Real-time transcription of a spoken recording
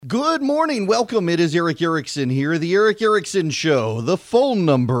Good morning. Welcome. It is Eric Erickson here, the Eric Erickson Show. The phone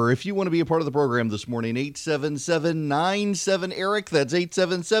number, if you want to be a part of the program this morning, 877-97-ERIC. That's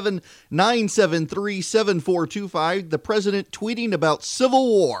 877-973-7425. The president tweeting about civil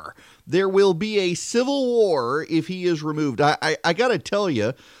war. There will be a civil war if he is removed. I got to tell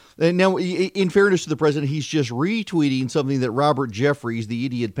you, and now, in fairness to the president, he's just retweeting something that Robert Jeffries, the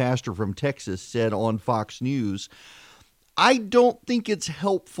idiot pastor from Texas, said on Fox News. I don't think it's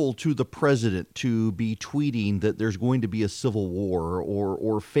helpful to the president to be tweeting that there's going to be a civil war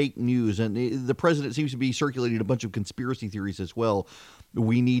or fake news. And the president seems to be circulating a bunch of conspiracy theories as well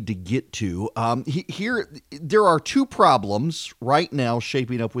we need to get to. Here, there are two problems right now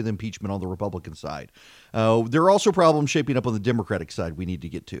shaping up with impeachment on the Republican side. There are also problems shaping up on the Democratic side we need to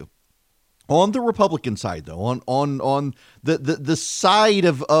get to. On the Republican side, though, on the side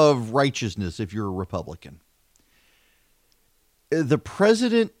of righteousness, if you're a Republican, the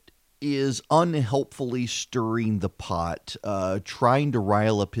president is unhelpfully stirring the pot, trying to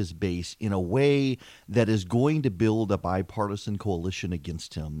rile up his base in a way that is going to build a bipartisan coalition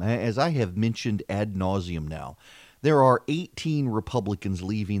against him. As I have mentioned ad nauseum now, there are 18 Republicans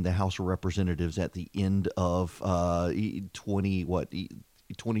leaving the House of Representatives at the end of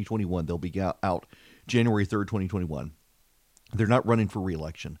 2021. They'll be out January 3rd, 2021. They're not running for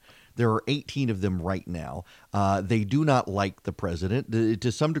re-election. There are 18 of them right now. They do not like the president.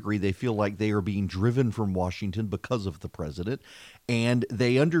 To some degree, they feel like they are being driven from Washington because of the president. And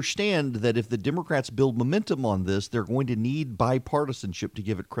they understand that if the Democrats build momentum on this, they're going to need bipartisanship to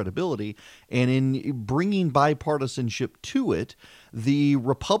give it credibility. And in bringing bipartisanship to it, the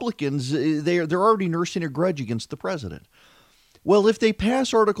Republicans, they're already nursing a grudge against the president. Well, if they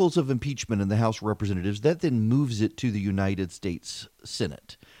pass articles of impeachment in the House of Representatives, that then moves it to the United States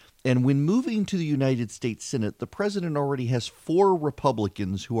Senate. And when moving to the United States Senate, the president already has 4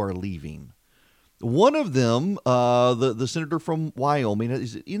 Republicans who are leaving. One of them, the senator from Wyoming,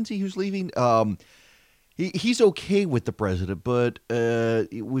 is it Enzi who's leaving? He's okay with the president, but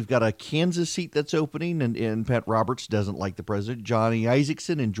we've got a Kansas seat that's opening, and Pat Roberts doesn't like the president. Johnny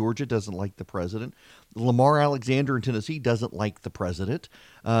Isaacson in Georgia doesn't like the president. Lamar Alexander in Tennessee doesn't like the president.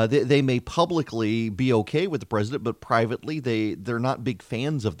 They may publicly be okay with the president, but privately they're not big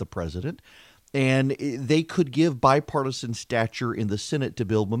fans of the president. And they could give bipartisan stature in the Senate to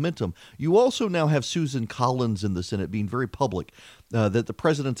build momentum. You also now have Susan Collins in the Senate being very public that the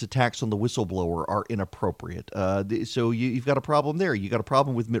president's attacks on the whistleblower are inappropriate. So you've got a problem there. You've got a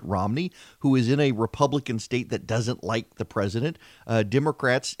problem with Mitt Romney, who is in a Republican state that doesn't like the president.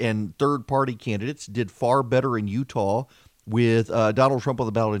 Democrats and third-party candidates did far better in Utah with Donald Trump on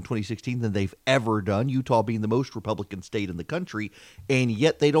the ballot in 2016 than they've ever done, Utah being the most Republican state in the country, and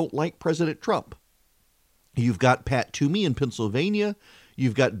yet they don't like President Trump. You've got Pat Toomey in Pennsylvania.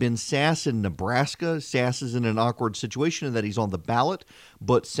 You've got Ben Sasse in Nebraska. Sasse is in an awkward situation in that he's on the ballot,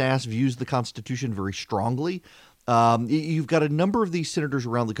 but Sasse views the Constitution very strongly. You've got a number of these senators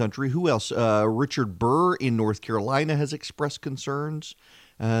around the country. Who else? Richard Burr in North Carolina has expressed concerns.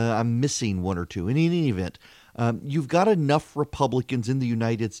 I'm missing one or two. In any event, you've got enough Republicans in the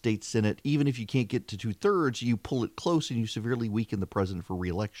United States Senate, even if you can't get to 2/3, you pull it close and you severely weaken the president for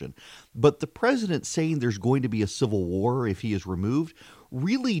re-election. But the president saying there's going to be a civil war if he is removed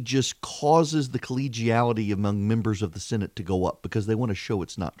really just causes the collegiality among members of the Senate to go up because they want to show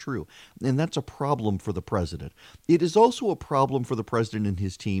it's not true. And that's a problem for the president. It is also a problem for the president and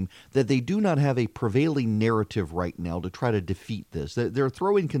his team that they do not have a prevailing narrative right now to try to defeat this. They're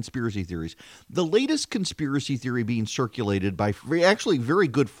throwing conspiracy theories. The latest conspiracy theory being circulated by actually very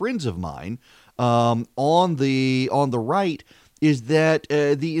good friends of mine on the right is that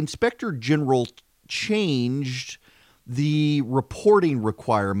the inspector general changed the reporting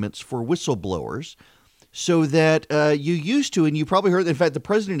requirements for whistleblowers so that you used to, and you probably heard, in fact, the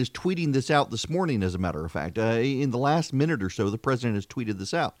president is tweeting this out this morning, as a matter of fact. In the last minute or so, the president has tweeted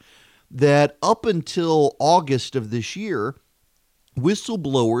this out, that up until August of this year,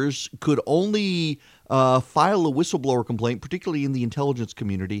 whistleblowers could only file a whistleblower complaint, particularly in the intelligence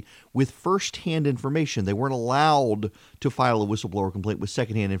community, with firsthand information. They weren't allowed to file a whistleblower complaint with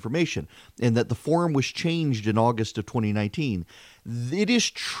secondhand information, and that the form was changed in August of 2019. It is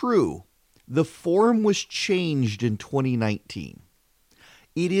true. The form was changed in 2019.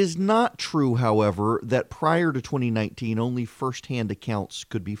 It is not true, however, that prior to 2019, only firsthand accounts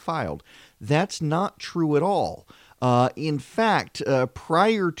could be filed. That's not true at all. In fact,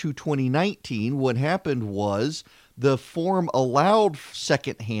 prior to 2019, what happened was the form allowed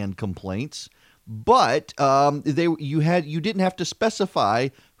secondhand complaints, but you didn't have to specify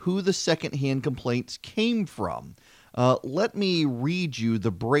who the secondhand complaints came from. Let me read you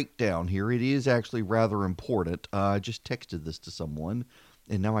the breakdown here. It is actually rather important. I just texted this to someone,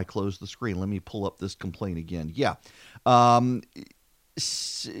 and now I closed the screen. Let me pull up this complaint again. Yeah.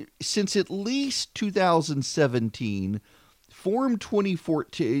 Since at least 2017, Form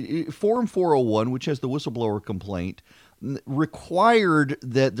 2014, Form 401, which has the whistleblower complaint, required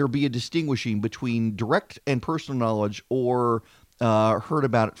that there be a distinguishing between direct and personal knowledge or heard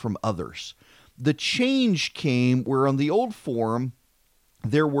about it from others. The change came where on the old form,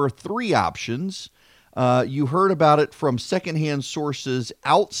 there were three options. You heard about it from secondhand sources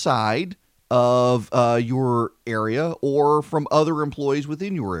outside of your area or from other employees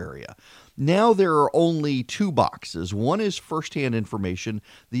within your area. Now there are only two boxes. One is firsthand information.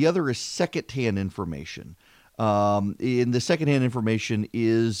 The other is secondhand information. And the secondhand information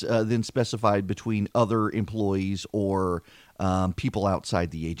is then specified between other employees or people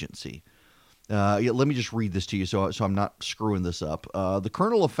outside the agency. Let me just read this to you so I'm not screwing this up. The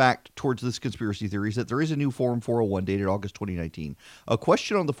kernel of fact towards this conspiracy theory is that there is a new Form 401 dated August 2019. A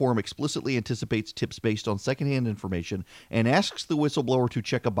question on the form explicitly anticipates tips based on secondhand information and asks the whistleblower to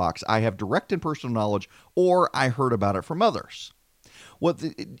check a box, I have direct and personal knowledge, or I heard about it from others. What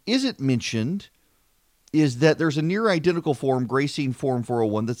isn't mentioned is that there's a near identical form gracing Form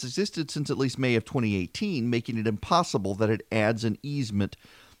 401 that's existed since at least May of 2018, making it impossible that it adds an easement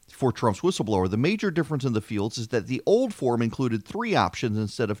for Trump's whistleblower. The major difference in the fields is that the old form included three options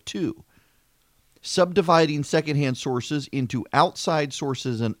instead of two, subdividing secondhand sources into outside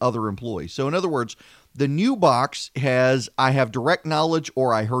sources and other employees. So in other words, the new box has, I have direct knowledge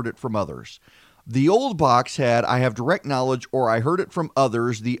or I heard it from others. The old box had, I have direct knowledge or I heard it from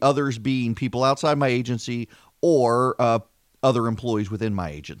others, the others being people outside my agency or other employees within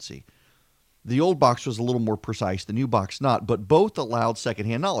my agency. The old box was a little more precise, the new box not, but both allowed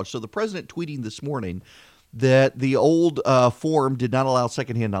secondhand knowledge. So the president tweeting this morning that the old form did not allow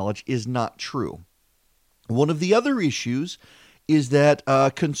secondhand knowledge is not true. One of the other issues is that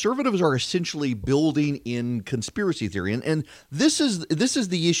conservatives are essentially building in conspiracy theory. And this is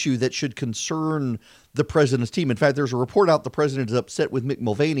the issue that should concern the president's team. In fact, there's a report out the president is upset with Mick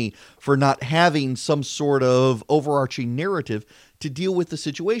Mulvaney for not having some sort of overarching narrative to deal with the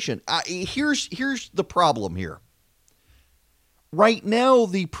situation. Here's the problem here. Right now,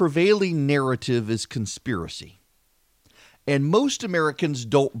 the prevailing narrative is conspiracy. And most Americans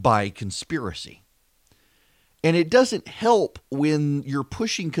don't buy conspiracy. And it doesn't help when you're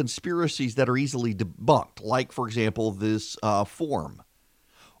pushing conspiracies that are easily debunked, like, for example, this form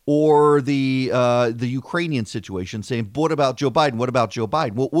or the Ukrainian situation saying, what about Joe Biden? What about Joe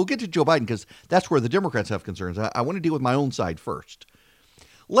Biden? Well, we'll get to Joe Biden because that's where the Democrats have concerns. I want to deal with my own side first.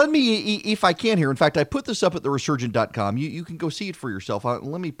 Let me, if I can here, in fact, I put this up at theresurgent.com. You can go see it for yourself.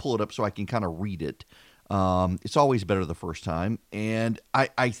 Let me pull it up so I can kind of read it. It's always better the first time. And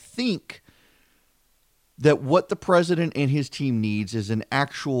I think that what the president and his team needs is an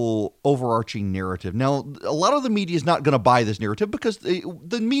actual overarching narrative. Now, a lot of the media is not going to buy this narrative because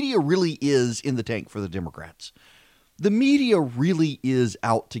the media really is in the tank for the Democrats. The media really is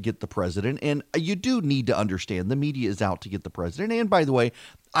out to get the president, and you do need to understand the media is out to get the president. And by the way,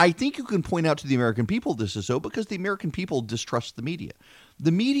 I think you can point out to the American people this is so because the American people distrust the media.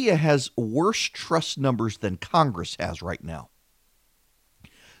 The media has worse trust numbers than Congress has right now.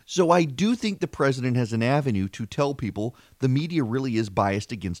 So I do think the president has an avenue to tell people the media really is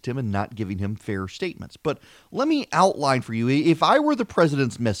biased against him and not giving him fair statements. But let me outline for you, if I were the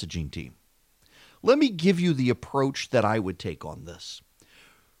president's messaging team, let me give you the approach that I would take on this.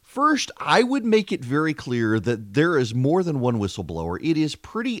 First, I would make it very clear that there is more than one whistleblower. It is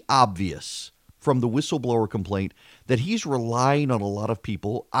pretty obvious from the whistleblower complaint that he's relying on a lot of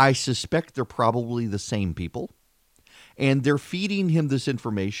people. I suspect they're probably the same people. And they're feeding him this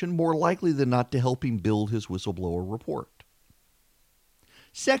information more likely than not to help him build his whistleblower report.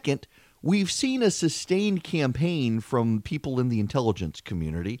 Second, we've seen a sustained campaign from people in the intelligence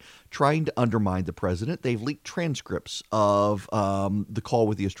community trying to undermine the president. They've leaked transcripts of the call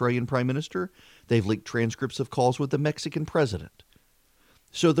with the Australian prime minister. They've leaked transcripts of calls with the Mexican president.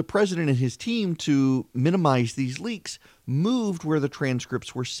 So the president and his team, to minimize these leaks, moved where the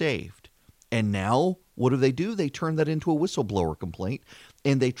transcripts were saved. And now, what do? They turn that into a whistleblower complaint,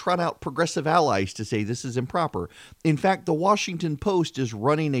 and they trot out progressive allies to say this is improper. In fact, the Washington Post is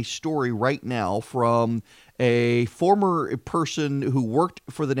running a story right now from a former person who worked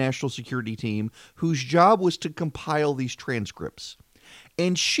for the national security team whose job was to compile these transcripts.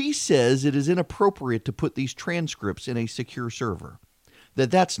 And she says it is inappropriate to put these transcripts in a secure server,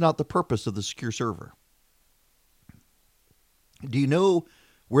 that's not the purpose of the secure server. Do you know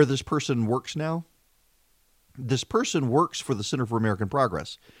where this person works now? This person works for the Center for American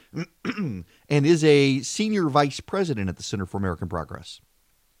Progress and is a senior vice president at the Center for American Progress.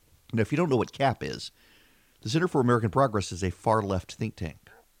 Now, if you don't know what CAP is, the Center for American Progress is a far-left think tank.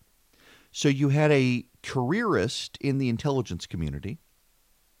 So you had a careerist in the intelligence community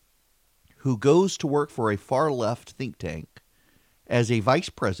who goes to work for a far-left think tank as a vice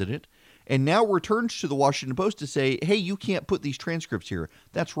president and now returns to the Washington Post to say, hey, you can't put these transcripts here.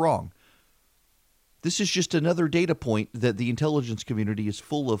 That's wrong. This is just another data point that the intelligence community is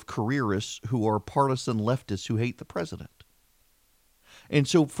full of careerists who are partisan leftists who hate the president. And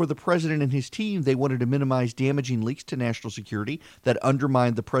so for the president and his team, they wanted to minimize damaging leaks to national security that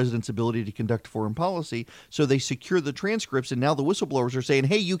undermined the president's ability to conduct foreign policy. So they secure the transcripts, and now the whistleblowers are saying,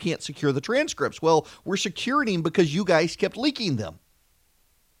 hey, you can't secure the transcripts. Well, we're securing them because you guys kept leaking them.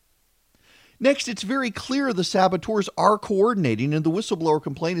 Next, it's very clear the saboteurs are coordinating, and the whistleblower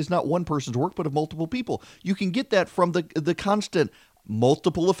complaint is not one person's work, but of multiple people. You can get that from the constant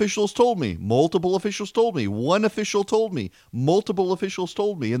multiple officials told me, multiple officials told me, one official told me, multiple officials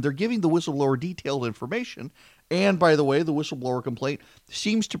told me, and they're giving the whistleblower detailed information. And by the way, the whistleblower complaint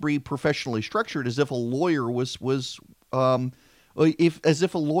seems to be professionally structured as if a lawyer was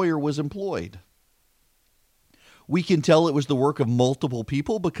employed. We can tell it was the work of multiple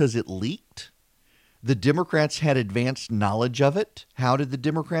people because it leaked. The Democrats had advanced knowledge of it. How did the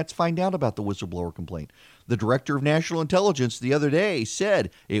Democrats find out about the whistleblower complaint? The director of national intelligence the other day said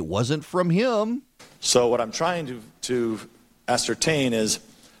it wasn't from him. So what I'm trying to ascertain is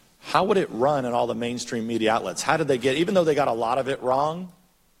how would it run in all the mainstream media outlets? How did they get, even though they got a lot of it wrong,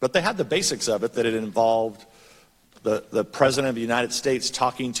 but they had the basics of it, that it involved the president of the United States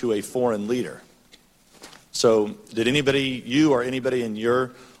talking to a foreign leader. So did anybody, you or anybody in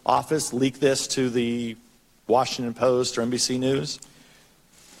your office, leak this to the Washington Post or NBC News?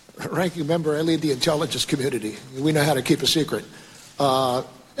 Ranking member, I lead the intelligence community. We know how to keep a secret.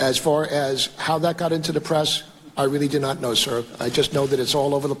 As far as how that got into the press, I really do not know, sir. I just know that it's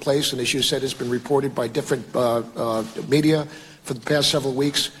all over the place, and as you said, it's been reported by different media for the past several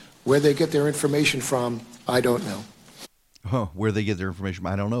weeks. Where they get their information from, I don't know. Where they get their information,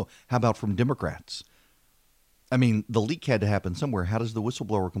 I don't know. How about from Democrats? I mean, the leak had to happen somewhere. How does the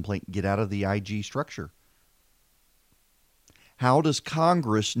whistleblower complaint get out of the IG structure? How does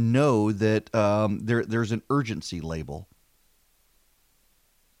Congress know that there's an urgency label?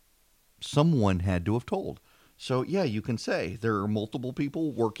 Someone had to have told. So, yeah, you can say there are multiple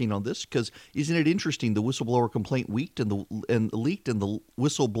people working on this, because isn't it interesting the whistleblower complaint leaked and the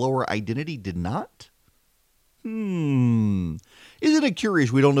whistleblower identity did not? Isn't it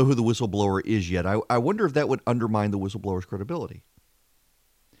curious we don't know who the whistleblower is yet? I wonder if that would undermine the whistleblower's credibility.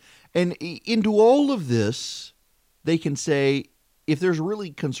 And into all of this, they can say, if there's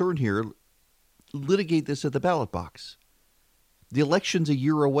really concern here, litigate this at the ballot box. The election's a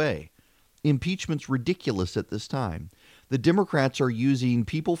year away. Impeachment's ridiculous at this time. The Democrats are using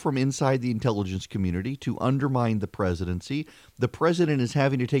people from inside the intelligence community to undermine the presidency. The president is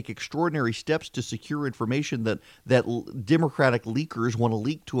having to take extraordinary steps to secure information that Democratic leakers want to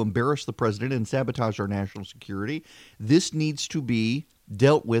leak to embarrass the president and sabotage our national security. This needs to be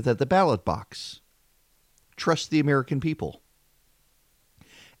dealt with at the ballot box. Trust the American people.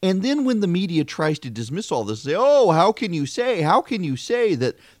 And then when the media tries to dismiss all this, say, oh, how can you say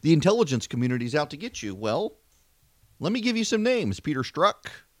that the intelligence community is out to get you? Well, let me give you some names. Peter Strzok,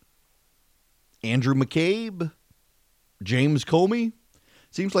 Andrew McCabe, James Comey.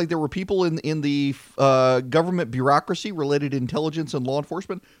 Seems like there were people in the government bureaucracy related to intelligence and law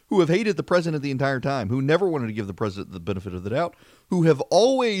enforcement who have hated the president the entire time, who never wanted to give the president the benefit of the doubt, who have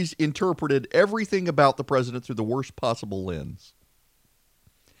always interpreted everything about the president through the worst possible lens.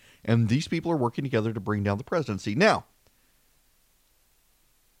 And these people are working together to bring down the presidency. Now,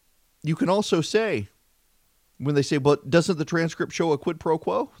 you can also say, when they say, but doesn't the transcript show a quid pro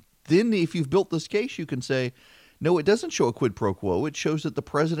quo? Then if you've built this case, you can say, no, it doesn't show a quid pro quo. It shows that the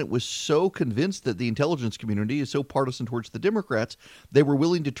president was so convinced that the intelligence community is so partisan towards the Democrats, they were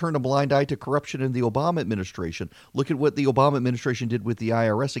willing to turn a blind eye to corruption in the Obama administration. Look at what the Obama administration did with the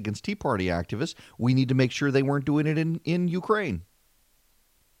IRS against Tea Party activists. We need to make sure they weren't doing it in Ukraine.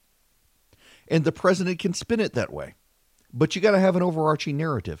 And the president can spin it that way. But you got to have an overarching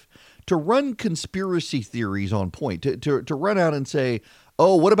narrative. To run conspiracy theories on point, to run out and say,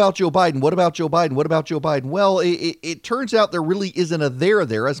 oh, what about Joe Biden? What about Joe Biden? What about Joe Biden? Well, it turns out there really isn't a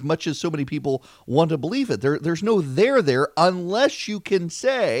there as much as so many people want to believe it. There's no there unless you can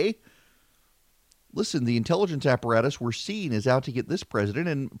say, listen, the intelligence apparatus we're seeing is out to get this president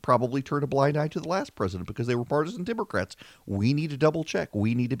and probably turn a blind eye to the last president because they were partisan Democrats. We need to double check.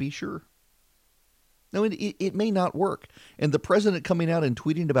 We need to be sure. No, it may not work. And the president coming out and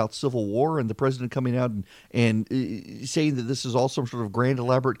tweeting about civil war, and the president coming out and saying that this is all some sort of grand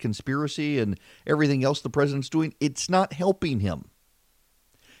elaborate conspiracy and everything else the president's doing, it's not helping him.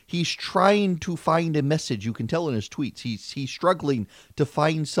 He's trying to find a message. You can tell in his tweets. He's struggling to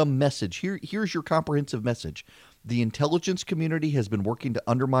find some message. Here's your comprehensive message. The intelligence community has been working to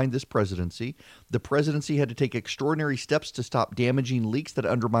undermine this presidency. The presidency had to take extraordinary steps to stop damaging leaks that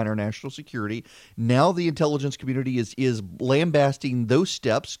undermine our national security. Now the intelligence community is lambasting those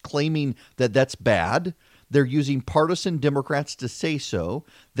steps, claiming that that's bad. They're using partisan Democrats to say so.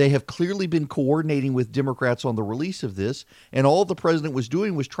 They have clearly been coordinating with Democrats on the release of this. And all the president was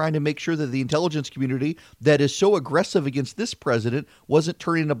doing was trying to make sure that the intelligence community that is so aggressive against this president wasn't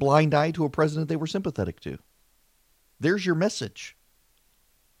turning a blind eye to a president they were sympathetic to. There's your message.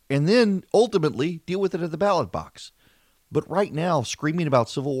 And then ultimately deal with it at the ballot box. But right now, screaming about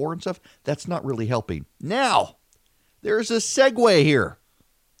civil war and stuff, that's not really helping. Now, there's a segue here.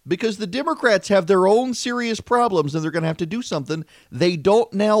 Because the Democrats have their own serious problems and they're going to have to do something they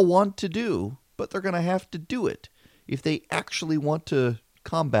don't now want to do, but they're going to have to do it if they actually want to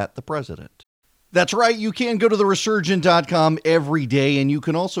combat the president. That's right. You can go to theresurgent.com every day, and you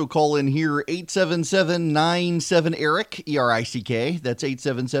can also call in here 877-97-ERIC, E-R-I-C-K. That's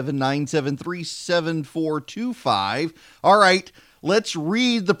 877-973-7425. All right, let's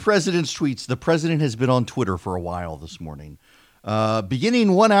read the president's tweets. The president has been on Twitter for a while this morning.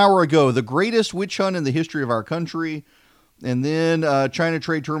 Beginning 1 hour ago, the greatest witch hunt in the history of our country. And then China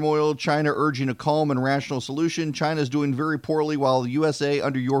trade turmoil, China urging a calm and rational solution. China's doing very poorly while the USA,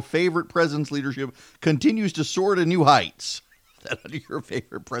 under your favorite president's leadership, continues to soar to new heights. That under your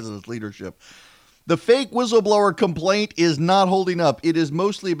favorite president's leadership. The fake whistleblower complaint is not holding up. It is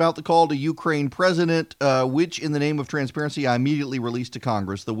mostly about the call to Ukraine president, which, in the name of transparency, I immediately released to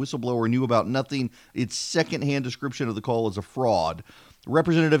Congress. The whistleblower knew about nothing. Its secondhand description of the call is a fraud.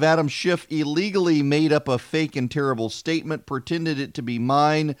 Representative Adam Schiff illegally made up a fake and terrible statement, pretended it to be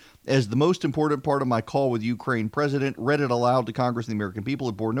mine as the most important part of my call with Ukraine president, read it aloud to Congress and the American people.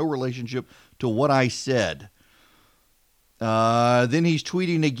 It bore no relationship to what I said. Then he's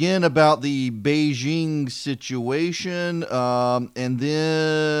tweeting again about the Beijing situation. And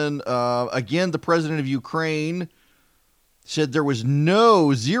then again, the president of Ukraine said there was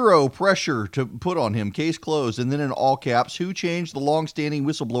zero pressure to put on him. Case closed. And then in all caps, who changed the longstanding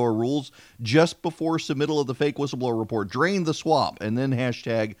whistleblower rules just before submittal of the fake whistleblower report? Drain the swamp. And then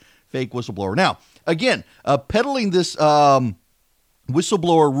hashtag fake whistleblower. Now, again, peddling this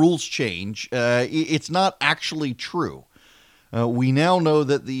whistleblower rules change, it's not actually true. We now know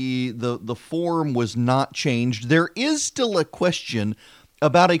that the form was not changed. There is still a question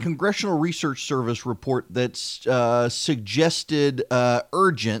about a Congressional Research Service report that's suggested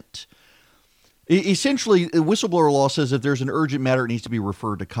urgent. Essentially, whistleblower law says if there's an urgent matter, it needs to be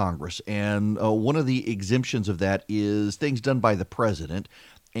referred to Congress. And one of the exemptions of that is things done by the president.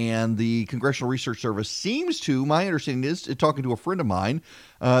 And the Congressional Research Service seems to, my understanding is, talking to a friend of mine,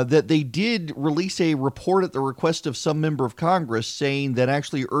 that they did release a report at the request of some member of Congress saying that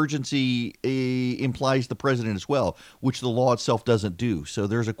actually urgency implies the president as well, which the law itself doesn't do. So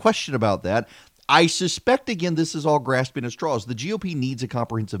there's a question about that. I suspect, again, this is all grasping at straws. The GOP needs a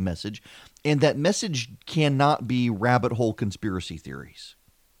comprehensive message, and that message cannot be rabbit hole conspiracy theories.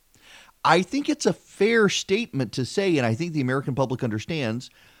 I think it's a fair statement to say, and I think the American public understands,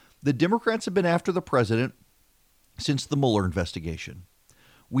 the Democrats have been after the president since the Mueller investigation.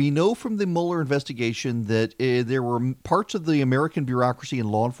 We know from the Mueller investigation that there were parts of the American bureaucracy and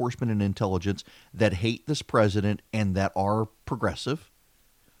law enforcement and intelligence that hate this president and that are progressive,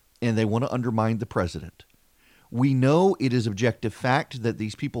 and they want to undermine the president. We know it is objective fact that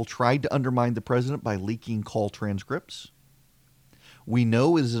these people tried to undermine the president by leaking call transcripts. We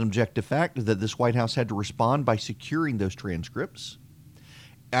know it is an objective fact that this White House had to respond by securing those transcripts.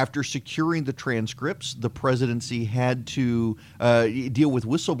 After securing the transcripts, the presidency had to deal with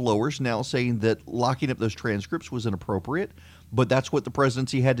whistleblowers now saying that locking up those transcripts was inappropriate, but that's what the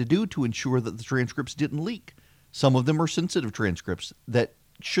presidency had to do to ensure that the transcripts didn't leak. Some of them are sensitive transcripts that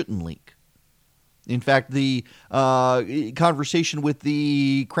shouldn't leak. In fact, the conversation with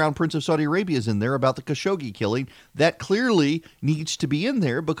the Crown Prince of Saudi Arabia is in there about the Khashoggi killing. That clearly needs to be in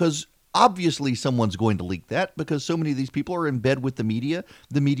there because obviously someone's going to leak that because so many of these people are in bed with the media.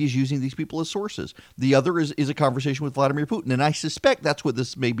 The media is using these people as sources. The other is a conversation with Vladimir Putin, and I suspect that's what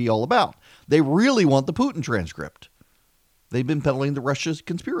this may be all about. They really want the Putin transcript. They've been peddling the Russia's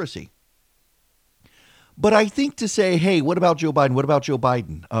conspiracy. But I think to say, hey, what about Joe Biden? What about Joe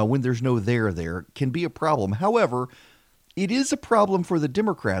Biden? When there's no there can be a problem. However, It is a problem for the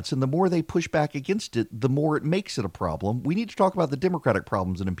Democrats, and the more they push back against it, the more it makes it a problem. We need to talk about the Democratic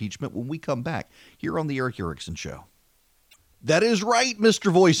problems in impeachment when we come back here on the Eric Erickson Show. That is right,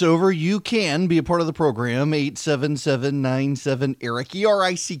 Mr. Voiceover. You can be a part of the program. 877-97-ERIC,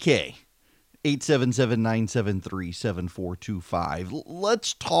 E-R-I-C-K. 877-973-7425.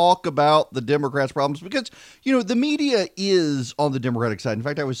 Let's talk about the Democrats' problems because, the media is on the Democratic side. In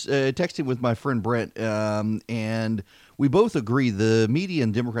fact, I was texting with my friend Brent, and we both agree the media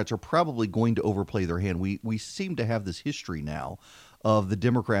and Democrats are probably going to overplay their hand. We seem to have this history now of the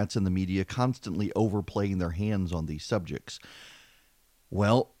Democrats and the media constantly overplaying their hands on these subjects.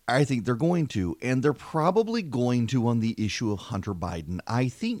 Well, I think they're going to, and they're probably going to on the issue of Hunter Biden. I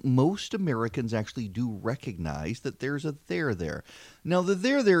think most Americans actually do recognize that there's a there there. Now, the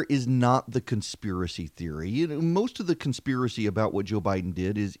there is not the conspiracy theory. Most of the conspiracy about what Joe Biden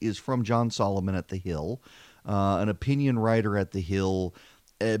did is from John Solomon at The Hill, an opinion writer at The Hill,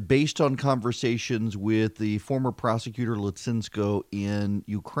 based on conversations with the former prosecutor Lutsenko in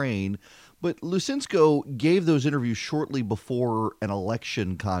Ukraine. But Lutsenko gave those interviews shortly before an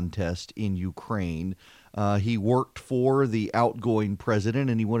election contest in Ukraine. He worked for the outgoing president,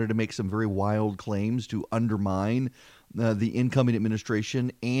 and he wanted to make some very wild claims to undermine the incoming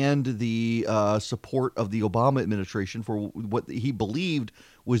administration and the support of the Obama administration for what he believed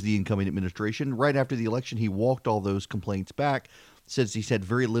was the incoming administration. Right after the election, he walked all those complaints back, says he's had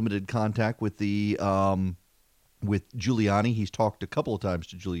very limited contact with with Giuliani. He's talked a couple of times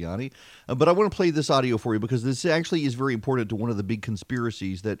to Giuliani. But I want to play this audio for you because this actually is very important to one of the big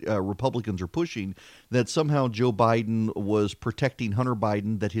conspiracies that Republicans are pushing, that somehow Joe Biden was protecting Hunter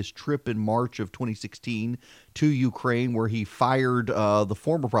Biden, that his trip in March of 2016 to Ukraine, where he fired the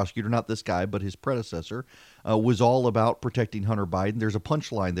former prosecutor, not this guy, but his predecessor, was all about protecting Hunter Biden. There's a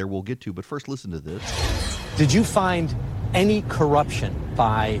punchline there we'll get to, but first listen to this. Did you find any corruption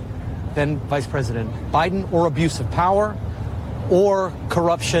by then Vice President Biden, or abuse of power, or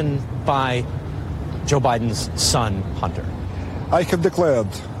corruption by Joe Biden's son, Hunter? I have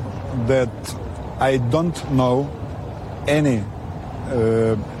declared that I don't know any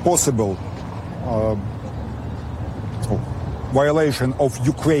possible violation of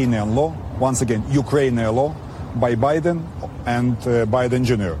Ukrainian law, once again, Ukrainian law, by Biden and Biden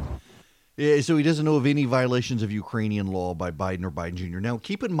Jr. So he doesn't know of any violations of Ukrainian law by Biden or Biden Jr. Now,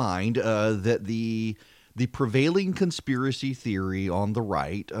 keep in mind that the prevailing conspiracy theory on the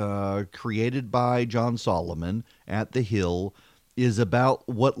right, created by John Solomon at The Hill, is about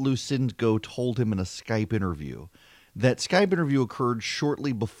what Lutsenko told him in a Skype interview. That Skype interview occurred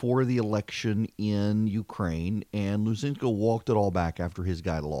shortly before the election in Ukraine, and Lutsenko walked it all back after his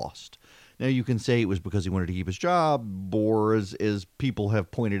guy lost. Now, you can say it was because he wanted to keep his job, or as people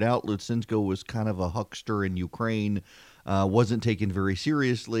have pointed out, Lutsenko was kind of a huckster in Ukraine, wasn't taken very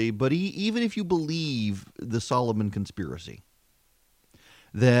seriously. But even if you believe the Solomon conspiracy,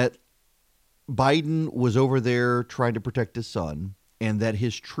 that Biden was over there trying to protect his son, and that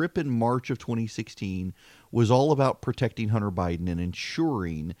his trip in March of 2016 was all about protecting Hunter Biden and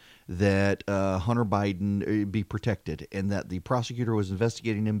ensuring that Hunter Biden be protected and that the prosecutor who was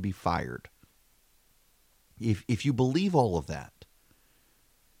investigating him be fired. If you believe all of that,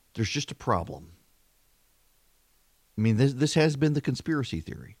 there's just a problem. I mean, this has been the conspiracy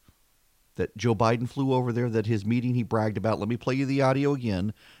theory, that Joe Biden flew over there, that his meeting he bragged about. Let me play you the audio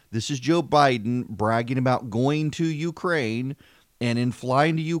again. This is Joe Biden bragging about going to Ukraine, and in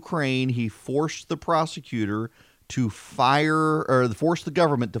flying to Ukraine, he forced the prosecutor to fire, or forced the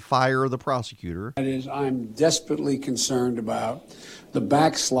government to fire the prosecutor. That is, I'm desperately concerned about the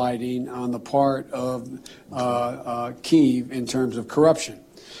backsliding on the part of Kyiv in terms of corruption.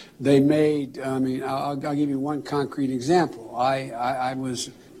 They made, I'll give you one concrete example. I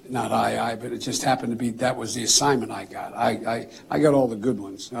was, not but it just happened to be, that was the assignment I got. I got all the good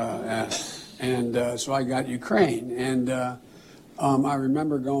ones. So I got Ukraine. And I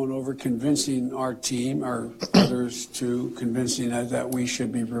remember going over convincing our team, or others too, convincing us that we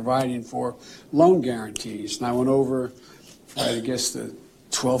should be providing for loan guarantees. And I went over, I guess, the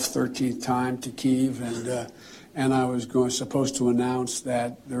 12th, 13th time to Kyiv, and I was supposed to announce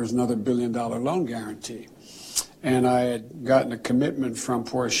that there was another $1 billion loan guarantee. And I had gotten a commitment from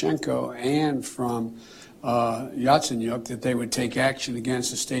Poroshenko and from Yatsenyuk that they would take action against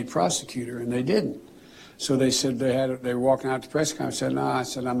the state prosecutor, and they didn't. So they said they were walking out to press conference. I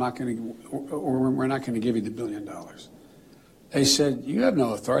said, no, I'm not going to, we're not going to give you the $1 billion. They said, you have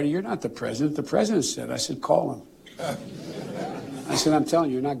no authority. You're not the president. The president said. I said, call him. I said, I'm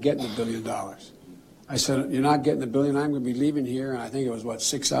telling you, you're not getting the $1 billion. I said, you're not getting the $1 billion. I'm going to be leaving here. And I think it was,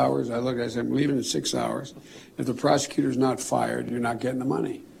 6 hours? I said, I'm leaving in 6 hours. If the prosecutor's not fired, you're not getting the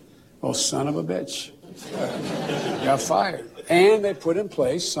money. Oh, son of a bitch. Got fired. And they put in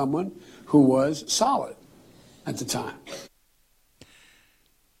place someone who was solid at the time.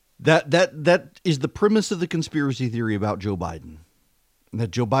 That is the premise of the conspiracy theory about Joe Biden.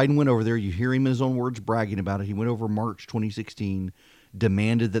 That Joe Biden went over there. You hear him in his own words bragging about it. He went over March 2016,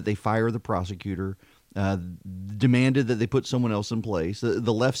 demanded that they fire the prosecutor, demanded that they put someone else in place.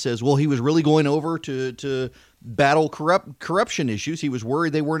 The left says, well, he was really going over to battle corruption issues. He was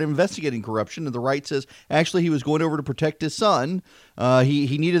worried they weren't investigating corruption. And the right says, actually, he was going over to protect his son.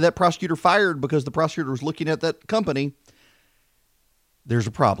 He needed that prosecutor fired because the prosecutor was looking at that company. There's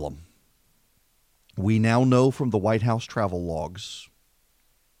a problem. We now know from the White House travel logs,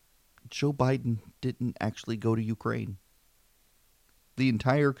 Joe Biden didn't actually go to Ukraine. The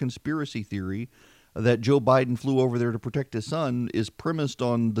entire conspiracy theory that Joe Biden flew over there to protect his son is premised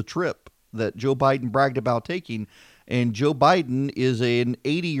on the trip that Joe Biden bragged about taking. And Joe Biden is an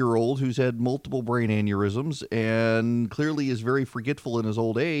 80-year-old who's had multiple brain aneurysms and clearly is very forgetful in his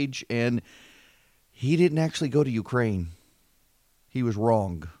old age. And he didn't actually go to Ukraine. He was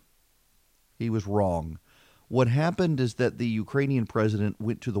wrong. He was wrong. What happened is that the Ukrainian president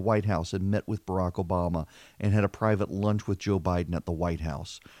went to the White House and met with Barack Obama and had a private lunch with Joe Biden at the White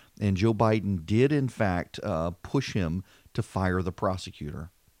House. And Joe Biden did, in fact, push him to fire the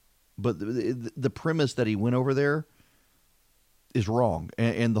prosecutor. But the premise that he went over there is wrong.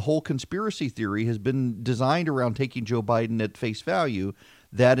 And the whole conspiracy theory has been designed around taking Joe Biden at face value,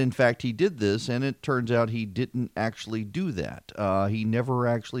 that, in fact, he did this, and it turns out he didn't actually do that. He never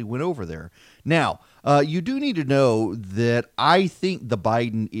actually went over there. Now, you do need to know that I think the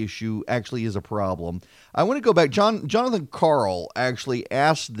Biden issue actually is a problem. I want to go back. Jonathan Karl actually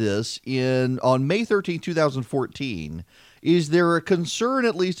asked this on May 13, 2014. Is there a concern,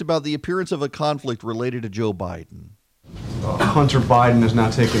 at least, about the appearance of a conflict related to Joe Biden? Hunter Biden has now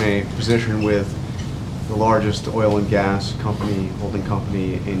taken a position with the largest oil and gas holding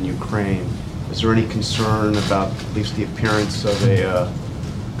company in Ukraine. Is there any concern about at least the appearance of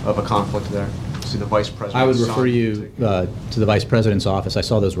a conflict there? See the vice president. I would refer you to the vice president's office. I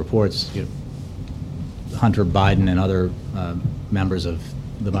saw those reports. Hunter Biden and other members of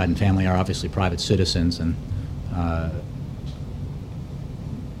the Biden family are obviously private citizens, and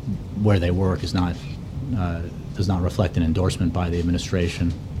where they work does not reflect an endorsement by the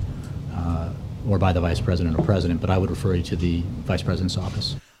administration or by the vice president or president, but I would refer you to the vice president's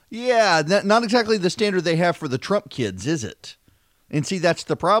office. Yeah, not exactly the standard they have for the Trump kids, is it? And see, that's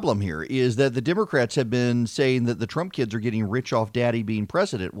the problem here, is that the Democrats have been saying that the Trump kids are getting rich off daddy being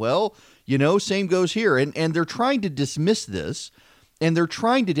president. Well, same goes here. And they're trying to dismiss this, and they're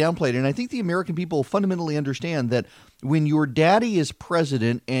trying to downplay it. And I think the American people fundamentally understand that when your daddy is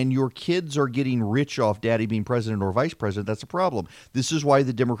president and your kids are getting rich off daddy being president or vice president, that's a problem. This is why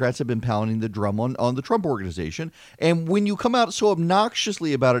the Democrats have been pounding the drum on the Trump organization. And when you come out so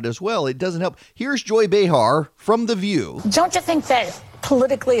obnoxiously about it as well, it doesn't help. Here's Joy Behar from The View. Don't you think that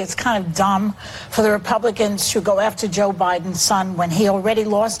politically it's kind of dumb for the Republicans to go after Joe Biden's son when he already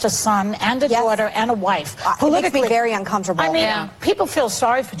lost a son and a daughter and a wife? Politically, it makes me very uncomfortable. I mean, people feel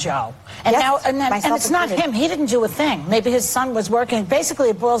sorry for Joe. And Yes, and it's not him. He didn't do a thing. Maybe his son was working. Basically,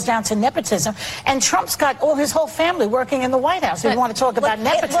 it boils down to nepotism. And Trump's got his whole family working in the White House. We want to talk about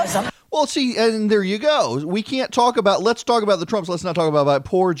nepotism. Well, see, and there you go. We can't talk about, let's talk about the Trumps. Let's not talk about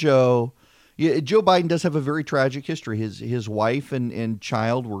poor Joe. Yeah, Joe Biden does have a very tragic history. His wife and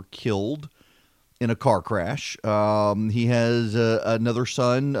child were killed in a car crash. He has another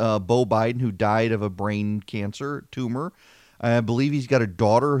son, Beau Biden, who died of a brain cancer tumor. I believe he's got a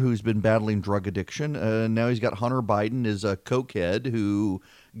daughter who's been battling drug addiction. Now he's got Hunter Biden as a cokehead who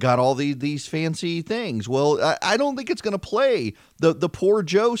got all these fancy things. Well, I don't think it's going to play the poor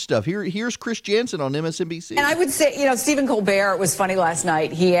Joe stuff. Here's Chris Jansen on MSNBC. And I would say, Stephen Colbert, it was funny last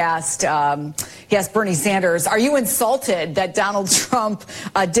night. He asked Bernie Sanders, are you insulted that Donald Trump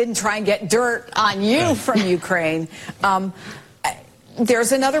didn't try and get dirt on you from Ukraine?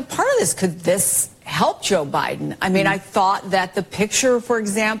 There's another part of this. Could this help Joe Biden? I mean, I thought that the picture, for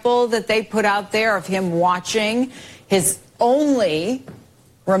example, that they put out there of him watching his only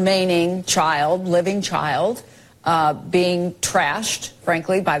remaining living child, being trashed,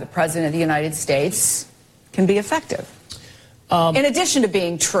 frankly, by the President of the United States can be effective. In addition to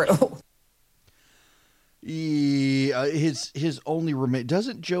being true. Yeah, his only remain.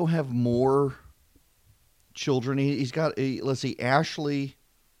 Doesn't Joe have more children? He's got let's see, Ashley.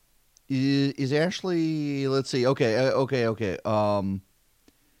 Is Ashley? Let's see. Okay.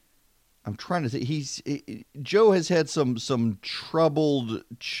 I'm trying to think. Joe has had some troubled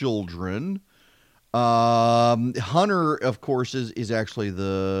children. Hunter, of course, is actually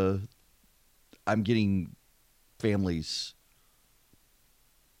I'm getting families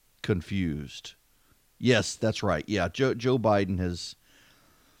confused. Yes, that's right. Yeah, Joe Biden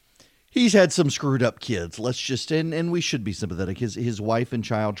he's had some screwed up kids. And we should be sympathetic. His wife and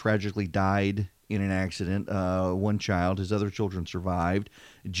child tragically died in an accident. One child, his other children survived.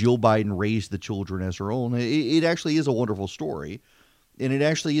 Jill Biden raised the children as her own. It actually is a wonderful story, and it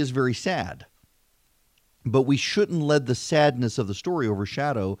actually is very sad. But we shouldn't let the sadness of the story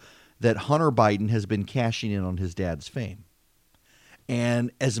overshadow that Hunter Biden has been cashing in on his dad's fame.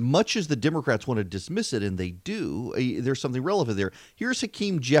 And as much as the Democrats want to dismiss it, and they do, there's something relevant there. Here's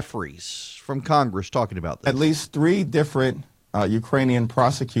Hakeem Jeffries from Congress talking about this. At least 3 different Ukrainian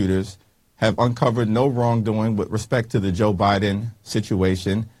prosecutors have uncovered no wrongdoing with respect to the Joe Biden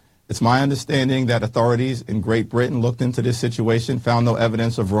situation. It's my understanding that authorities in Great Britain looked into this situation, found no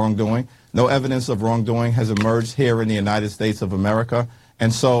evidence of wrongdoing. No evidence of wrongdoing has emerged here in the United States of America.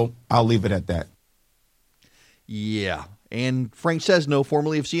 And so I'll leave it at that. Yeah. And Frank Sesno,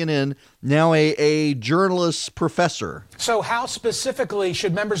 formerly of CNN, now a journalist professor. So how specifically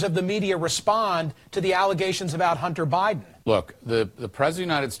should members of the media respond to the allegations about Hunter Biden? Look, the President of the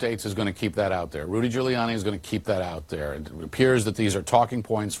United States is going to keep that out there. Rudy Giuliani is going to keep that out there. It appears that these are talking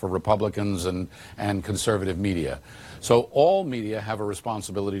points for Republicans and conservative media. So all media have a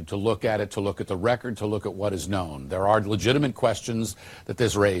responsibility to look at it, to look at the record, to look at what is known. There are legitimate questions that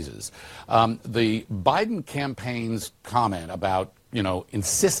this raises. The Biden campaign's comment about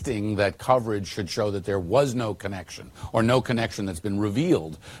insisting that coverage should show that there was no connection or no connection that's been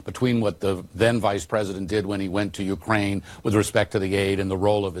revealed between what the then vice president did when he went to Ukraine with respect to the aid and the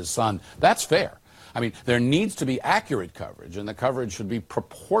role of his son. That's fair. I mean, there needs to be accurate coverage, and the coverage should be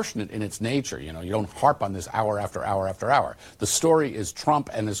proportionate in its nature. You don't harp on this hour after hour after hour. The story is Trump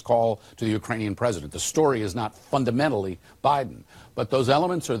and his call to the Ukrainian president. The story is not fundamentally Biden. But those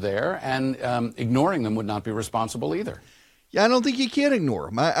elements are there, and ignoring them would not be responsible either. Yeah, I don't think you can ignore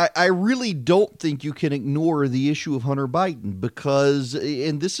them. I really don't think you can ignore the issue of Hunter Biden because,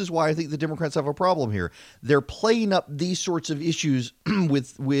 and this is why I think the Democrats have a problem here, they're playing up these sorts of issues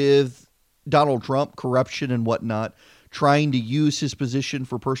with Donald Trump, corruption and whatnot, trying to use his position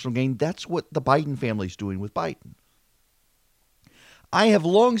for personal gain. That's what the Biden family's doing with Biden. I have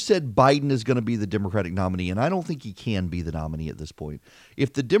long said Biden is going to be the Democratic nominee, and I don't think he can be the nominee at this point.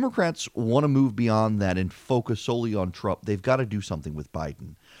 If the Democrats want to move beyond that and focus solely on Trump, they've got to do something with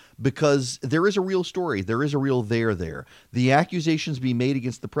Biden because there is a real story. There is a real there. The accusations being made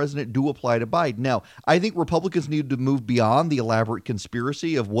against the president do apply to Biden. Now, I think Republicans need to move beyond the elaborate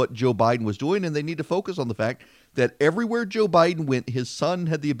conspiracy of what Joe Biden was doing, and they need to focus on the fact that everywhere Joe Biden went, his son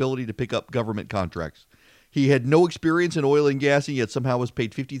had the ability to pick up government contracts. He had no experience in oil and gas, and yet somehow was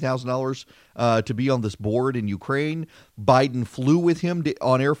paid $50,000 to be on this board in Ukraine. Biden flew with him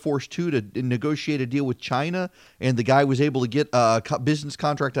on Air Force Two to negotiate a deal with China, and the guy was able to get a business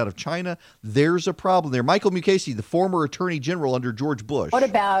contract out of China. There's a problem there. Michael Mukasey, the former attorney general under George Bush. What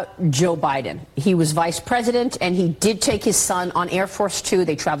about Joe Biden? He was vice president, and he did take his son on Air Force Two.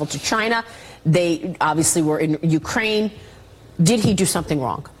 They traveled to China. They obviously were in Ukraine. Did he do something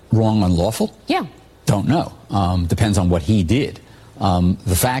wrong? Wrong, unlawful? Yeah. Don't know. Depends on what he did.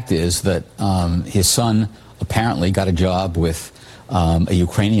 The fact is that his son apparently got a job with a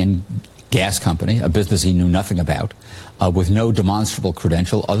Ukrainian gas company, a business he knew nothing about, with no demonstrable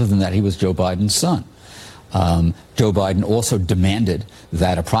credential other than that he was Joe Biden's son. Joe Biden also demanded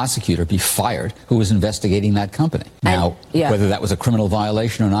that a prosecutor be fired who was investigating that company. Now, whether that was a criminal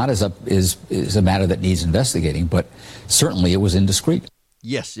violation or not is a matter that needs investigating, but certainly it was indiscreet.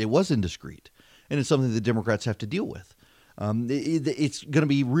 Yes, it was indiscreet. And it's something the Democrats have to deal with. It's going to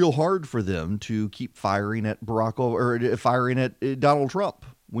be real hard for them to keep firing at Donald Trump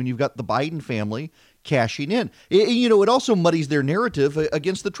when you've got the Biden family cashing in. It also muddies their narrative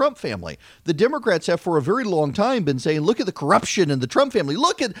against the Trump family. The Democrats have for a very long time been saying, look at the corruption in the Trump family.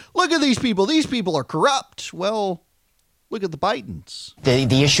 Look at these people. These people are corrupt. Well, look at the Bidens.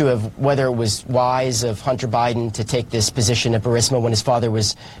 The issue of whether it was wise of Hunter Biden to take this position at Burisma when his father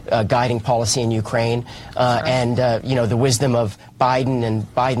was guiding policy in Ukraine, and the wisdom of Biden and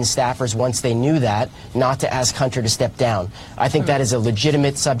Biden staffers once they knew that, not to ask Hunter to step down. I think that is a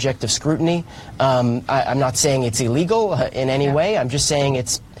legitimate subject of scrutiny. I'm not saying it's illegal in any way. I'm just saying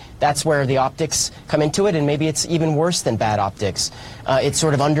that's where the optics come into it, and maybe it's even worse than bad optics. It's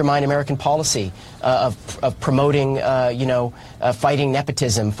sort of undermined American policy of promoting, fighting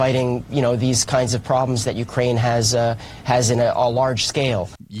nepotism, fighting, these kinds of problems that Ukraine has in a large scale.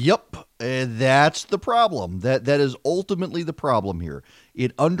 Yep. That's the problem. That is ultimately the problem here.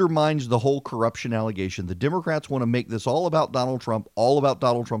 It undermines the whole corruption allegation. The Democrats want to make this all about Donald Trump, all about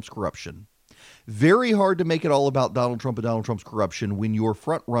Donald Trump's corruption. Very hard to make it all about Donald Trump and Donald Trump's corruption when your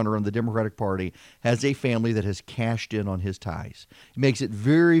front runner in the Democratic Party has a family that has cashed in on his ties. It makes it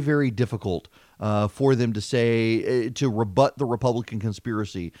very, very difficult for them to say, to rebut the Republican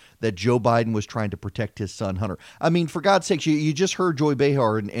conspiracy that Joe Biden was trying to protect his son, Hunter. I mean, for God's sakes, you just heard Joy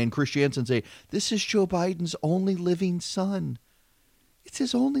Behar and Chris Jansen say, this is Joe Biden's only living son. It's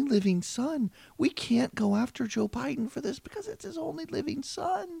his only living son. We can't go after Joe Biden for this because it's his only living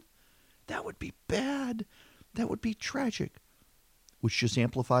son. That would be bad. That would be tragic. Which just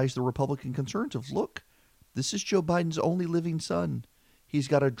amplifies the Republican concerns of, look, this is Joe Biden's only living son. He's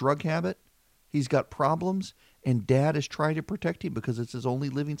got a drug habit. He's got problems. And dad is trying to protect him because it's his only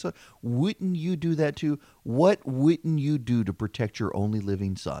living son. Wouldn't you do that too? What wouldn't you do to protect your only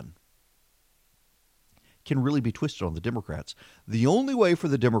living son? Can really be twisted on the Democrats. The only way for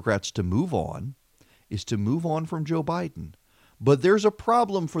the Democrats to move on is to move on from Joe Biden. But there's a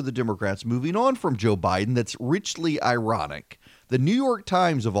problem for the Democrats moving on from Joe Biden that's richly ironic. The New York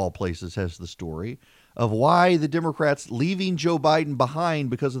Times, of all places, has the story of why the Democrats leaving Joe Biden behind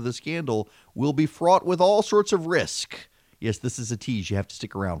because of the scandal will be fraught with all sorts of risk. Yes, this is a tease. You have to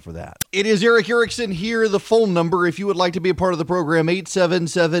stick around for that. It is Eric Erickson here. The phone number, if you would like to be a part of the program,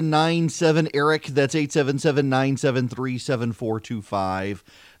 877-97-ERIC. That's 877-973-7425.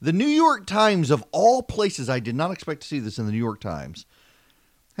 The New York Times, of all places, I did not expect to see this in the New York Times,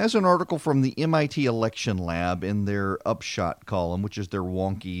 has an article from the MIT Election Lab in their Upshot column, which is their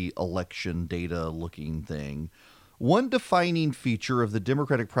wonky election data looking thing. One defining feature of the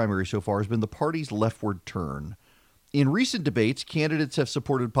Democratic primary so far has been the party's leftward turn. In recent debates, candidates have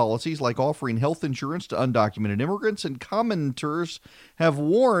supported policies like offering health insurance to undocumented immigrants, and commenters have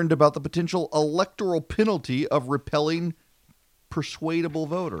warned about the potential electoral penalty of repelling persuadable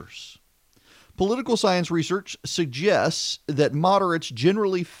voters. Political science research suggests that moderates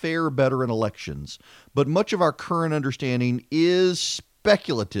generally fare better in elections, but much of our current understanding is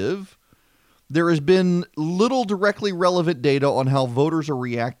speculative. There has been little directly relevant data on how voters are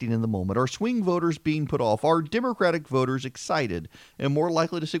reacting in the moment. Are swing voters being put off? Are Democratic voters excited and more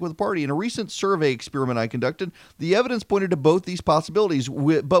likely to stick with the party? In a recent survey experiment I conducted, the evidence pointed to both these possibilities,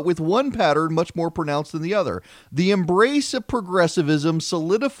 but with one pattern much more pronounced than the other. The embrace of progressivism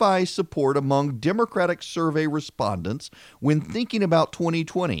solidifies support among Democratic survey respondents when thinking about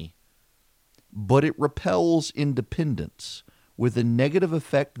 2020, but it repels independents, with a negative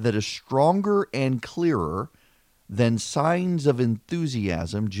effect that is stronger and clearer than signs of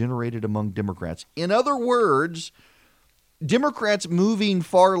enthusiasm generated among Democrats. In other words, Democrats moving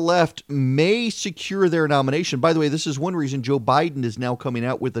far left may secure their nomination. By the way, this is one reason Joe Biden is now coming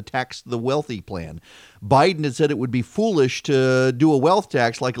out with a tax the wealthy plan. Biden had said it would be foolish to do a wealth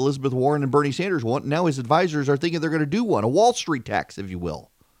tax like Elizabeth Warren and Bernie Sanders want. Now his advisors are thinking they're going to do one, a Wall Street tax, if you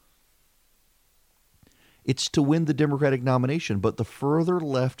will. It's to win the Democratic nomination, but the further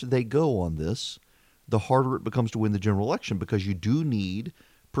left they go on this, the harder it becomes to win the general election, because you do need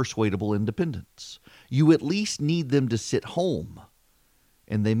persuadable independents. You at least need them to sit home.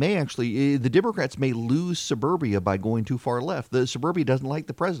 And they may actually, the Democrats may lose suburbia by going too far left. The suburbia doesn't like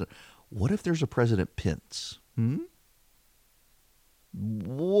the president. What if there's a President Pence?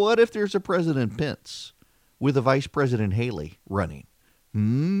 What if there's a President Pence with a Vice President Haley running?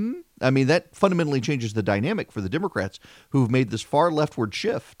 I mean, that fundamentally changes the dynamic for the Democrats who've made this far leftward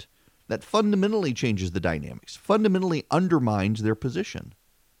shift. That fundamentally changes the dynamics, fundamentally undermines their position.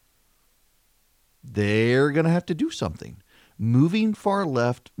 They're going to have to do something. Moving far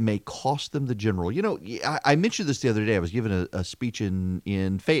left may cost them the general. You know, I mentioned this the other day. I was giving a speech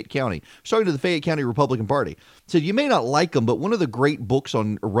in Fayette County. I was talking to the Fayette County Republican Party. Said, you may not like them, but one of the great books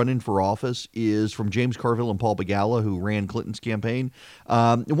on running for office is from James Carville and Paul Begala, who ran Clinton's campaign.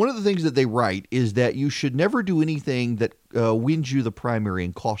 One of the things that they write is that you should never do anything that wins you the primary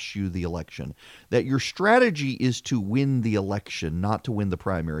and costs you the election. That your strategy is to win the election, not to win the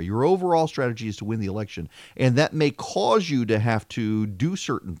primary. Your overall strategy is to win the election, and that may cause you to have to do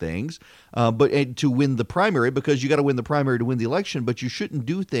certain things, but to win the primary, because you got to win the primary to win the election. But you shouldn't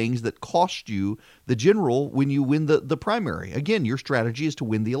do things that cost you the general when you win the primary. Again, your strategy is to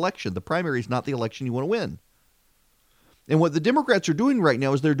win the election. The primary is not the election you want to win. And what the Democrats are doing right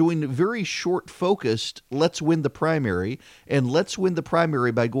now is they're doing very short-focused, let's win the primary, and let's win the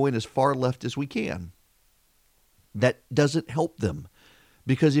primary by going as far left as we can. That doesn't help them.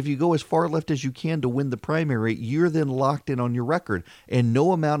 Because if you go as far left as you can to win the primary, you're then locked in on your record. And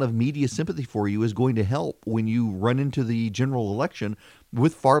no amount of media sympathy for you is going to help when you run into the general election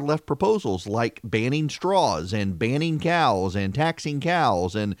with far left proposals like banning straws and banning cows and taxing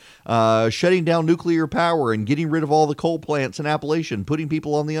cows and shutting down nuclear power and getting rid of all the coal plants in Appalachia, putting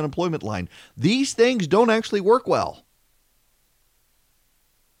people on the unemployment line. These things don't actually work well.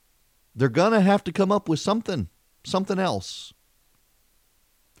 They're going to have to come up with something else.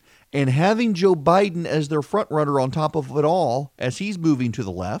 And having Joe Biden as their front runner on top of it all, as he's moving to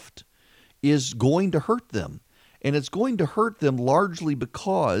the left, is going to hurt them. And it's going to hurt them largely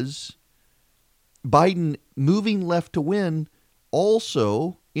because Biden moving left to win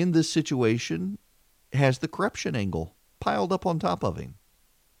also in this situation has the corruption angle piled up on top of him.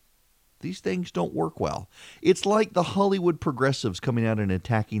 These things don't work well. It's like the Hollywood progressives coming out and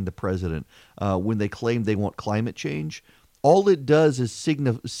attacking the president when they claim they want climate change. All it does is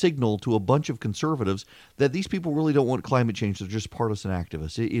signal to a bunch of conservatives that these people really don't want climate change. They're just partisan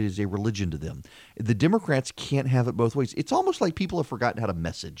activists. It is a religion to them. The Democrats can't have it both ways. It's almost like people have forgotten how to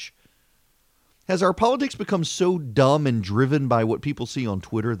message. Has our politics become so dumb and driven by what people see on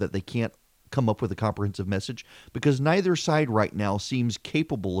Twitter that they can't come up with a comprehensive message? Because neither side right now seems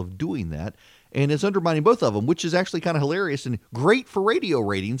capable of doing that. And it's undermining both of them, which is actually kind of hilarious and great for radio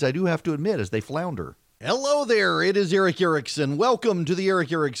ratings, I do have to admit, as they flounder. Hello there, it is Eric Erickson. Welcome to the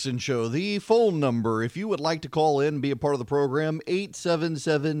Eric Erickson Show. The phone number, if you would like to call in and be a part of the program,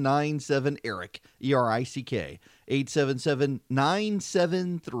 877-97-ERIC, E-R-I-C-K,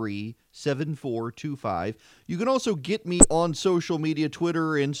 877-973-7425. You can also get me on social media,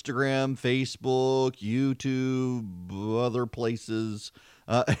 Twitter, Instagram, Facebook, YouTube, other places,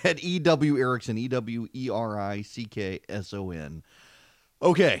 at E.W. Erickson, E-W-E-R-I-C-K-S-O-N.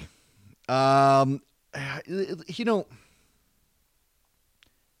 Okay. You know,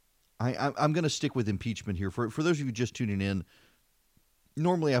 I'm going to stick with impeachment here. For those of you just tuning in,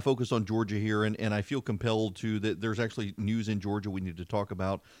 normally I focus on Georgia here, and I feel compelled to that there's actually news in Georgia we need to talk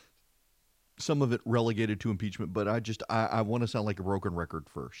about. Some of it relegated to impeachment, but I want to sound like a broken record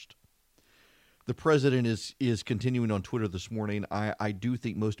first. The president is continuing on Twitter this morning. I do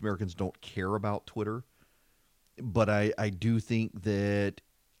think most Americans don't care about Twitter, but I do think that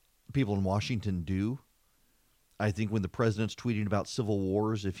people in Washington do. I think when the president's tweeting about civil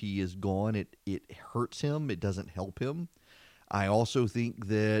wars, if he is gone, it hurts him. It doesn't help him. I also think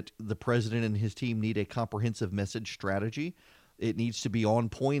that the president and his team need a comprehensive message strategy. It needs to be on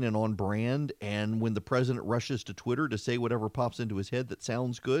point and on brand. And when the president rushes to Twitter to say whatever pops into his head that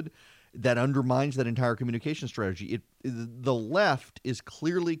sounds good, that undermines that entire communication strategy. The left is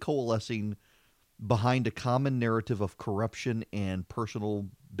clearly coalescing behind a common narrative of corruption and personal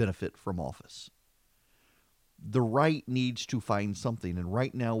benefit from office. The right needs to find something, and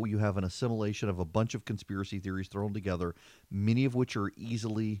right now you have an assimilation of a bunch of conspiracy theories thrown together, many of which are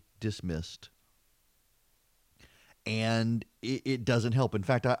easily dismissed, and it doesn't help. In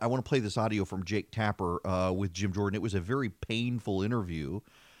fact, I want to play this audio from Jake Tapper with Jim Jordan. It was a very painful interview.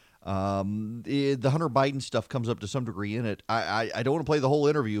 The Hunter Biden stuff comes up to some degree in it. I don't want to play the whole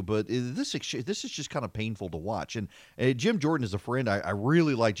interview, but this is just kind of painful to watch. And Jim Jordan is a friend. I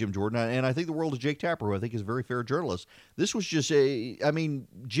really like Jim Jordan, and I think the world of Jake Tapper, who I think is a very fair journalist. This was just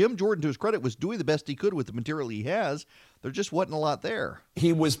Jim Jordan, to his credit, was doing the best he could with the material he has. There just wasn't a lot there.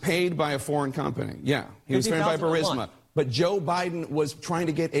 He was paid by a foreign company. Yeah, he was paid by Burisma. But Joe Biden was trying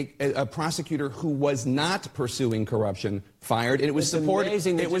to get a prosecutor who was not pursuing corruption fired, and it was supported. It's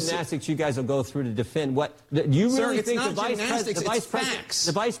amazing the gymnastics you guys will go through to defend what you really Sir, think it's not gymnastics, it's facts.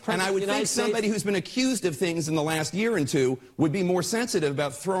 The vice president. And I would think somebody who's been accused of things in the last year or two would be more sensitive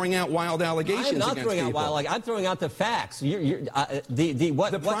about throwing out wild allegations. I'm not against throwing people. out wild. I'm throwing out the facts.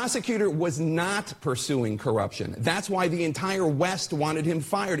 The prosecutor was not pursuing corruption. That's why the entire West wanted him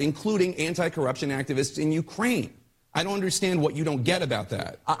fired, including anti-corruption activists in Ukraine. I don't understand what you don't get about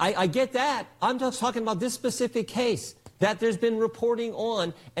that. I get that. I'm just talking about this specific case that there's been reporting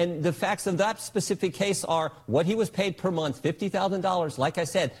on, and the facts of that specific case are what he was paid per month, $50,000. Like I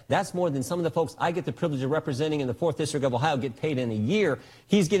said, that's more than some of the folks I get the privilege of representing in the 4th District of Ohio get paid in a year.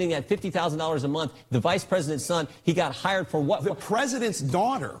 He's getting that $50,000 a month. The vice president's son, he got hired for what? The president's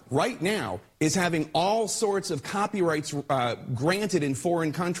daughter right now is having all sorts of copyrights granted in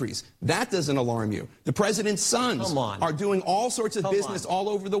foreign countries. That doesn't alarm you. The president's sons are doing all sorts of business all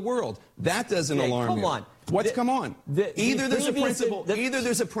over the world. That doesn't alarm you. Come on. Either there's a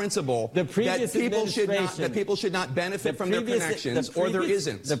principle that people should not benefit from their connections, or there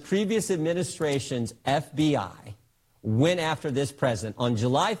isn't. The previous administration's FBI went after this president on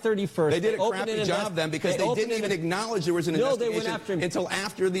July 31st. They did a crappy job then because they didn't even acknowledge there was an investigation they went after him until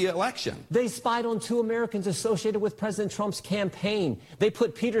after the election. They spied on 2 Americans associated with President Trump's campaign. They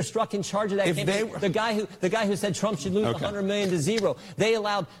put Peter Strzok in charge of that campaign. The guy who said Trump should lose $100 million to zero. They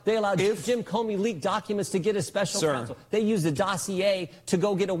allowed Jim Comey leak documents to get a special counsel. They used the dossier to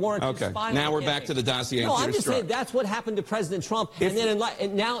go get a warrant to spy on now we're campaign. back to the dossier. No, I'm just saying that's what happened to President Trump.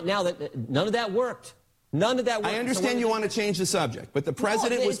 And now that none of that worked. None of that worked. I understand you want to change the subject, but the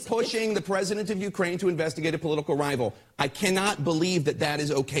president was pushing the president of Ukraine to investigate a political rival. I cannot believe that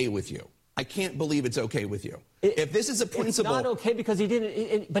is okay with you. I can't believe it's okay with you. If this is a principle... It's not okay because he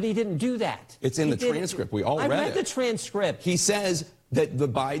didn't do that. It's in the transcript. We all read it. I read the transcript. He says that the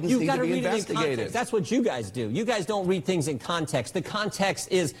Bidens need to be investigated. That's what you guys do. You guys don't read things in context. The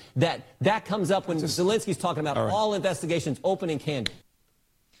context is that comes up when Zelensky's talking about all investigations open and candid.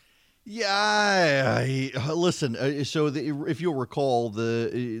 Yeah, listen. So if you'll recall,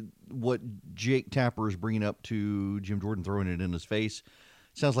 what Jake Tapper is bringing up to Jim Jordan, throwing it in his face,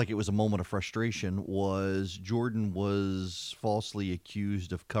 sounds like it was a moment of frustration. Was Jordan was falsely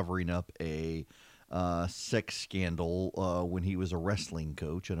accused of covering up a sex scandal when he was a wrestling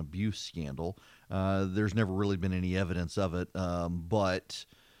coach, an abuse scandal. There's never really been any evidence of it, but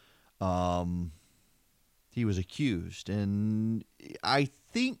he was accused, and I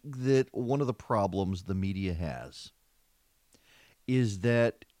think that one of the problems the media has is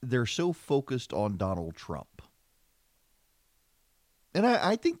that they're so focused on Donald Trump. And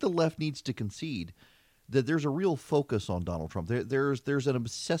I think the left needs to concede that there's a real focus on Donald Trump. There's an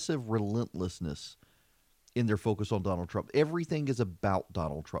obsessive relentlessness in their focus on Donald Trump. Everything is about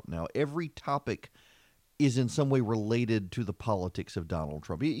Donald Trump now. Every topic is in some way related to the politics of Donald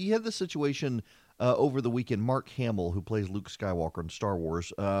Trump. You had the situation over the weekend. Mark Hamill, who plays Luke Skywalker in Star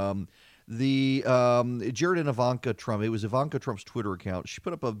Wars, Jared and Ivanka Trump. It was Ivanka Trump's Twitter account. She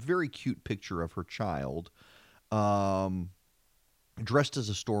put up a very cute picture of her child dressed as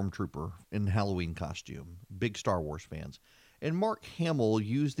a stormtrooper in Halloween costume. Big Star Wars fans. And Mark Hamill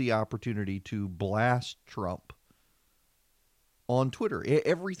used the opportunity to blast Trump on Twitter.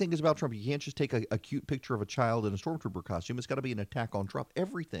 Everything is about Trump. You can't just take a cute picture of a child in a stormtrooper costume. It's got to be an attack on Trump.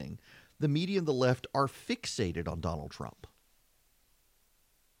 Everything. The media and the left are fixated on Donald Trump.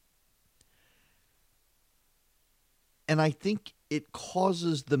 And I think it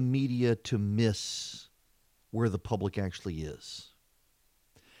causes the media to miss where the public actually is.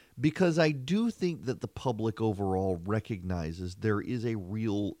 Because I do think that the public overall recognizes there is a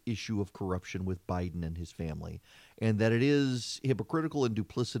real issue of corruption with Biden and his family, and that it is hypocritical and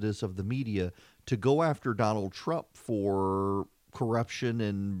duplicitous of the media to go after Donald Trump for corruption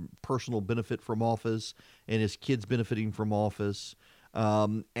and personal benefit from office and his kids benefiting from office,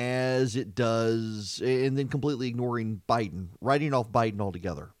 as it does, and then completely ignoring Biden, writing off Biden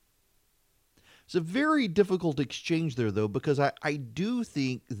altogether. It's a very difficult exchange there, though, because I do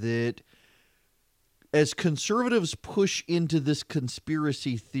think that as conservatives push into this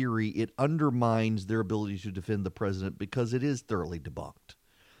conspiracy theory, it undermines their ability to defend the president because it is thoroughly debunked.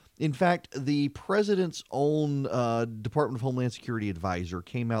 In fact, the president's own Department of Homeland Security advisor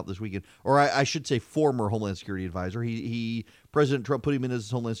came out this weekend, or I should say former Homeland Security advisor. President Trump put him in as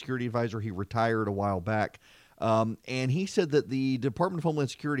his Homeland Security advisor. He retired a while back. And he said that the Department of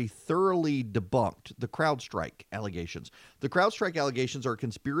Homeland Security thoroughly debunked the CrowdStrike allegations. The CrowdStrike allegations are a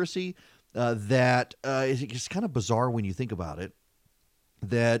conspiracy that is kind of bizarre when you think about it,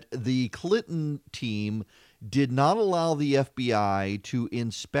 that the Clinton team did not allow the FBI to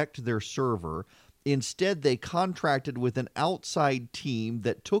inspect their server. Instead, they contracted with an outside team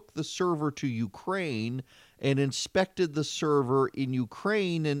that took the server to Ukraine and inspected the server in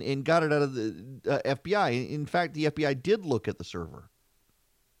Ukraine and got it out of the FBI. In fact, the FBI did look at the server.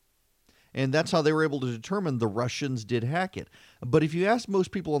 And that's how they were able to determine the Russians did hack it. But if you ask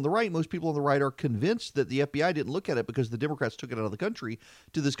most people on the right are convinced that the FBI didn't look at it because the Democrats took it out of the country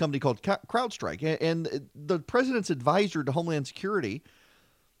to this company called CrowdStrike. And the president's advisor to Homeland Security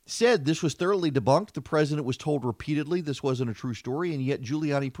said this was thoroughly debunked. The president was told repeatedly this wasn't a true story, and yet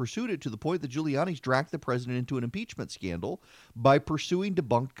Giuliani pursued it to the point that Giuliani's dragged the president into an impeachment scandal by pursuing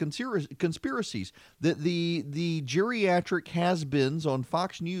debunked conspiracies. The geriatric has-beens on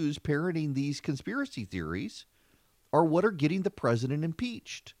Fox News parroting these conspiracy theories are what are getting the president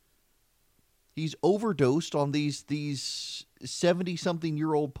impeached. He's overdosed on these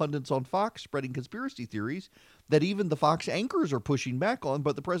 70-something-year-old pundits on Fox spreading conspiracy theories that even the Fox anchors are pushing back on,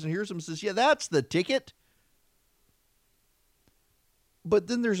 but the president hears them and says, yeah, that's the ticket. But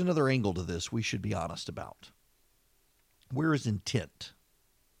then there's another angle to this we should be honest about. Where is intent?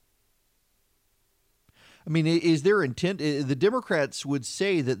 I mean, is their intent? The Democrats would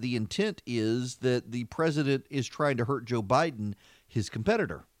say that the intent is that the president is trying to hurt Joe Biden, his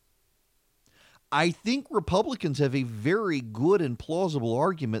competitor. I think Republicans have a very good and plausible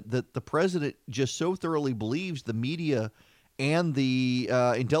argument that the president just so thoroughly believes the media and the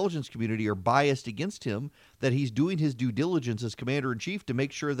intelligence community are biased against him that he's doing his due diligence as commander-in-chief to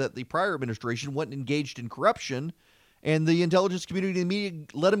make sure that the prior administration wasn't engaged in corruption and the intelligence community and the media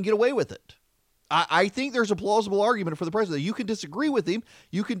let him get away with it. I think there's a plausible argument for the president. You can disagree with him.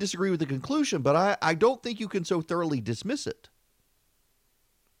 You can disagree with the conclusion, but I don't think you can so thoroughly dismiss it.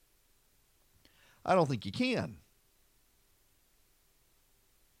 I don't think you can.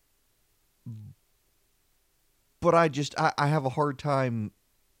 But I have a hard time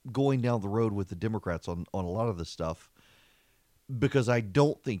going down the road with the Democrats on a lot of this stuff because I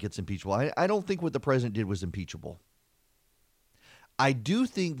don't think it's impeachable. I don't think what the president did was impeachable. I do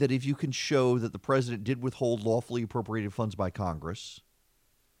think that if you can show that the president did withhold lawfully appropriated funds by Congress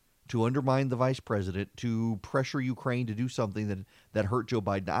to undermine the vice president, to pressure Ukraine to do something that hurt Joe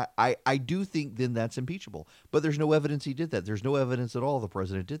Biden, I do think then that's impeachable. But there's no evidence he did that. There's no evidence at all the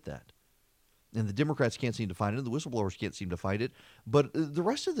president did that. And the Democrats can't seem to find it. The whistleblowers can't seem to find it. But the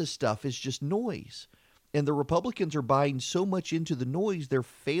rest of this stuff is just noise. And the Republicans are buying so much into the noise, they're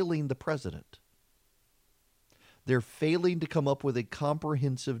failing the president. They're failing to come up with a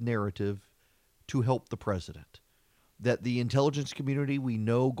comprehensive narrative to help the president. That the intelligence community, we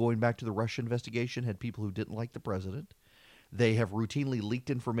know, going back to the Russia investigation, had people who didn't like the president. They have routinely leaked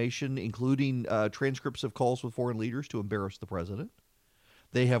information, including transcripts of calls with foreign leaders to embarrass the president.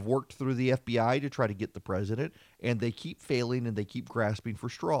 They have worked through the FBI to try to get the president, and they keep failing and they keep grasping for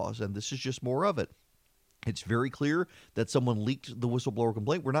straws, and this is just more of it. It's very clear that someone leaked the whistleblower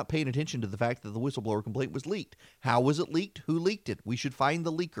complaint. We're not paying attention to the fact that the whistleblower complaint was leaked. How was it leaked? Who leaked it? We should find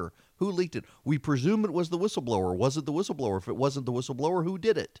the leaker. Who leaked it? We presume it was the whistleblower. Was it the whistleblower? If it wasn't the whistleblower, who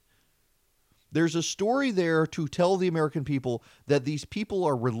did it? There's a story there to tell the American people that these people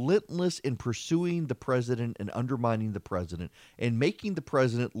are relentless in pursuing the president and undermining the president and making the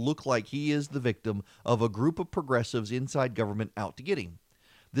president look like he is the victim of a group of progressives inside government out to get him.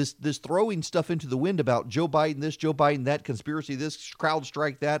 This throwing stuff into the wind about Joe Biden this, Joe Biden that, conspiracy this, crowd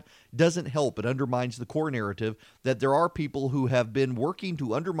strike that, doesn't help. It undermines the core narrative that there are people who have been working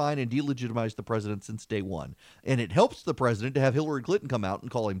to undermine and delegitimize the president since day one. And it helps the president to have Hillary Clinton come out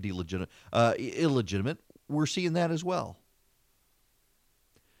and call him illegitimate. We're seeing that as well.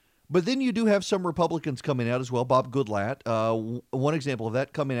 But then you do have some Republicans coming out as well. Bob Goodlatte, one example of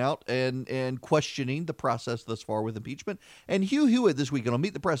that, coming out and questioning the process thus far with impeachment. And Hugh Hewitt this weekend on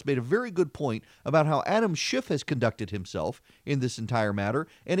Meet the Press made a very good point about how Adam Schiff has conducted himself in this entire matter.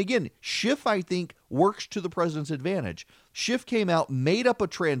 And again, Schiff, I think, works to the president's advantage. Schiff came out, made up a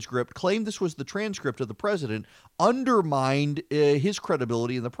transcript, claimed this was the transcript of the president, undermined his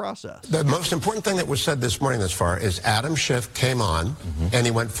credibility in the process. The most important thing that was said this morning thus far is Adam Schiff came on and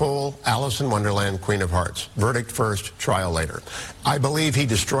he went full Alice in Wonderland, Queen of Hearts. Verdict first, trial later. I believe he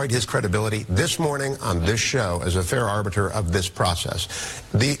destroyed his credibility this morning on this show as a fair arbiter of this process.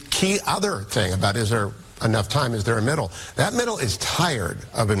 The key other thing about is there enough time, is there a middle? That middle is tired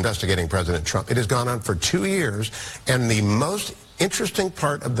of investigating President Trump. It has gone on for 2 years, and the most interesting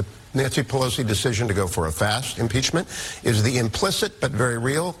part of the Nancy Pelosi decision to go for a fast impeachment is the implicit but very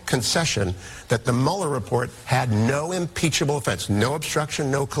real concession that the Mueller report had no impeachable offense, no obstruction,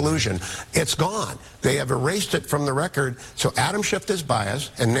 no collusion. It's gone. They have erased it from the record. So Adam Schiff is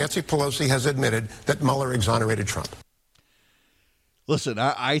biased, and Nancy Pelosi has admitted that Mueller exonerated Trump. Listen,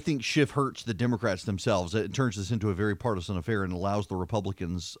 I think Schiff hurts the Democrats themselves. It turns this into a very partisan affair and allows the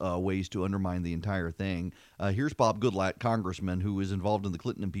Republicans ways to undermine the entire thing. Here's Bob Goodlatte, congressman who is involved in the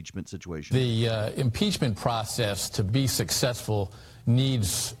Clinton impeachment situation. The impeachment process, to be successful,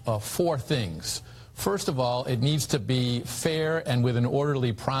 needs 4 things. First of all, it needs to be fair and with an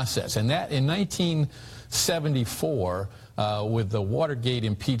orderly process. And that in 1974, with the Watergate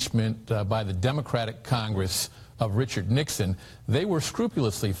impeachment by the Democratic Congress of Richard Nixon, they were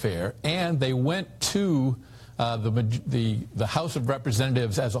scrupulously fair, and they went to the House of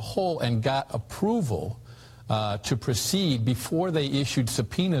Representatives as a whole and got approval to proceed before they issued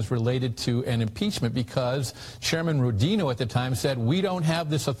subpoenas related to an impeachment, because Chairman Rodino at the time said, we don't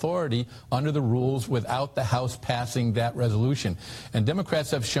have this authority under the rules without the House passing that resolution. And Democrats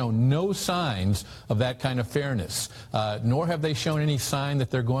have shown no signs of that kind of fairness, nor have they shown any sign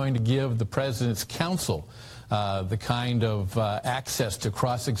that they're going to give the president's counsel the kind of access to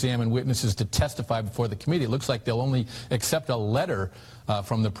cross-examine witnesses to testify before the committee. It looks like they'll only accept a letter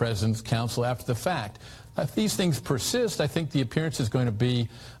from the president's counsel after the fact. If these things persist, I think the appearance is going to be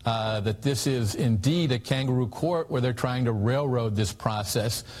that this is indeed a kangaroo court where they're trying to railroad this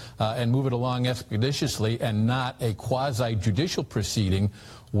process and move it along expeditiously, and not a quasi-judicial proceeding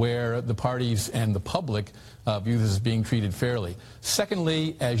where the parties and the public view this as being treated fairly.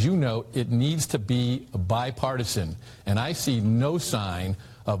 Secondly, as you note, it needs to be bipartisan, and I see no sign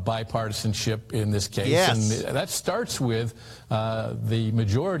of bipartisanship in this case. Yes. And that starts with the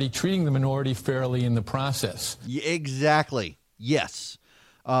majority treating the minority fairly in the process. Exactly. Yes.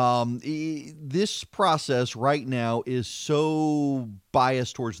 This process right now is so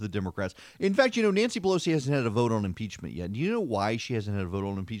biased towards the Democrats. In fact, Nancy Pelosi hasn't had a vote on impeachment yet. Do you know why she hasn't had a vote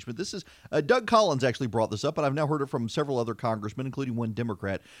on impeachment? This is Doug Collins actually brought this up, but I've now heard it from several other congressmen, including one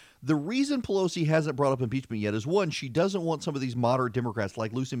Democrat. The reason Pelosi hasn't brought up impeachment yet is, one, she doesn't want some of these moderate Democrats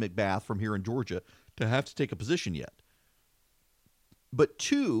like Lucy McBath from here in Georgia to have to take a position yet. But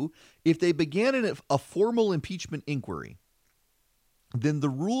two, if they began a formal impeachment inquiry, then the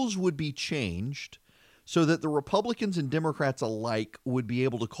rules would be changed so that the Republicans and Democrats alike would be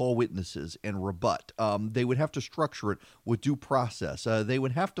able to call witnesses and rebut. They would have to structure it with due process. They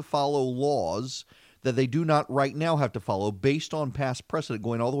would have to follow laws that they do not right now have to follow based on past precedent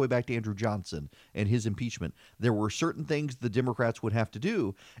going all the way back to Andrew Johnson and his impeachment. There were certain things the Democrats would have to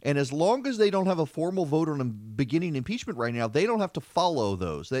do, and as long as they don't have a formal vote on a beginning impeachment right now, they don't have to follow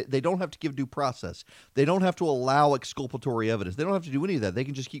those. They don't have to give due process. They don't have to allow exculpatory evidence. They don't have to do any of that. They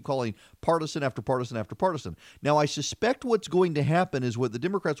can just keep calling partisan after partisan after partisan. Now, I suspect what's going to happen is what the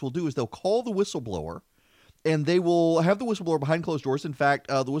Democrats will do is they'll call the whistleblower, and they will have the whistleblower behind closed doors. In fact,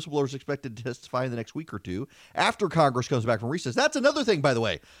 the whistleblower is expected to testify in the next week or two after Congress comes back from recess. That's another thing, by the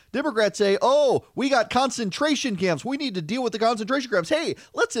way. Democrats say, oh, we got concentration camps. We need to deal with the concentration camps. Hey,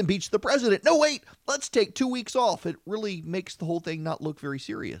 let's impeach the president. No, wait, let's take 2 weeks off. It really makes the whole thing not look very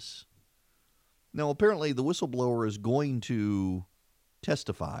serious. Now, apparently, the whistleblower is going to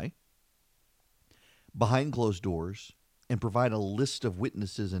testify behind closed doors and provide a list of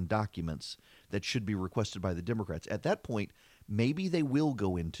witnesses and documents that should be requested by the Democrats. At that point, maybe they will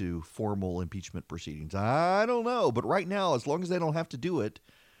go into formal impeachment proceedings. I don't know. But right now, as long as they don't have to do it,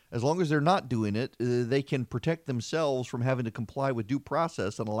 as long as they're not doing it, they can protect themselves from having to comply with due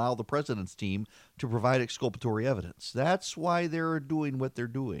process and allow the president's team to provide exculpatory evidence. That's why they're doing what they're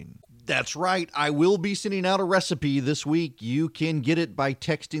doing. That's right. I will be sending out a recipe this week. You can get it by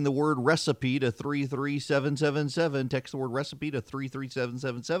texting the word recipe to 33777. Text the word recipe to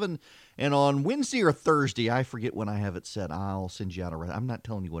 33777. And on Wednesday or Thursday, I forget when I have it set, I'll send you out a recipe. I'm not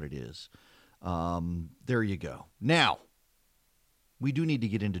telling you what it is. There you go. Now, we do need to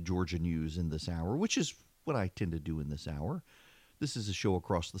get into Georgia news in this hour, which is what I tend to do in this hour. This is a show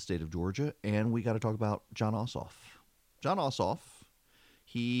across the state of Georgia, and we got to talk about Jon Ossoff. Jon Ossoff,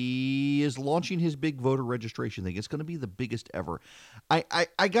 he is launching his big voter registration thing. It's going to be the biggest ever. I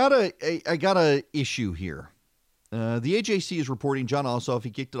got a issue here. The AJC is reporting Jon Ossoff. He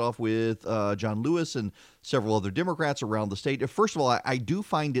kicked it off with John Lewis and several other Democrats around the state. First of all, I do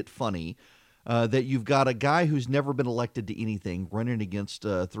find it funny that you've got a guy who's never been elected to anything running against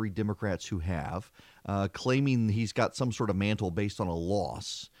three Democrats who have, claiming he's got some sort of mantle based on a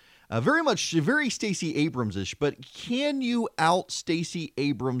loss. Very Stacey Abrams-ish, but can you out Stacey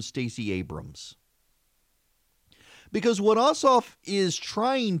Abrams? Because what Ossoff is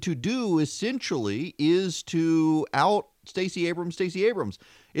trying to do essentially is to out Stacey Abrams.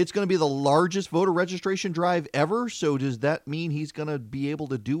 It's going to be the largest voter registration drive ever. So does that mean he's going to be able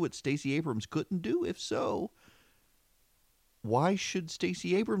to do what Stacey Abrams couldn't do? If so, why should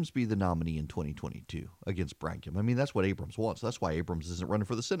Stacey Abrams be the nominee in 2022 against Brian Kemp? I mean, that's what Abrams wants. That's why Abrams isn't running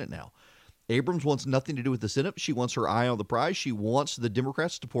for the Senate now. Abrams wants nothing to do with the Senate. She wants her eye on the prize. She wants the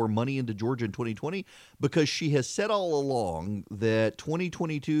Democrats to pour money into Georgia in 2020 because she has said all along that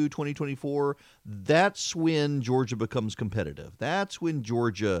 2022, 2024, that's when Georgia becomes competitive. That's when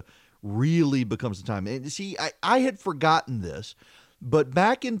Georgia really becomes the time. And see, I had forgotten this, but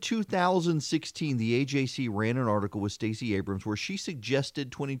back in 2016, the AJC ran an article with Stacey Abrams where she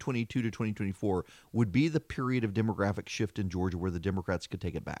suggested 2022 to 2024 would be the period of demographic shift in Georgia where the Democrats could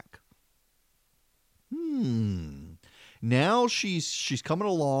take it back. Now she's coming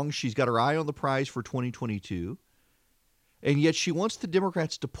along. She's got her eye on the prize for 2022. And yet she wants the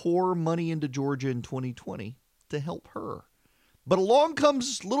Democrats to pour money into Georgia in 2020 to help her. But along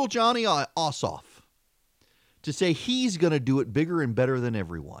comes little Johnny Ossoff to say he's going to do it bigger and better than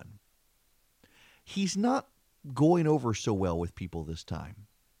everyone. He's not going over so well with people this time.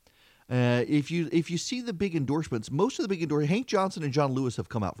 If you see the big endorsements, most of the big endorsements, Hank Johnson and John Lewis have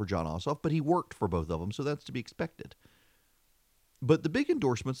come out for Jon Ossoff, but he worked for both of them, so that's to be expected. But the big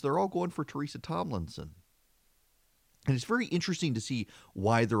endorsements, they're all going for Teresa Tomlinson. And it's very interesting to see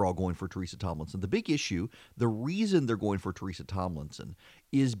why they're all going for Teresa Tomlinson. The big issue, the reason they're going for Teresa Tomlinson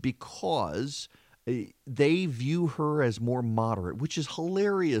is because they view her as more moderate, which is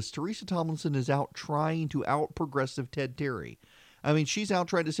hilarious. Teresa Tomlinson is out trying to out-progressive Ted Terry. I mean, she's out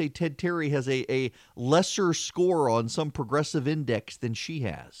trying to say Ted Terry has a lesser score on some progressive index than she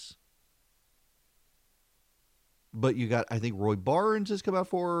has. But you got, I think, Roy Barnes has come out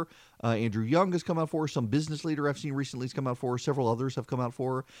for her. Andrew Young has come out for her. Some business leader I've seen recently has come out for her. Several others have come out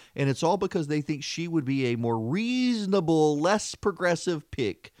for her. And it's all because they think she would be a more reasonable, less progressive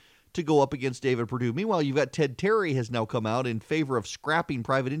pick to go up against David Perdue. Meanwhile, you've got Ted Terry has now come out in favor of scrapping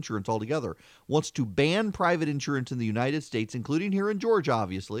private insurance altogether. Wants to ban private insurance in the United States, including here in Georgia,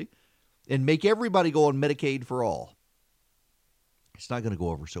 obviously, and make everybody go on Medicaid for all. It's not going to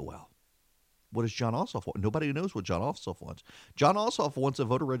go over so well. What does John Ossoff want? Nobody knows what John Ossoff wants. John Ossoff wants a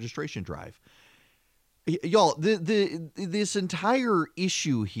voter registration drive. Y'all, this entire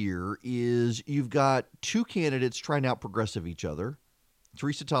issue here is you've got two candidates trying to out-progressive each other,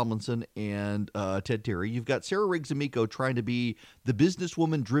 Teresa Tomlinson and Ted Terry. You've got Sarah Riggs-Amico trying to be the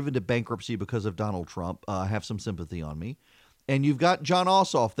businesswoman driven to bankruptcy because of Donald Trump. Have some sympathy on me. And you've got John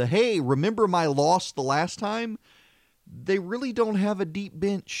Ossoff, hey, remember my loss the last time? They really don't have a deep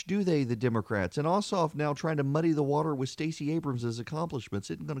bench, do they, the Democrats? And Ossoff now trying to muddy the water with Stacey Abrams' accomplishments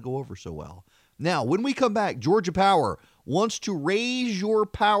isn't going to go over so well. Now, when we come back, Georgia Power wants to raise your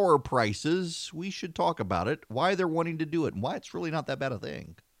power prices. We should talk about it, why they're wanting to do it, and why it's really not that bad a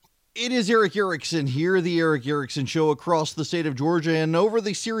thing. It is Erick Erickson here, the Erick Erickson Show across the state of Georgia and over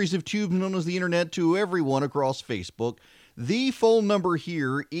the series of tubes known as the internet to everyone across Facebook. The phone number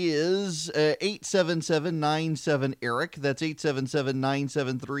here is 877-97-ERIC. That's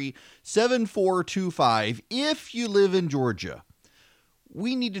 877-973-7425. If you live in Georgia,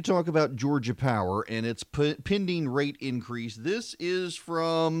 we need to talk about Georgia Power and its pending rate increase. This is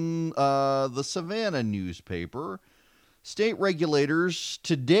from the Savannah newspaper. State regulators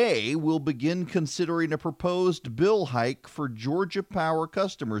today will begin considering a proposed bill hike for Georgia Power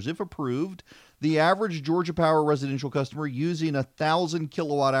customers. If approved, the average Georgia Power residential customer using 1,000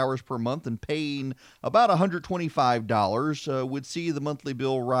 kilowatt hours per month and paying about $125 would see the monthly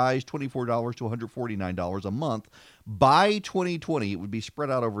bill rise $24 to $149 a month. By 2020, it would be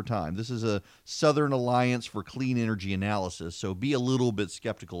spread out over time. This is a Southern Alliance for Clean Energy Analysis, so be a little bit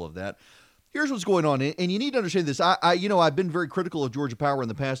skeptical of that. Here's what's going on, and you need to understand this. I've been very critical of Georgia Power in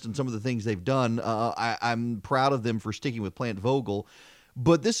the past and some of the things they've done. I'm proud of them for sticking with Plant Vogel,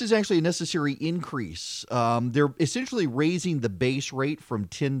 but this is actually a necessary increase. They're essentially raising the base rate from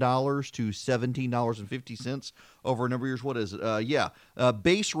 $10 to $17.50 over a number of years. What is it?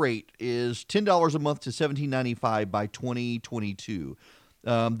 Base rate is $10 a month to $17.95 by 2022.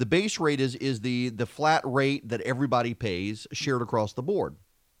 The base rate is the flat rate that everybody pays, shared across the board.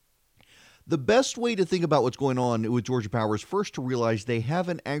 The best way to think about what's going on with Georgia Power is first to realize they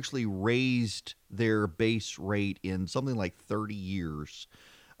haven't actually raised their base rate in something like 30 years.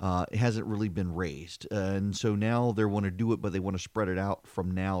 It hasn't really been raised. And so now they want to do it, but they want to spread it out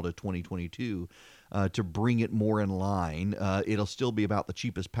from now to 2022 to bring it more in line. It'll still be about the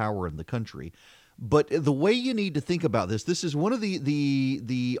cheapest power in the country. But the way you need to think about this is one of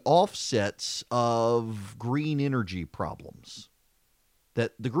the offsets of green energy problems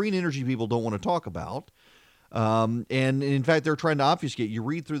that the green energy people don't want to talk about. And in fact, they're trying to obfuscate. You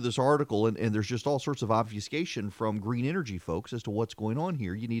read through this article, and there's just all sorts of obfuscation from green energy folks as to what's going on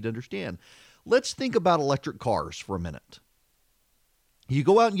here. You need to understand. Let's think about electric cars for a minute. You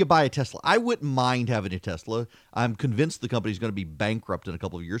go out and you buy a Tesla. I wouldn't mind having a Tesla. I'm convinced the company's going to be bankrupt in a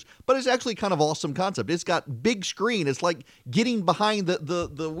couple of years, but it's actually kind of awesome concept. It's got big screen. It's like getting behind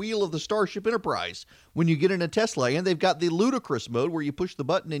the wheel of the Starship Enterprise when you get in a Tesla, and they've got the ludicrous mode where you push the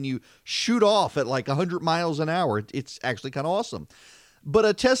button and you shoot off at like 100 miles an hour. It's actually kind of awesome. But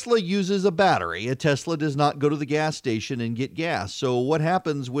a Tesla uses a battery. A Tesla does not go to the gas station and get gas. So what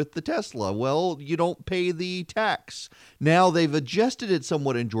happens with the Tesla? Well, you don't pay the tax. Now they've adjusted it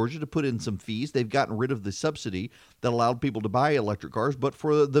somewhat in Georgia to put in some fees. They've gotten rid of the subsidy that allowed people to buy electric cars. But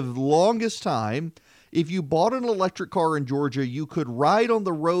for the longest time, if you bought an electric car in Georgia, you could ride on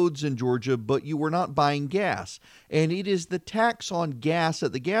the roads in Georgia, but you were not buying gas. And it is the tax on gas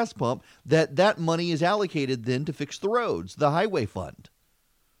at the gas pump that money is allocated then to fix the roads, the highway fund.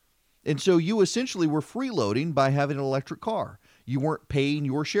 And so you essentially were freeloading by having an electric car. You weren't paying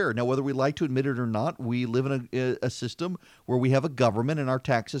your share. Now, whether we like to admit it or not, we live in a system where we have a government and our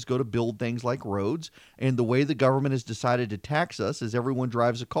taxes go to build things like roads. And the way the government has decided to tax us is everyone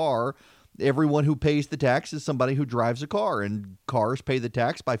drives a car Everyone who pays the tax is somebody who drives a car, and cars pay the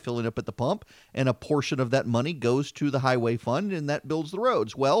tax by filling up at the pump, and a portion of that money goes to the highway fund, and that builds the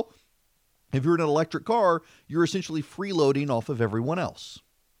roads. Well, if you're in an electric car, you're essentially freeloading off of everyone else.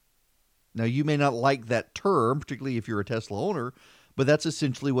 Now, you may not like that term, particularly if you're a Tesla owner, but that's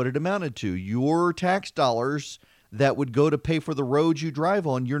essentially what it amounted to. Your tax dollars that would go to pay for the roads you drive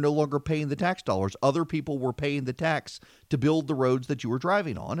on, you're no longer paying the tax dollars. Other people were paying the tax to build the roads that you were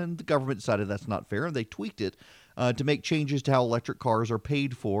driving on, and the government decided that's not fair, and they tweaked it to make changes to how electric cars are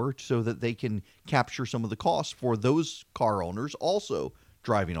paid for so that they can capture some of the costs for those car owners also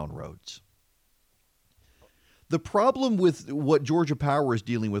driving on roads. The problem with what Georgia Power is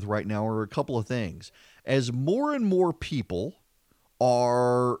dealing with right now are a couple of things. As more and more people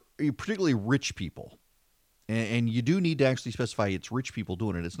are, particularly rich people, and you do need to actually specify it's rich people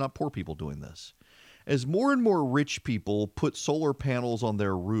doing it. It's not poor people doing this. As more and more rich people put solar panels on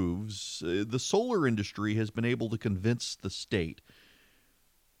their roofs, the solar industry has been able to convince the state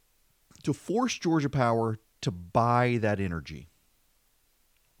to force Georgia Power to buy that energy.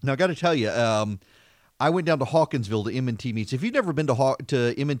 Now, I got to tell you, I went down to Hawkinsville to M&T Meats. If you've never been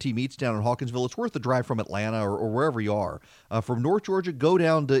to M&T Meats down in Hawkinsville, it's worth the drive from Atlanta or wherever you are. From North Georgia, go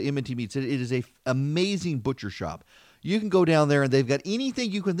down to M&T Meats. It is an amazing butcher shop. You can go down there, and they've got anything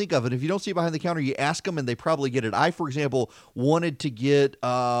you can think of. And if you don't see it behind the counter, you ask them, and they probably get it. I, for example, wanted to get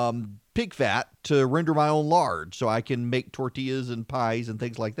pig fat to render my own lard so I can make tortillas and pies and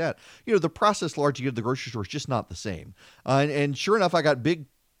things like that. You know, the processed lard you get at the grocery store is just not the same. And sure enough, I got big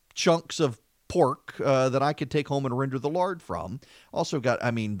chunks of pork that I could take home and render the lard from. Also got,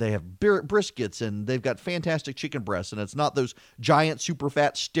 they have briskets, and they've got fantastic chicken breasts, and it's not those giant super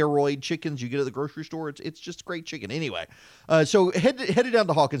fat steroid chickens you get at the grocery store. It's just great chicken. Anyway, so headed down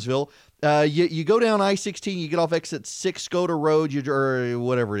to Hawkinsville. You go down I-16, you get off exit 6, go to road, or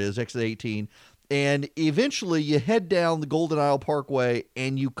whatever it is, exit 18, and eventually you head down the Golden Isle Parkway,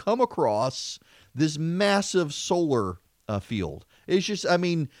 and you come across this massive solar field. It's just,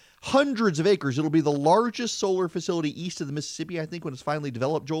 hundreds of acres. It'll be the largest solar facility east of the Mississippi, I think, when it's finally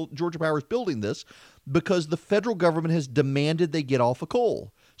developed. Georgia Power is building this because the federal government has demanded they get off of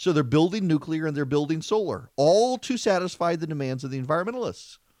coal. So they're building nuclear and they're building solar, all to satisfy the demands of the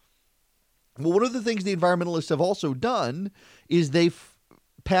environmentalists. Well, one of the things the environmentalists have also done is they've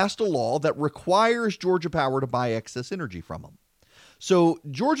passed a law that requires Georgia Power to buy excess energy from them. So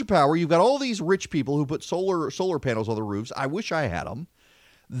Georgia Power, you've got all these rich people who put solar panels on the roofs. I wish I had them.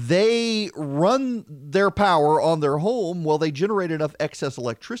 They run their power on their home while they generate enough excess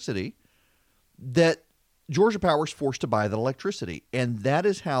electricity that Georgia Power is forced to buy that electricity. And that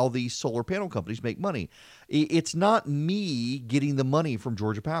is how these solar panel companies make money. It's not me getting the money from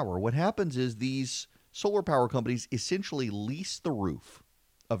Georgia Power. What happens is these solar power companies essentially lease the roof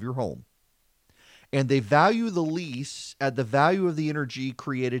of your home. And they value the lease at the value of the energy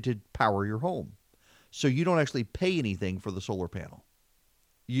created to power your home. So you don't actually pay anything for the solar panel.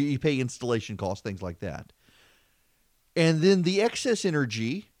 You pay installation costs, things like that. And then the excess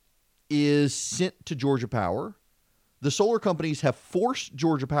energy is sent to Georgia Power. The solar companies have forced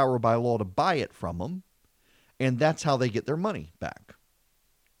Georgia Power by law to buy it from them, and that's how they get their money back.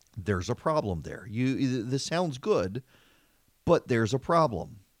 There's a problem there. This sounds good, but there's a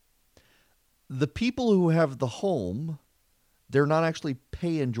problem. The people who have the home, they're not actually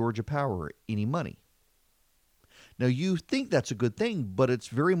paying Georgia Power any money. Now, you think that's a good thing, but it's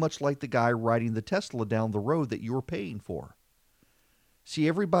very much like the guy riding the Tesla down the road that you're paying for. See,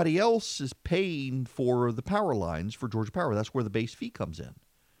 everybody else is paying for the power lines for Georgia Power. That's where the base fee comes in.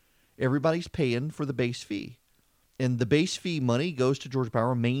 Everybody's paying for the base fee. And the base fee money goes to Georgia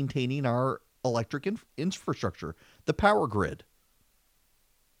Power maintaining our electric infrastructure, the power grid.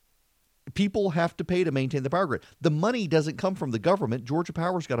 People have to pay to maintain the power grid. The money doesn't come from the government. Georgia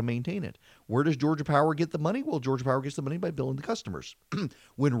Power's got to maintain it. Where does Georgia Power get the money? Well, Georgia Power gets the money by billing the customers.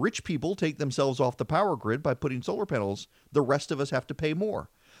 When rich people take themselves off the power grid by putting solar panels, the rest of us have to pay more.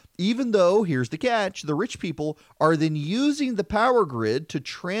 Even though, here's the catch, the rich people are then using the power grid to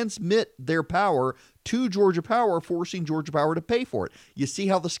transmit their power to Georgia Power, forcing Georgia Power to pay for it. You see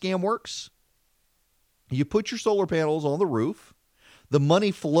how the scam works? You put your solar panels on the roof. The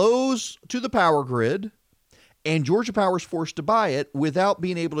money flows to the power grid, and Georgia Power is forced to buy it without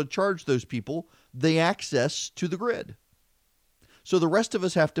being able to charge those people the access to the grid. So the rest of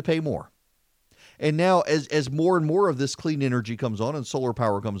us have to pay more. And now as more and more of this clean energy comes on and solar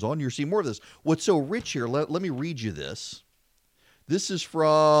power comes on, you're seeing more of this. What's so rich here, let me read you this. This is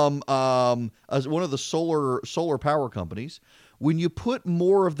from one of the solar power companies. When you put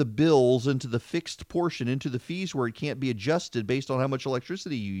more of the bills into the fixed portion, into the fees where it can't be adjusted based on how much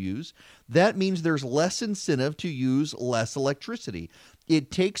electricity you use, that means there's less incentive to use less electricity. It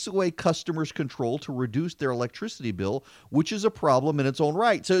takes away customers' control to reduce their electricity bill, which is a problem in its own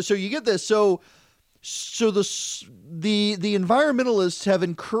right. So you get this. So the environmentalists have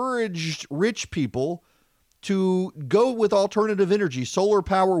encouraged rich people to go with alternative energy, solar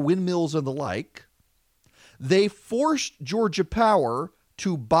power, windmills, and the like. They forced Georgia Power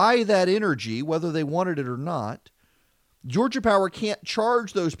to buy that energy, whether they wanted it or not. Georgia Power can't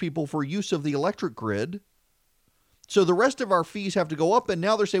charge those people for use of the electric grid. So the rest of our fees have to go up. And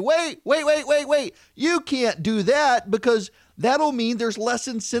now they're saying, wait. You can't do that because that'll mean there's less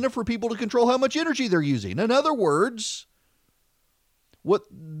incentive for people to control how much energy they're using. In other words, what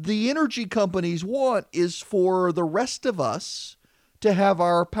the energy companies want is for the rest of us to have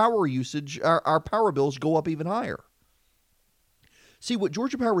our power usage, our power bills go up even higher. See, what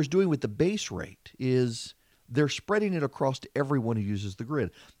Georgia Power is doing with the base rate is they're spreading it across to everyone who uses the grid.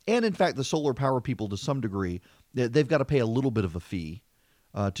 And in fact, the solar power people, to some degree, they've got to pay a little bit of a fee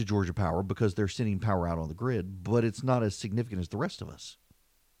to Georgia Power because they're sending power out on the grid, but it's not as significant as the rest of us.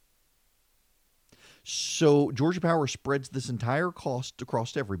 So Georgia Power spreads this entire cost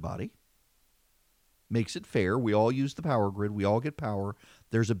across everybody, makes it fair. We all use the power grid. We all get power.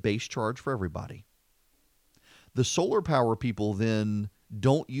 There's a base charge for everybody. The solar power people then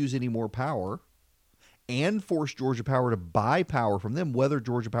don't use any more power and force Georgia Power to buy power from them, whether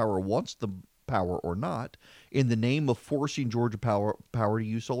Georgia Power wants the power or not, in the name of forcing Georgia Power to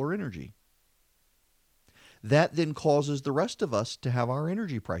use solar energy. That then causes the rest of us to have our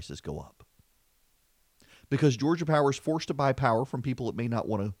energy prices go up. Because Georgia Power is forced to buy power from people it may not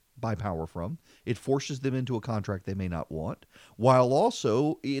want to buy power from. It forces them into a contract they may not want, while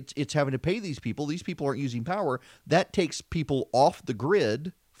also it's having to pay these people. These people aren't using power. That takes people off the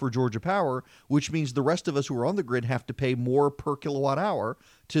grid for Georgia Power, which means the rest of us who are on the grid have to pay more per kilowatt hour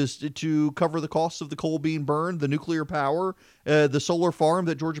to cover the costs of the coal being burned, the nuclear power, the solar farm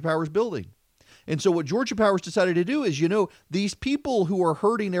that Georgia Power is building. And so what Georgia Power's decided to do is, these people who are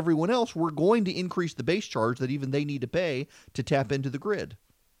hurting everyone else, we're going to increase the base charge that even they need to pay to tap into the grid.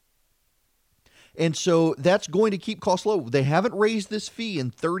 And so that's going to keep costs low. They haven't raised this fee in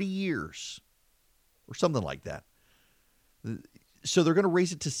 30 years or something like that. So they're going to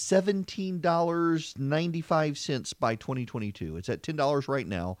raise it to $17.95 by 2022. It's at $10 right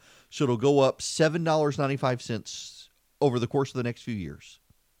now. So it'll go up $7.95 over the course of the next few years.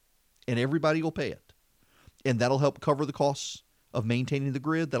 And everybody will pay it. And that'll help cover the costs of maintaining the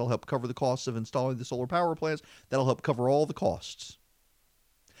grid. That'll help cover the costs of installing the solar power plants. That'll help cover all the costs.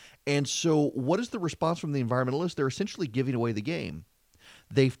 And so what is the response from the environmentalists? They're essentially giving away the game.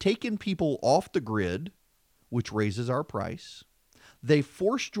 They've taken people off the grid, which raises our price. They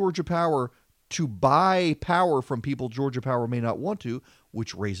forced Georgia Power to buy power from people Georgia Power may not want to,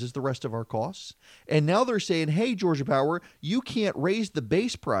 which raises the rest of our costs. And now they're saying, hey, Georgia Power, you can't raise the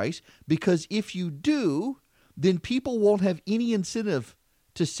base price because if you do, then people won't have any incentive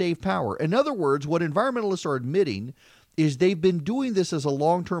to save power. In other words, what environmentalists are admitting is they've been doing this as a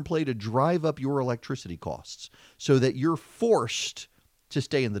long-term play to drive up your electricity costs so that you're forced to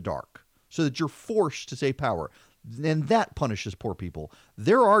stay in the dark, so that you're forced to save power. And that punishes poor people.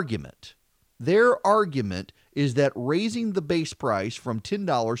 Their argument is that raising the base price from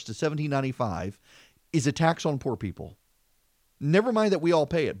 $10 to $17.95 is a tax on poor people. Never mind that we all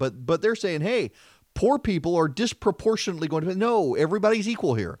pay it, but they're saying, hey, poor people are disproportionately going to pay. No, everybody's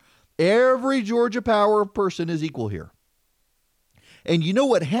equal here. Every Georgia Power person is equal here. And you know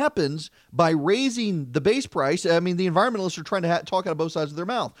what happens by raising the base price? I mean, the environmentalists are trying to talk out of both sides of their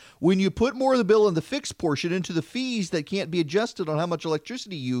mouth. When you put more of the bill in the fixed portion into the fees that can't be adjusted on how much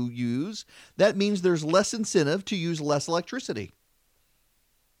electricity you use, that means there's less incentive to use less electricity.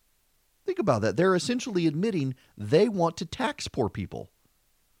 Think about that. They're essentially admitting they want to tax poor people.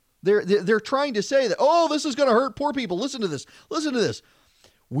 They're trying to say that, oh, this is going to hurt poor people. Listen to this. Listen to this.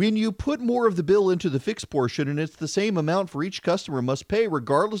 When you put more of the bill into the fixed portion and it's the same amount for each customer must pay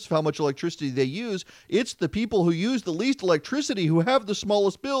regardless of how much electricity they use, it's the people who use the least electricity who have the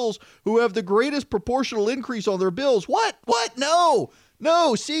smallest bills, who have the greatest proportional increase on their bills. What? No.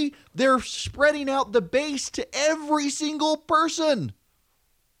 See, they're spreading out the base to every single person.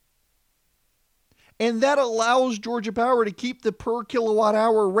 And that allows Georgia Power to keep the per kilowatt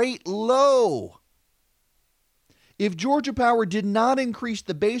hour rate low. If Georgia Power did not increase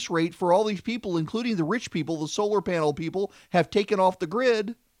the base rate for all these people, including the rich people, the solar panel people have taken off the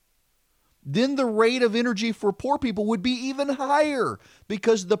grid, then the rate of energy for poor people would be even higher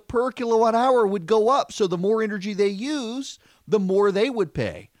because the per kilowatt hour would go up. So the more energy they use, the more they would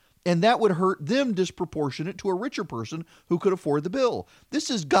pay. And that would hurt them disproportionate to a richer person who could afford the bill. This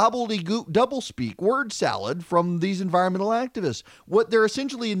is gobbledygook doublespeak, word salad from these environmental activists. What they're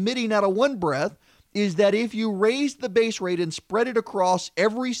essentially admitting out of one breath is that if you raise the base rate and spread it across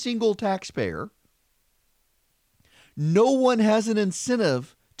every single taxpayer, no one has an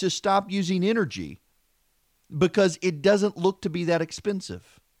incentive to stop using energy because it doesn't look to be that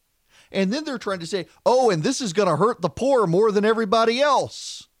expensive. And then they're trying to say, oh, and this is going to hurt the poor more than everybody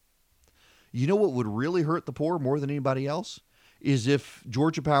else. You know what would really hurt the poor more than anybody else is if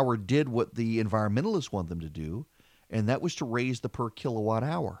Georgia Power did what the environmentalists want them to do, and that was to raise the per kilowatt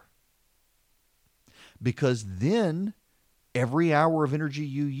hour. Because then every hour of energy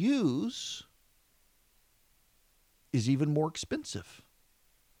you use is even more expensive.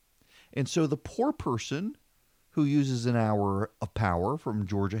 And so the poor person who uses an hour of power from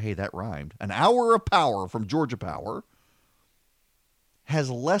Georgia, hey, that rhymed, an hour of power from Georgia Power,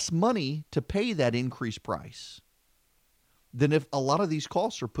 has less money to pay that increased price than if a lot of these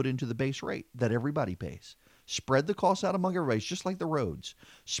costs are put into the base rate that everybody pays. Spread the costs out among everybody. It's just like the roads.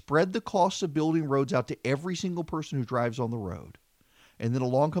 Spread the costs of building roads out to every single person who drives on the road. And then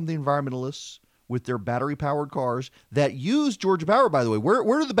along come the environmentalists with their battery-powered cars that use Georgia Power, by the way.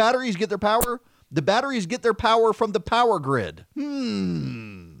 Where do the batteries get their power? The batteries get their power from the power grid. But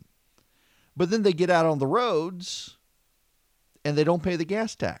then they get out on the roads and they don't pay the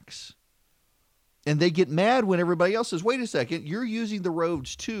gas tax. And they get mad when everybody else says, wait a second, you're using the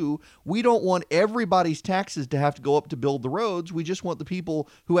roads too. We don't want everybody's taxes to have to go up to build the roads. We just want the people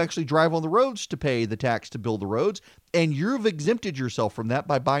who actually drive on the roads to pay the tax to build the roads. And you've exempted yourself from that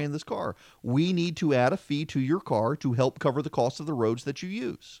by buying this car. We need to add a fee to your car to help cover the cost of the roads that you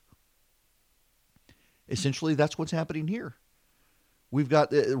use. Essentially, that's what's happening here. We've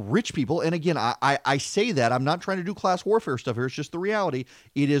got rich people, and again, I say that. I'm not trying to do class warfare stuff here. It's just the reality.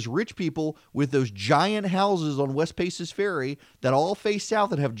 It is rich people with those giant houses on West Paces Ferry that all face south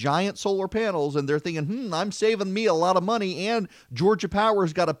that have giant solar panels, and they're thinking, I'm saving me a lot of money, and Georgia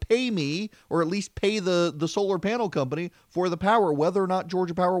Power's got to pay me, or at least pay the solar panel company for the power, whether or not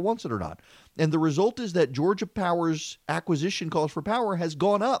Georgia Power wants it or not. And the result is that Georgia Power's acquisition cost for power has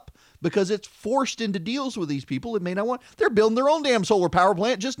gone up because it's forced into deals with these people it may not want. They're building their own damn solar power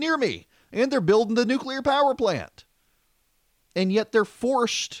plant just near me, and they're building the nuclear power plant. And yet they're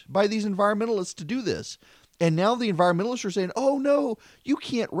forced by these environmentalists to do this. And now the environmentalists are saying, oh no, you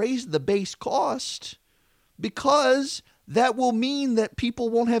can't raise the base cost because that will mean that people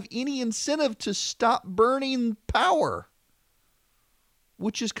won't have any incentive to stop burning power.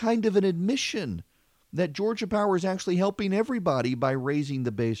 Which is kind of an admission that Georgia Power is actually helping everybody by raising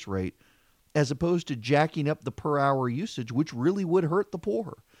the base rate as opposed to jacking up the per hour usage, which really would hurt the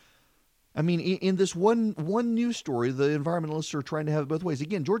poor. I mean, in this one news story, the environmentalists are trying to have it both ways.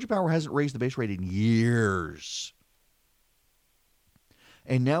 Again, Georgia Power hasn't raised the base rate in years.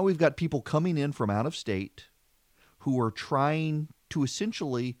 And now we've got people coming in from out of state who are trying to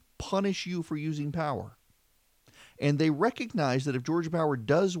essentially punish you for using power. And they recognize that if Georgia Power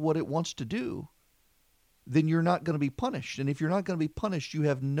does what it wants to do, then you're not going to be punished. And if you're not going to be punished, you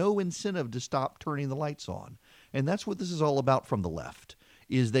have no incentive to stop turning the lights on. And that's what this is all about from the left,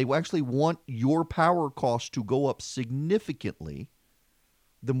 is they actually want your power costs to go up significantly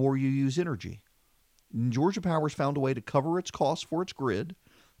the more you use energy. And Georgia Power's found a way to cover its costs for its grid,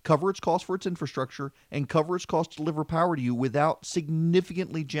 cover its costs for its infrastructure, and cover its costs to deliver power to you without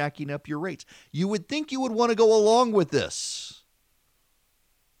significantly jacking up your rates. You would think you would want to go along with this,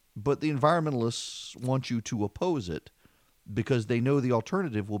 but the environmentalists want you to oppose it because they know the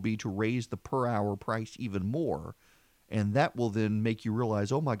alternative will be to raise the per hour price even more, and that will then make you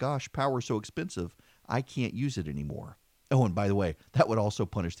realize, oh my gosh, power is so expensive, I can't use it anymore. Oh, and by the way, that would also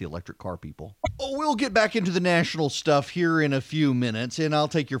punish the electric car people. Oh, we'll get back into the national stuff here in a few minutes, and I'll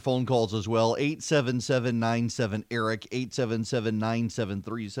take your phone calls as well. 877-97-ERIC,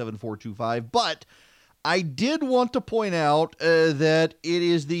 877-973-7425. But I did want to point out that it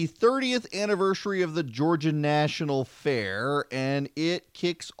is the 30th anniversary of the Georgia National Fair, and it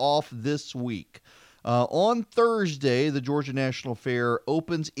kicks off this week. On Thursday, the Georgia National Fair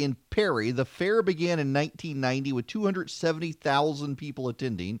opens in Perry. The fair began in 1990 with 270,000 people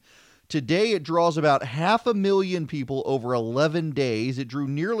attending. Today, it draws about 500,000 people over 11 days. It drew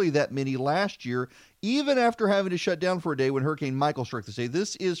nearly that many last year, even after having to shut down for a day when Hurricane Michael struck the state.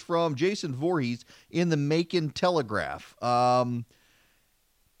 This is from Jason Voorhees in the Macon Telegraph.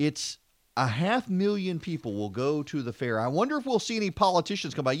 It's 500,000 people will go to the fair. I wonder if we'll see any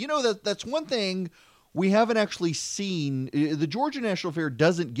politicians come by. You know, that's one thing we haven't actually seen. The Georgia National Fair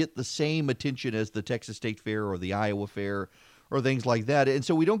doesn't get the same attention as the Texas State Fair or the Iowa Fair or things like that. And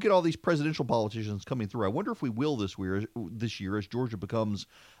so we don't get all these presidential politicians coming through. I wonder if we will this year as Georgia becomes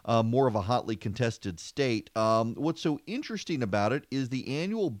more of a hotly contested state. What's so interesting about it is the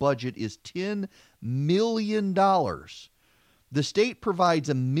annual budget is $10 million. The state provides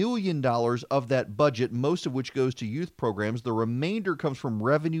 $1 million of that budget, most of which goes to youth programs. The remainder comes from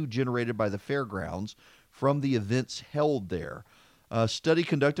revenue generated by the fairgrounds from the events held there. A study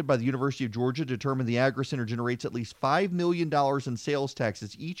conducted by the University of Georgia determined the Agri-Center generates at least $5 million in sales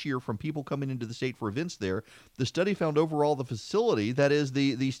taxes each year from people coming into the state for events there. The study found overall the facility, that is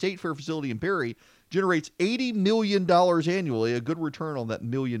the State Fair facility in Perry, generates $80 million annually, a good return on that $1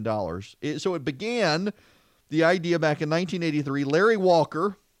 million. So it began, the idea back in 1983, Larry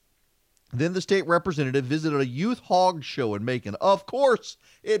Walker, then the state representative, visited a youth hog show in Macon. Of course,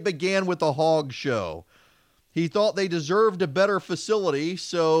 it began with a hog show. He thought they deserved a better facility,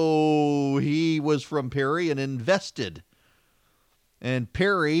 so he was from Perry and invested. And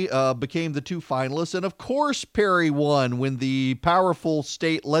Perry became the two finalists. And of course, Perry won when the powerful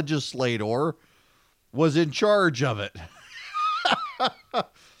state legislator was in charge of it.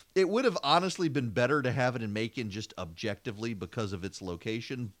 It would have honestly been better to have it in Macon just objectively because of its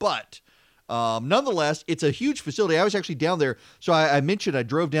location. But nonetheless, it's a huge facility. I was actually down there. So I mentioned I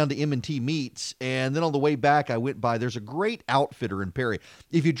drove down to M&T Meats, and then on the way back, I went by. There's a great outfitter in Perry.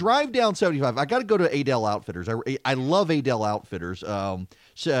 If you drive down 75, I got to go to Adel Outfitters. I love Adel Outfitters.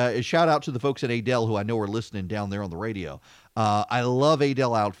 Shout out to the folks at Adel who I know are listening down there on the radio. I love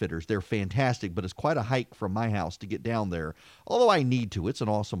Adel Outfitters. They're fantastic, but it's quite a hike from my house to get down there. Although I need to. It's an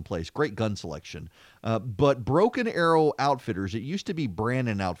awesome place. Great gun selection. But Broken Arrow Outfitters, it used to be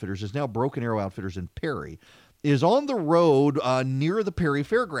Brandon Outfitters, is now Broken Arrow Outfitters in Perry, is on the road near the Perry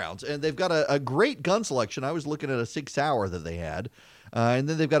Fairgrounds. And they've got a great gun selection. I was looking at a 6-hour that they had. And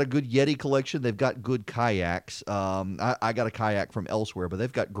then they've got a good Yeti collection. They've got good kayaks. I got a kayak from elsewhere, but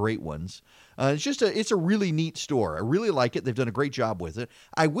they've got great ones. It's a really neat store. I really like it. They've done a great job with it.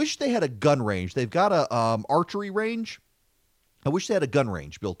 I wish they had a gun range. They've got a archery range. I wish they had a gun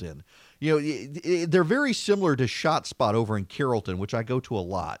range built in. You know, they're very similar to Shot Spot over in Carrollton, which I go to a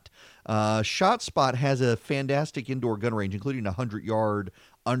lot. Shot Spot has a fantastic indoor gun range, including a 100-yard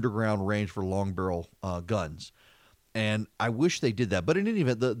underground range for long barrel guns. And I wish they did that. But in any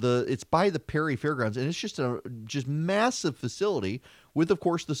event, it's by the Perry Fairgrounds, and it's just a massive facility with, of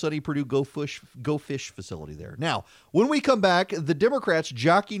course, the Sonny Perdue Go Fish facility there. Now, when we come back, the Democrats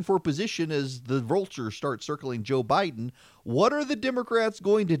jockeying for position as the vultures start circling Joe Biden. What are the Democrats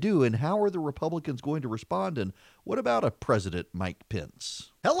going to do, and how are the Republicans going to respond? And what about a President Mike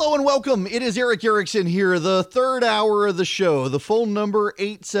Pence? Hello and welcome. It is Eric Erickson here, the third hour of the show. The phone number,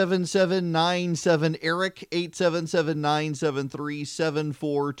 877-97-ERIC,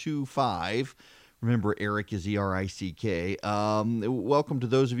 877-973-7425. Remember, Eric is E-R-I-C-K. Welcome to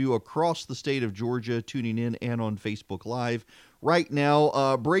those of you across the state of Georgia tuning in and on Facebook Live. Right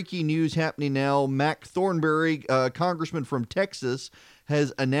now, breaking news happening now. Mac Thornberry, congressman from Texas,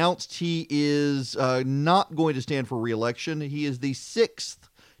 has announced he is not going to stand for re-election. He is the 6th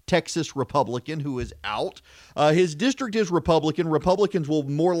Texas Republican who is out. His district is Republican. Republicans will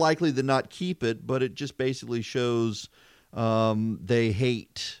more likely than not keep it, but it just basically shows they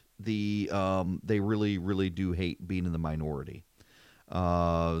hate they really, really do hate being in the minority.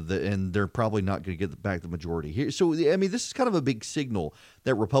 And they're probably not going to get back the majority here. So, I mean, this is kind of a big signal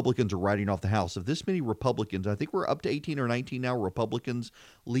that Republicans are writing off the House. If this many Republicans, I think we're up to 18 or 19 now, Republicans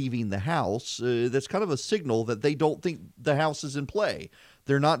leaving the House, that's kind of a signal that they don't think the House is in play.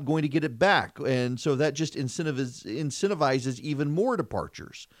 They're not going to get it back. And so that just incentivizes even more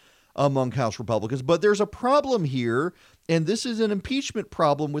departures among House Republicans. But there's a problem here, and this is an impeachment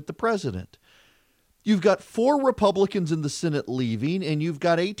problem with the president. You've got 4 Republicans in the Senate leaving, and you've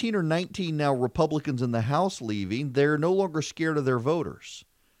got 18 or 19 now Republicans in the House leaving. They're no longer scared of their voters.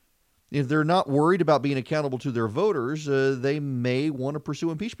 If they're not worried about being accountable to their voters, they may want to pursue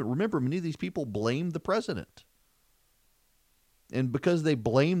impeachment. Remember, many of these people blame the president. And because they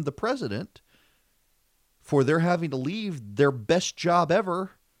blame the president for their having to leave their best job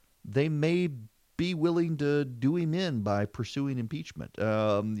ever, they may be willing to do him in by pursuing impeachment.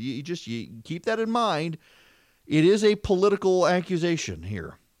 You keep that in mind. It is a political accusation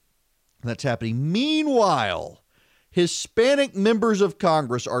here that's happening. Meanwhile, Hispanic members of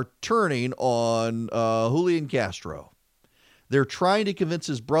Congress are turning on Julian Castro. They're trying to convince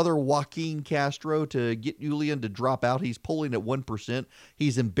his brother Joaquin Castro to get Julian to drop out. He's polling at 1%.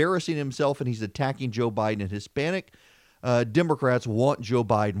 He's embarrassing himself, and he's attacking Joe Biden. And Hispanic Democrats want Joe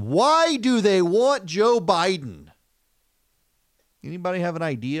Biden. Why do they want Joe Biden? Anybody have an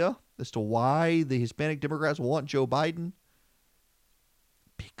idea as to why the Hispanic Democrats want Joe Biden?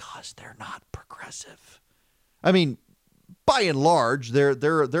 Because they're not progressive. I mean, by and large,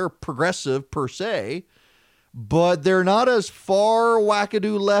 they're progressive per se, but they're not as far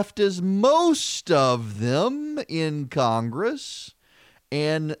wackadoo left as most of them in Congress.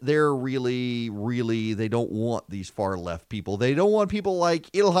 And they're really, they don't want these far left people. They don't want people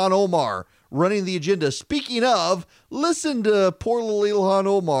like Ilhan Omar running the agenda. Speaking of, listen to poor little Ilhan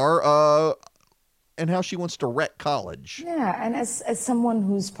Omar and how she wants to wreck college. Yeah, and as someone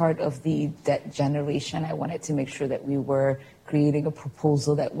who's part of the debt generation, I wanted to make sure that we were creating a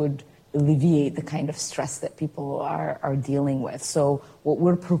proposal that would alleviate the kind of stress that people are dealing with. So what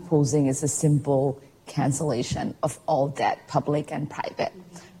we're proposing is a simple cancellation of all debt, public and private.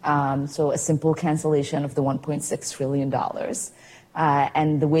 So a simple cancellation of the $1.6 trillion.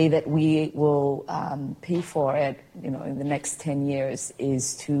 And the way that we will pay for it, in the next 10 years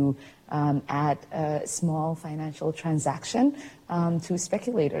is to add a small financial transaction to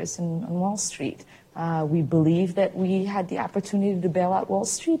speculators on Wall Street. We believe that we had the opportunity to bail out Wall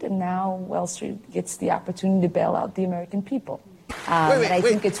Street, and now Wall Street gets the opportunity to bail out the American people. I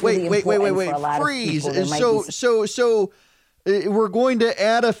think it's really important for a lot Freeze. of people. So we're going to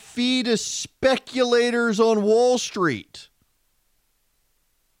add a fee to speculators on Wall Street.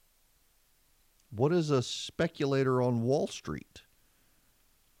 What is a speculator on Wall Street?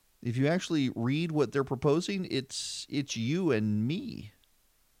 If you actually read what they're proposing, it's you and me.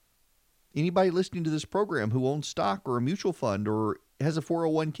 Anybody listening to this program who owns stock or a mutual fund or has a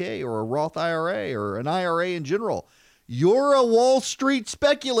 401k or a Roth IRA or an IRA in general, you're a Wall Street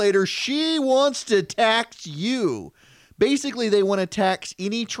speculator. She wants to tax you. Basically, they want to tax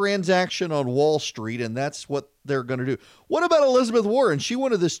any transaction on Wall Street, and that's what they're going to do. What about Elizabeth Warren? She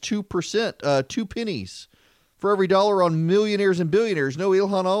wanted this 2%, 2 pennies for every dollar on millionaires and billionaires. No,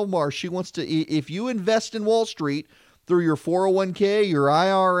 Ilhan Omar, she wants to, if you invest in Wall Street through your 401k, your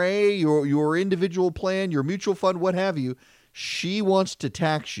IRA, your individual plan, your mutual fund, what have you, she wants to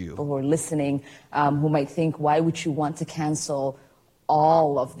tax you. People who are listening who might think, why would you want to cancel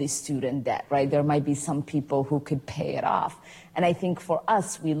all of the student debt, right? There might be some people who could pay it off. And I think for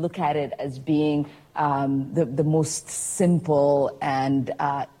us, we look at it as being the most simple and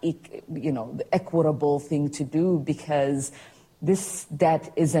the equitable thing to do, because this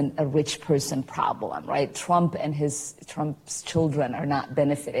debt isn't a rich person problem, right? Trump's children are not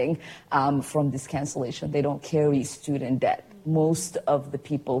benefiting from this cancellation. They don't carry student debt. Most of the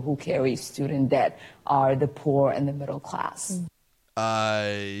people who carry student debt are the poor and the middle class.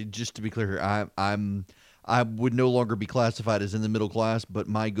 Just to be clear here, I would no longer be classified as in the middle class, but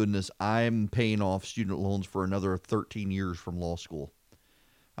my goodness, I'm paying off student loans for another 13 years from law school.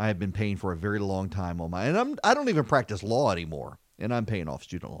 I have been paying for a very long time on my, and I don't even practice law anymore, and I'm paying off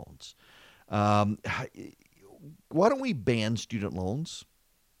student loans. Why don't we ban student loans?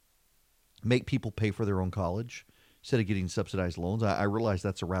 Make people pay for their own college instead of getting subsidized loans. I realize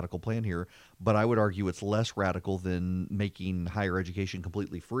that's a radical plan here, but I would argue it's less radical than making higher education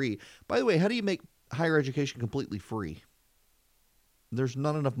completely free. By the way, how do you make higher education completely free? There's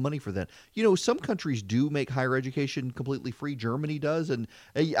not enough money for that. Some countries do make higher education completely free. Germany does. And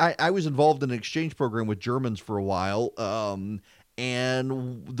I was involved in an exchange program with Germans for a while.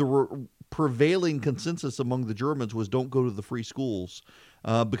 And the prevailing consensus among the Germans was don't go to the free schools.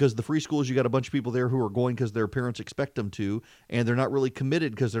 Because the free schools, you got a bunch of people there who are going because their parents expect them to, and they're not really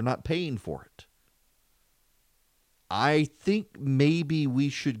committed because they're not paying for it. I think maybe we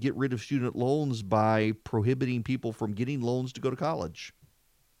should get rid of student loans by prohibiting people from getting loans to go to college.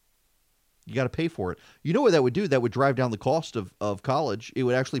 You got to pay for it. You know what that would do? That would drive down the cost of college. It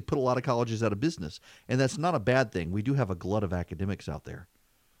would actually put a lot of colleges out of business, and that's not a bad thing. We do have a glut of academics out there.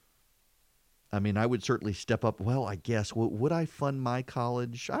 I mean, I would certainly step up. Well, I guess, would I fund my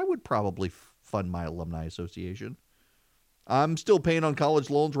college? I would probably fund my alumni association. I'm still paying on college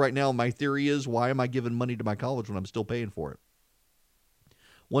loans right now. My theory is, why am I giving money to my college when I'm still paying for it?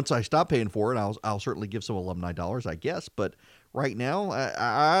 Once I stop paying for it, I'll certainly give some alumni dollars, I guess. But right now,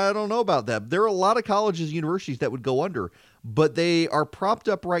 I don't know about that. There are a lot of colleges and universities that would go under, but they are propped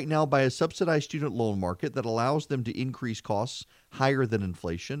up right now by a subsidized student loan market that allows them to increase costs higher than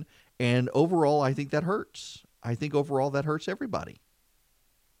inflation. And overall, I think that hurts. I think overall that hurts everybody.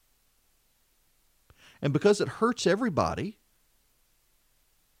 And because it hurts everybody,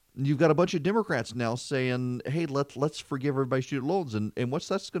 You've got a bunch of Democrats now saying, hey, let's forgive everybody's student loans. And what's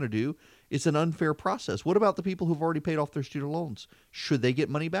that's going to do? It's an unfair process. What about the people who've already paid off their student loans? Should they get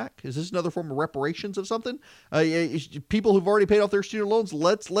money back? Is this another form of reparations of something? People who've already paid off their student loans,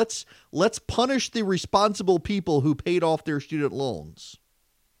 let's punish the responsible people who paid off their student loans.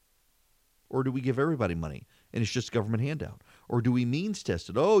 Or do we give everybody money and it's just a government handout? Or do we means test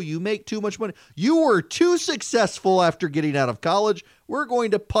it? Oh, you make too much money. You were too successful after getting out of college. We're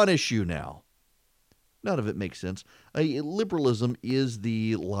going to punish you now. None of it makes sense. Liberalism is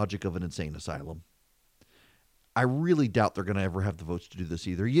the logic of an insane asylum. I really doubt they're going to ever have the votes to do this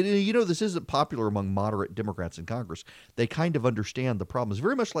either. You know, this isn't popular among moderate Democrats in Congress. They kind of understand the problems,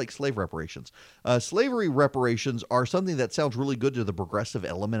 very much like slave reparations. Slavery reparations are something that sounds really good to the progressive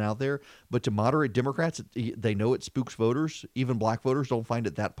element out there, but to moderate Democrats, they know it spooks voters. Even black voters don't find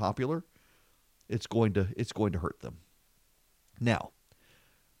it that popular. It's going to hurt them. Now,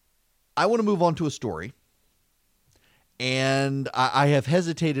 I want to move on to a story. And I have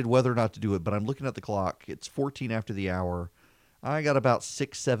hesitated whether or not to do it, but I'm looking at the clock. It's 14 after the hour. I got about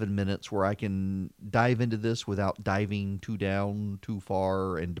 6-7 minutes where I can dive into this without diving too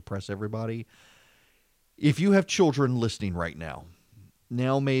far and depress everybody. If you have children listening right now,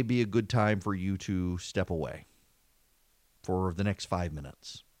 now may be a good time for you to step away for the next 5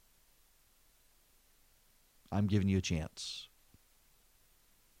 minutes. I'm giving you a chance.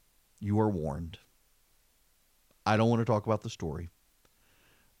 You are warned. I don't want to talk about the story,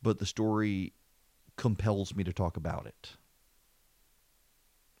 but the story compels me to talk about it.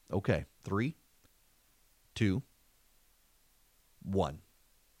 Okay, 3, 2, 1.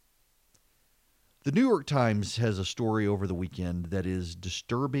 The New York Times has a story over the weekend that is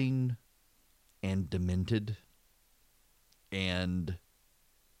disturbing and demented, and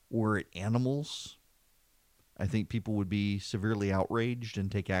were it animals, I think people would be severely outraged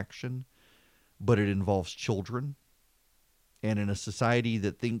and take action. But it involves children. And in a society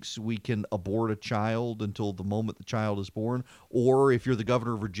that thinks we can abort a child until the moment the child is born, or if you're the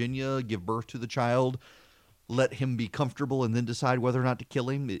governor of Virginia, give birth to the child, let him be comfortable and then decide whether or not to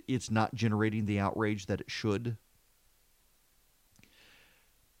kill him, it's not generating the outrage that it should.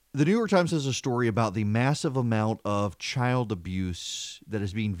 The New York Times has a story about the massive amount of child abuse that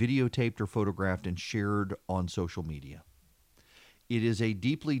is being videotaped or photographed and shared on social media. It is a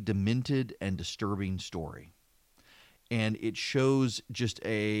deeply demented and disturbing story. And it shows just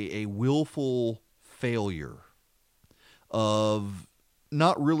a willful failure of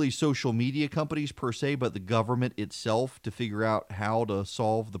not really social media companies per se, but the government itself to figure out how to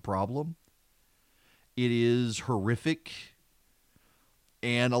solve the problem. It is horrific.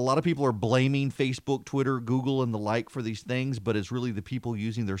 And a lot of people are blaming Facebook, Twitter, Google, and the like for these things, but it's really the people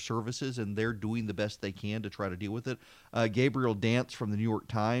using their services, and they're doing the best they can to try to deal with it. Gabriel Dance from the New York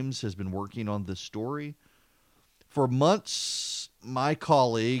Times has been working on this story. For months, my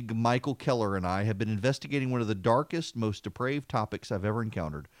colleague, Michael Keller, and I have been investigating one of the darkest, most depraved topics I've ever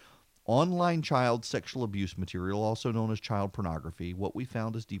encountered. Online child sexual abuse material, also known as child pornography. What we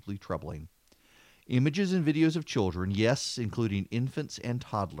found is deeply troubling. Images and videos of children, yes, including infants and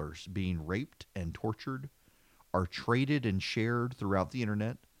toddlers, being raped and tortured, are traded and shared throughout the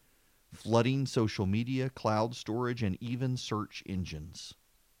internet, flooding social media, cloud storage, and even search engines.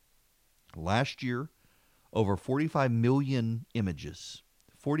 Last year, over 45 million images,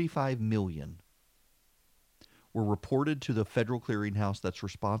 45 million, were reported to the federal clearinghouse that's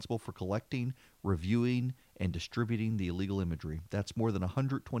responsible for collecting, reviewing, and distributing the illegal imagery. That's more than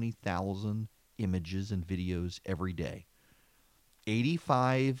 120,000 images and videos every day.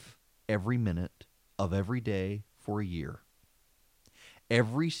 85 every minute of every day for a year.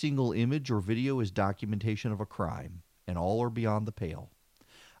 Every single image or video is documentation of a crime, and all are beyond the pale.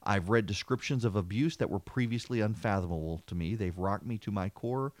 I've read descriptions of abuse that were previously unfathomable to me. They've rocked me to my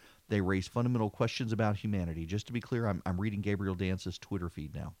core. They raise fundamental questions about humanity. Just to be clear, I'm reading Gabriel Dance's Twitter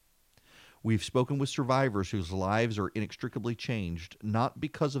feed now. We've spoken with survivors whose lives are inextricably changed, not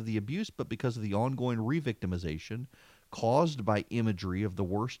because of the abuse, but because of the ongoing re-victimization caused by imagery of the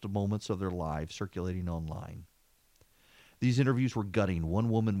worst moments of their lives circulating online. These interviews were gutting. One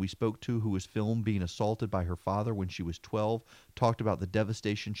woman we spoke to, who was filmed being assaulted by her father when she was 12, talked about the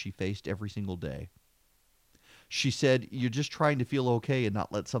devastation she faced every single day. She said, you're just trying to feel okay and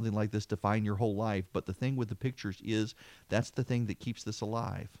not let something like this define your whole life, but the thing with the pictures is that's the thing that keeps this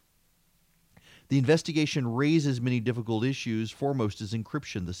alive. The investigation raises many difficult issues. Foremost is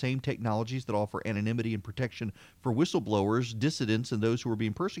encryption. The same technologies that offer anonymity and protection for whistleblowers, dissidents, and those who are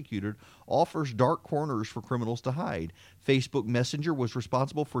being persecuted offers dark corners for criminals to hide. Facebook Messenger was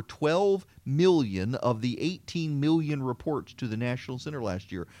responsible for 12 million of the 18 million reports to the National Center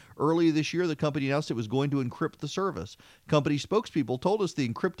last year. Earlier this year, the company announced it was going to encrypt the service. Company spokespeople told us the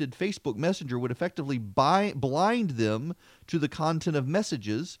encrypted Facebook Messenger would effectively blind them to the content of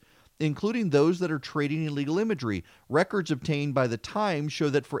messages, including those that are trading illegal imagery. Records obtained by the Times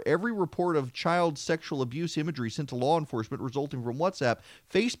show that for every report of child sexual abuse imagery sent to law enforcement resulting from WhatsApp,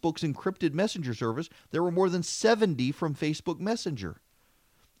 Facebook's encrypted messenger service, there were more than 70 from Facebook Messenger.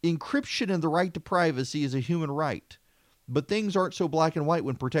 Encryption and the right to privacy is a human right. But things aren't so black and white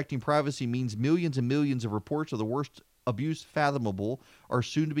when protecting privacy means millions and millions of reports of the worst abuse fathomable are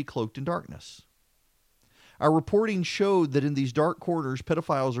soon to be cloaked in darkness. Our reporting showed that in these dark corners,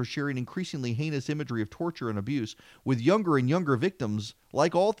 pedophiles are sharing increasingly heinous imagery of torture and abuse with younger and younger victims.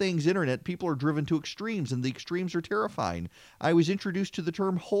 Like all things internet, people are driven to extremes, and the extremes are terrifying. I was introduced to the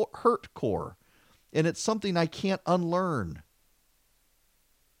term hurtcore, and it's something I can't unlearn.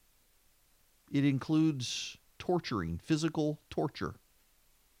 It includes torturing, physical torture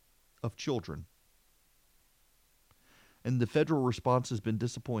of children. And the federal response has been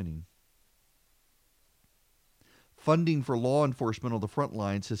disappointing. Funding for law enforcement on the front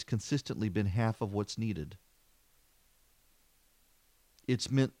lines has consistently been half of what's needed. It's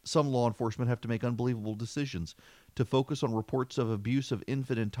meant some law enforcement have to make unbelievable decisions to focus on reports of abuse of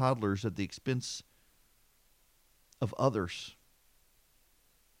infant and toddlers at the expense of others.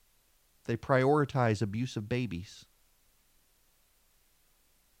 They prioritize abuse of babies.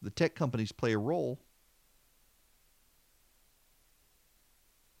 The tech companies play a role,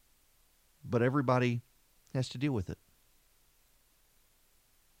 but everybody has to deal with it.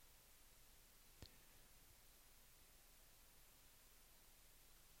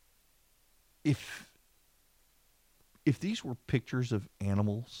 If these were pictures of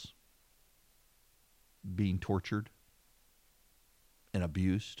animals being tortured and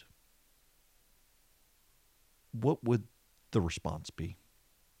abused, what would the response be?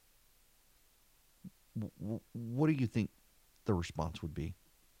 What do you think the response would be?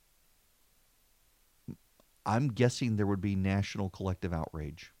 I'm guessing there would be national collective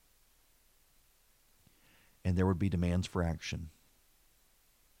outrage. And there would be demands for action.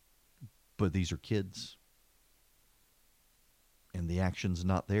 But these are kids. And the action's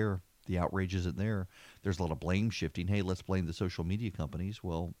not there. The outrage isn't there. There's a lot of blame shifting. Hey, let's blame the social media companies.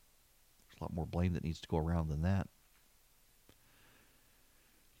 Well, there's a lot more blame that needs to go around than that.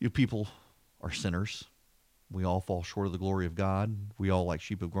 You people are sinners. We all fall short of the glory of God. We all, like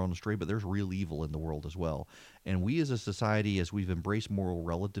sheep, have gone astray, but there's real evil in the world as well. And we as a society, as we've embraced moral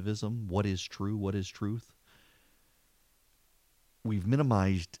relativism, what is true, what is truth, we've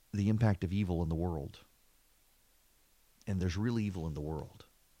minimized the impact of evil in the world. And there's real evil in the world.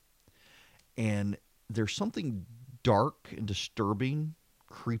 And there's something dark and disturbing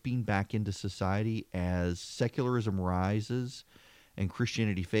creeping back into society as secularism rises and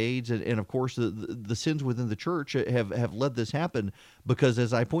Christianity fades. And of course, the sins within the church have led this happen, because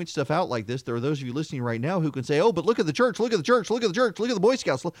as I point stuff out like this, there are those of you listening right now who can say, oh, but look at the church, look at the church, look at the church, look at the Boy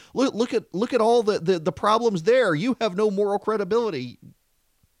Scouts, look at all the problems there. You have no moral credibility.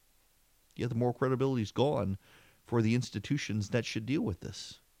 Yeah, the moral credibility is gone for the institutions that should deal with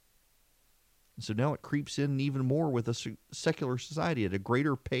this. And so now it creeps in even more with a secular society at a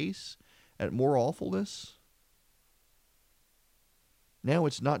greater pace, at more awfulness. Now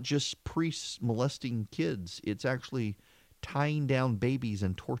it's not just priests molesting kids. It's actually tying down babies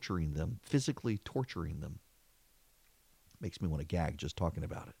and torturing them, physically torturing them. Makes me want to gag just talking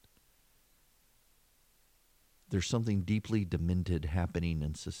about it. There's something deeply demented happening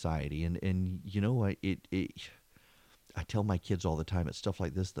in society. And you know, I tell my kids all the time, it's stuff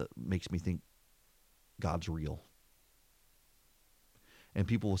like this that makes me think God's real. And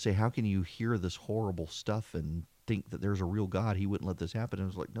people will say, how can you hear this horrible stuff and think that there's a real God? He wouldn't let this happen. And I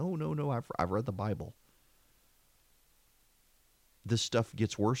was like, no, I've read the Bible. This stuff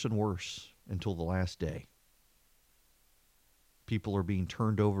gets worse and worse until the last day. People are being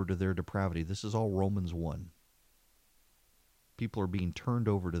turned over to their depravity. This is all Romans 1. People are being turned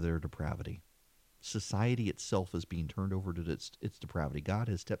over to their depravity. Society itself is being turned over to its depravity. God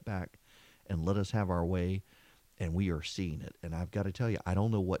has stepped back and let us have our way, and we are seeing it. And I've got to tell you, I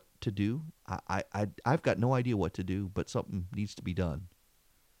don't know what to do. I've got no idea what to do, but something needs to be done.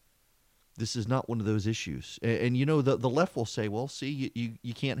 This is not one of those issues. And you know, the left will say, well, see,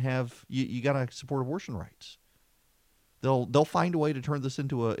 you can't have, you got to support abortion rights. They'll find a way to turn this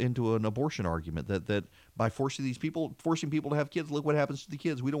into an abortion argument that by forcing people to have kids, look what happens to the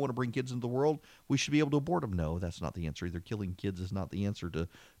kids. We don't want to bring kids into the world. We should be able to abort them. No, that's not the answer. Either killing kids is not the answer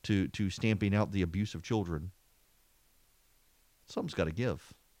to stamping out the abuse of children. Something's got to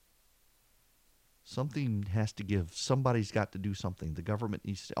give. Something has to give. Somebody's got to do something. The government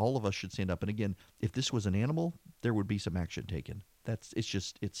needs to, all of us should stand up. And again, if this was an animal, there would be some action taken.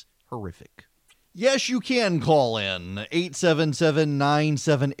 It's horrific. Yes, you can call in.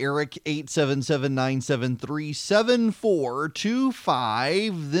 877-97-ERIC,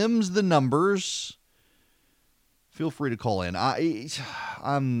 877-973-7425. Them's the numbers. Feel free to call in.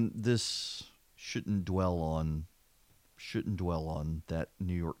 This shouldn't dwell on that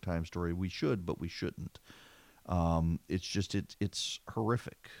New York Times story. We should, but we shouldn't. It's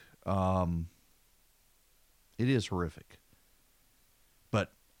horrific. It is horrific.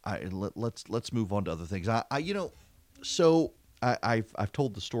 But let's move on to other things. I've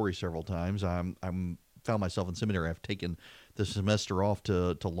told the story several times. I'm found myself in seminary. I've taken the semester off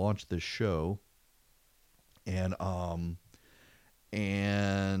to launch this show, and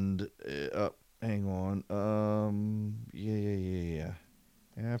hang on. Yeah.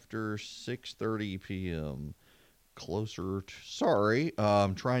 After 6:30 p.m. Closer to, sorry.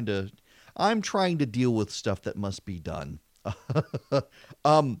 I'm trying to deal with stuff that must be done.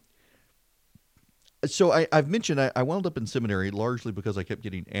 So I've mentioned I wound up in seminary largely because I kept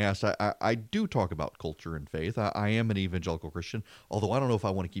getting asked. I do talk about culture and faith. I am an evangelical Christian, although I don't know if I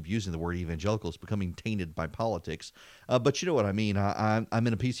want to keep using the word evangelical. It's becoming tainted by politics. But you know what I mean. I'm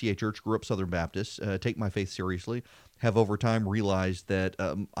in a PCA church, grew up Southern Baptist, take my faith seriously, have over time realized that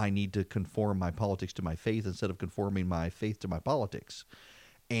I need to conform my politics to my faith instead of conforming my faith to my politics.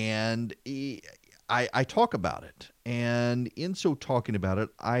 And I talk about it. And in so talking about it,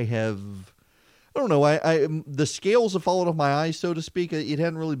 the scales have fallen off my eyes, so to speak. It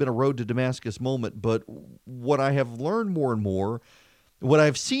hadn't really been a road to Damascus moment, but what I have learned more and more, what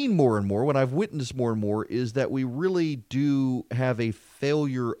I've seen more and more, what I've witnessed more and more is that we really do have a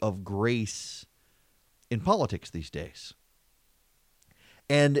failure of grace in politics these days.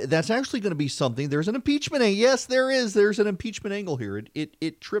 And that's actually going to be something. There's an impeachment angle. Yes, there is. There's an impeachment angle here.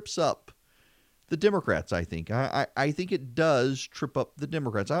 It trips up the Democrats, I think. I think it does trip up the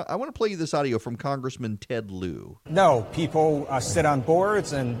Democrats. I want to play you this audio from Congressman Ted Lieu. No, people sit on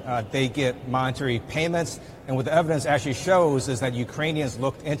boards and they get monetary payments. And what the evidence actually shows is that Ukrainians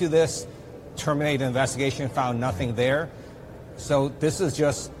looked into this, terminated the investigation, found nothing there. So this is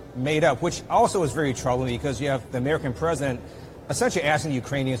just made up, which also is very troubling because you have the American president essentially asking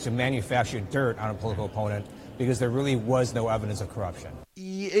Ukrainians to manufacture dirt on a political opponent because there really was no evidence of corruption.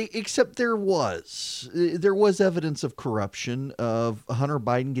 Except there was evidence of corruption, of Hunter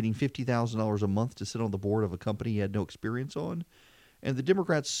Biden getting $50,000 a month to sit on the board of a company he had no experience on, and the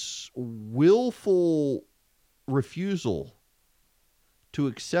Democrats' willful refusal to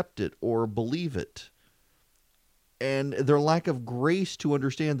accept it or believe it, and their lack of grace to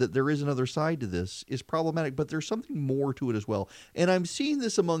understand that there is another side to this is problematic, but there's something more to it as well. And I'm seeing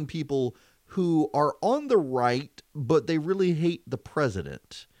this among people who are on the right, but they really hate the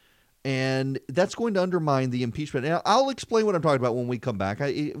president. And that's going to undermine the impeachment. And I'll explain what I'm talking about when we come back.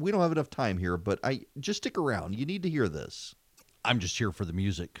 We don't have enough time here, but just stick around. You need to hear this. I'm just here for the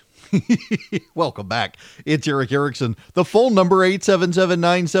music. Welcome back. It's Eric Erickson. The phone number,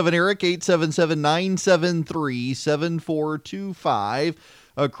 877-97-ERIC, 877-973-7425.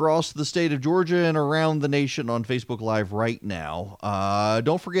 Across the state of Georgia and around the nation on Facebook Live right now.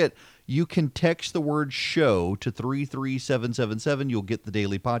 Don't forget, you can text the word show to 33777. You'll get the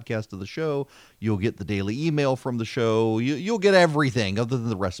daily podcast of the show. You'll get the daily email from the show. You'll get everything other than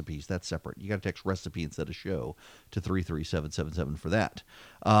the recipes. That's separate. You got to text recipe instead of show to 33777 for that.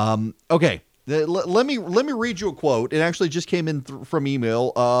 Okay. Let me read you a quote. It actually just came in from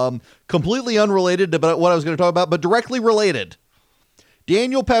email. Completely unrelated to what I was going to talk about, but directly related.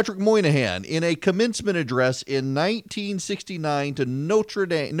 Daniel Patrick Moynihan, in a commencement address in 1969 to Notre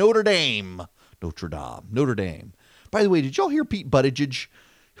Dame. By the way, did y'all hear Pete Buttigieg,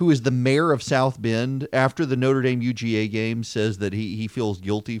 who is the mayor of South Bend, after the Notre Dame UGA game, says that he feels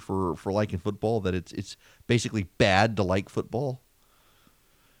guilty for liking football, that it's basically bad to like football?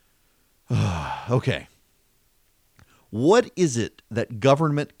 Okay. What is it that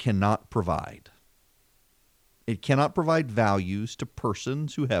government cannot provide? It cannot provide values to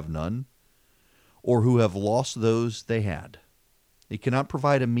persons who have none or who have lost those they had. It cannot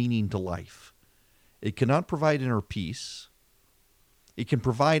provide a meaning to life. It cannot provide inner peace. It can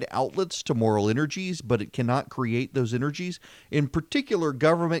provide outlets to moral energies, but it cannot create those energies. In particular,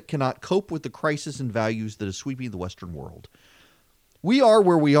 government cannot cope with the crisis in values that is sweeping the Western world. We are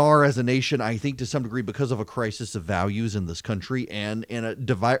where we are as a nation, I think, to some degree because of a crisis of values in this country and a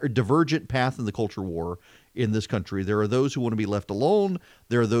divergent path in the culture war in this country. There are those who want to be left alone.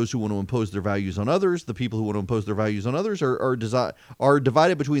 There are those who want to impose their values on others. The people who want to impose their values on others are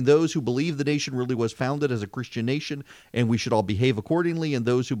divided between those who believe the nation really was founded as a Christian nation and we should all behave accordingly, and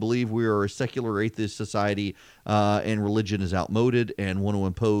those who believe we are a secular atheist society and religion is outmoded and want to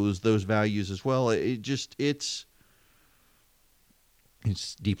impose those values as well.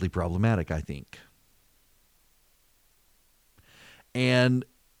 It's deeply problematic, I think. And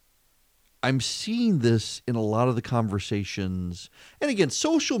I'm seeing this in a lot of the conversations. And again,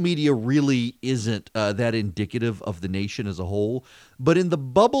 social media really isn't that indicative of the nation as a whole. But in the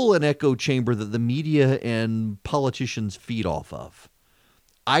bubble and echo chamber that the media and politicians feed off of,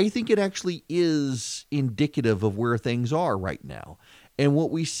 I think it actually is indicative of where things are right now. And what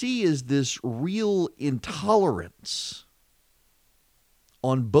we see is this real intolerance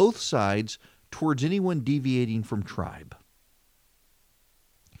on both sides towards anyone deviating from tribe.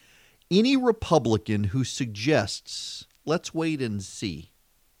 Any Republican who suggests, let's wait and see,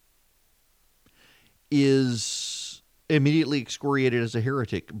 is immediately excoriated as a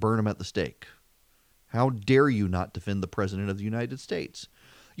heretic, burn him at the stake. How dare you not defend the President of the United States?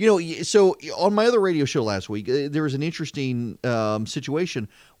 So on my other radio show last week, there was an interesting situation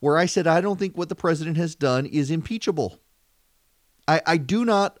where I said, I don't think what the President has done is impeachable. I do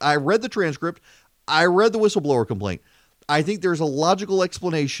not. I read the transcript. I read the whistleblower complaint. I think there's a logical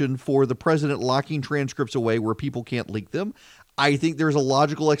explanation for the president locking transcripts away where people can't leak them. I think there's a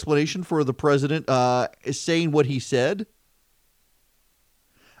logical explanation for the president saying what he said.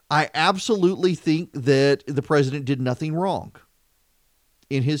 I absolutely think that the president did nothing wrong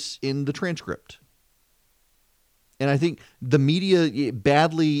in the transcript. And I think the media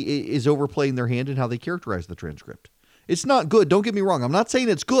badly is overplaying their hand in how they characterize the transcript. It's not good. Don't get me wrong. I'm not saying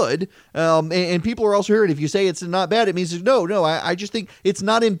it's good. And people are also hearing, if you say it's not bad, it means no. I just think it's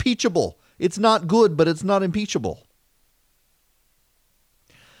not impeachable. It's not good, but it's not impeachable.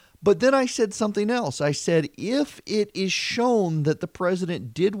 But then I said something else. I said, if it is shown that the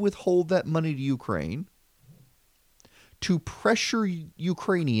president did withhold that money to Ukraine to pressure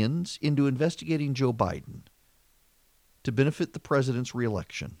Ukrainians into investigating Joe Biden to benefit the president's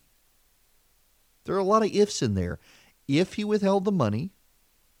reelection, there are a lot of ifs in there. If he withheld the money,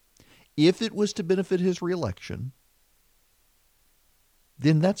 if it was to benefit his reelection,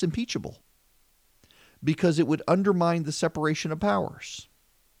 then that's impeachable because it would undermine the separation of powers.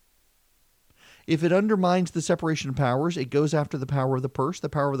 If it undermines the separation of powers, it goes after the power of the purse. The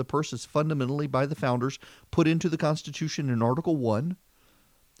power of the purse is fundamentally by the founders put into the Constitution in Article 1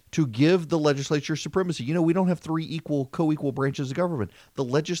 to give the legislature supremacy. We don't have three co-equal branches of government. The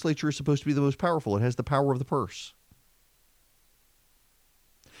legislature is supposed to be the most powerful. It has the power of the purse.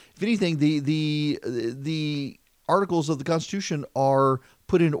 If anything, the articles of the Constitution are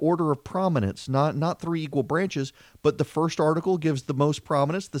put in order of prominence, not three equal branches, but the first article gives the most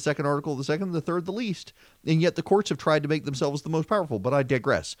prominence, the second article the second, the third the least. And yet the courts have tried to make themselves the most powerful, but I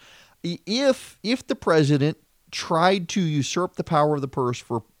digress. If the president tried to usurp the power of the purse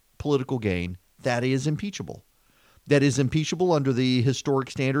for political gain, that is impeachable. That is impeachable under the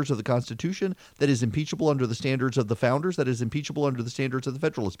historic standards of the Constitution. That is impeachable under the standards of the founders. That is impeachable under the standards of the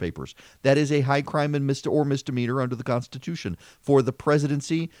Federalist Papers. That is a high crime and misdemeanor under the Constitution for the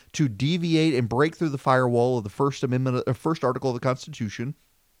presidency to deviate and break through the firewall of the First Amendment, first article of the Constitution,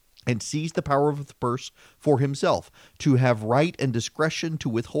 and seize the power of the purse for himself, to have right and discretion to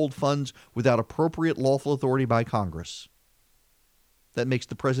withhold funds without appropriate lawful authority by Congress. That makes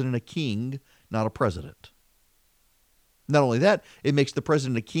the president a king, not a president. Not only that, it makes the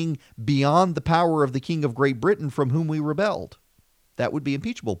president a king beyond the power of the King of Great Britain from whom we rebelled. That would be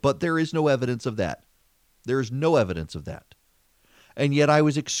impeachable, but there is no evidence of that. There is no evidence of that. And yet I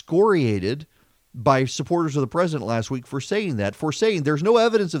was excoriated by supporters of the president last week for saying there's no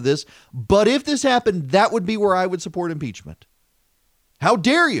evidence of this, but if this happened, that would be where I would support impeachment. How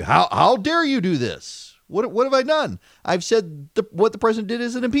dare you? How dare you do this? What have I done? I've said what the president did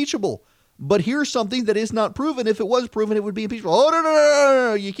isn't impeachable. But here's something that is not proven. If it was proven, it would be impeachable. Oh,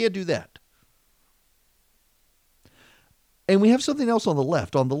 no, you can't do that. And we have something else on the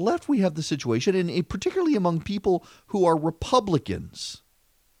left. On the left, we have the situation, and particularly among people who are Republicans,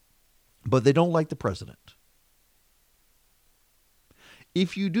 but they don't like the president.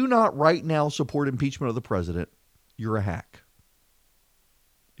 If you do not right now support impeachment of the president, you're a hack.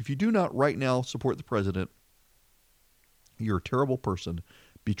 If you do not right now support the president, You're a terrible person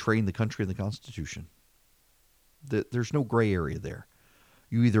betraying the country and the Constitution. There's no gray area there.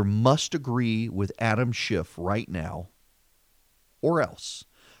 You either must agree with Adam Schiff right now or else.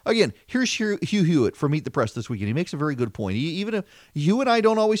 Again, here's Hugh Hewitt from Meet the Press this weekend. He makes a very good point. Even if you and I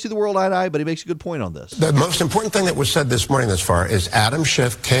don't always see the world eye to eye, but he makes a good point on this. The most important thing that was said this morning thus far is Adam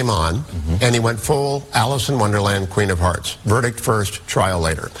Schiff came on and he went full Alice in Wonderland, Queen of Hearts. Verdict first, trial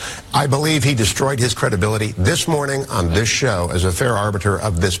later. I believe he destroyed his credibility this morning on this show as a fair arbiter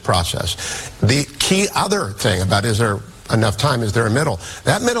of this process. The key other thing about is there enough time, is there a middle?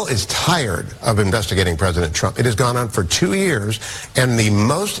 That middle is tired of investigating President Trump. It has gone on for 2 years, and the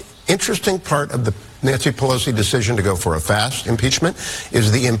most interesting part of the Nancy Pelosi decision to go for a fast impeachment is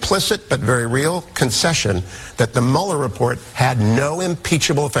the implicit but very real concession that the Mueller report had no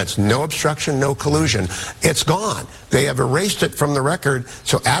impeachable offense, no obstruction, no collusion. It's gone. They have erased it from the record,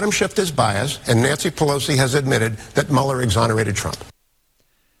 so Adam Schiff is biased, and Nancy Pelosi has admitted that Mueller exonerated Trump.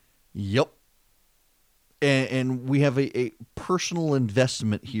 Yep. And we have a personal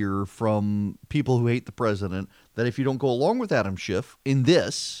investment here from people who hate the president that if you don't go along with Adam Schiff in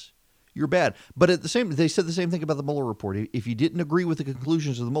this, you're bad. But at the same, they said the same thing about the Mueller report. If you didn't agree with the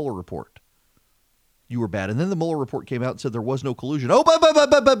conclusions of the Mueller report, you were bad. And then the Mueller report came out and said there was no collusion. Oh,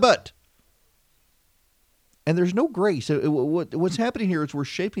 but. And there's no grace. What's happening here is we're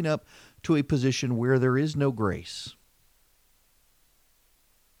shaping up to a position where there is no grace.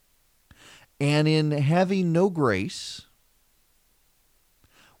 And in having no grace,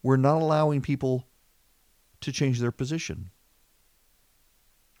 we're not allowing people to change their position.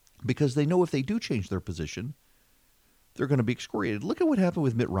 Because they know if they do change their position, they're going to be excoriated. Look at what happened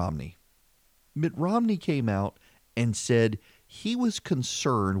with Mitt Romney. Mitt Romney came out and said he was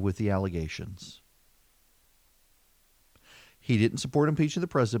concerned with the allegations. He didn't support impeaching the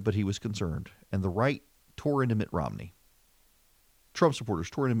president, but he was concerned. And the right tore into Mitt Romney. Trump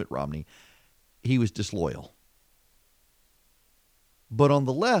supporters tore into Mitt Romney. He was disloyal. But on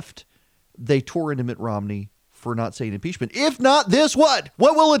the left, they tore into Mitt Romney for not saying impeachment. If not this, what?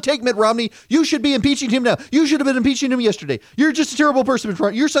 What will it take, Mitt Romney? You should be impeaching him now. You should have been impeaching him yesterday. You're just a terrible person, Mitt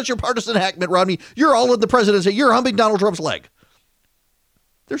Romney. You're such a partisan hack, Mitt Romney. You're all in the presidency. You're humping Donald Trump's leg.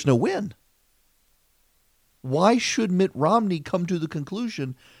 There's no win. Why should Mitt Romney come to the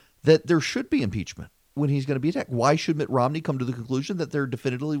conclusion that there should be impeachment when he's going to be attacked? Why should Mitt Romney come to the conclusion that there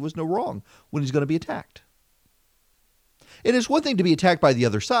definitively was no wrong when he's going to be attacked? It is one thing to be attacked by the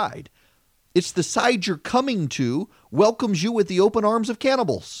other side. It's the side you're coming to welcomes you with the open arms of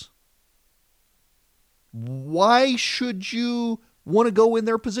cannibals. Why should you want to go in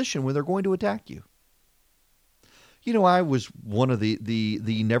their position when they're going to attack you? You know, I was one of the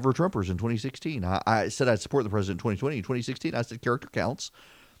never Trumpers in 2016. I said I'd support the president in 2020. In 2016, I said character counts.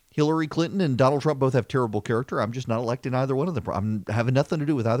 Hillary Clinton and Donald Trump both have terrible character. I'm just not electing either one of them. I'm having nothing to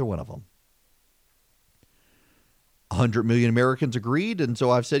do with either one of them. 100 million Americans agreed, and so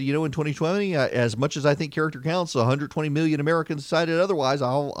I've said, you know, in 2020, as much as I think character counts, 120 million Americans decided otherwise.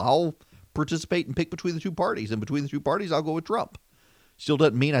 I'll participate and pick between the two parties, and between the two parties, I'll go with Trump. Still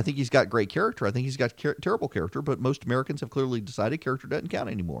doesn't mean I think he's got great character. I think he's got terrible character, but most Americans have clearly decided character doesn't count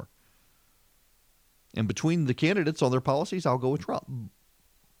anymore. And between the candidates on their policies, I'll go with Trump.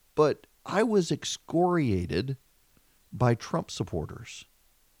 But I was excoriated by Trump supporters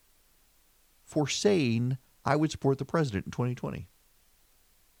for saying I would support the president in 2020.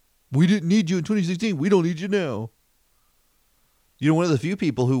 We didn't need you in 2016. We don't need you now. You know, one of the few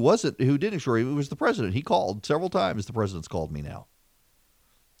people who didn't excoriate me was the president. He called several times. The president's called me now.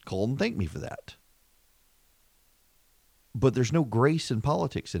 Called and thanked me for that. But there's no grace in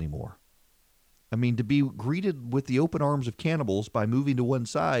politics anymore. I mean, to be greeted with the open arms of cannibals by moving to one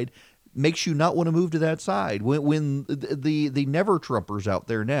side makes you not want to move to that side. When the never Trumpers out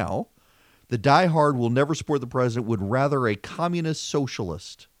there now, the diehard will never support the president, would rather a communist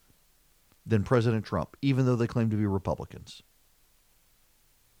socialist than President Trump, even though they claim to be Republicans.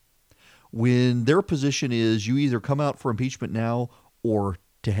 When their position is you either come out for impeachment now or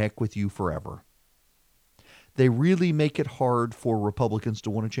to heck with you forever. They really make it hard for Republicans to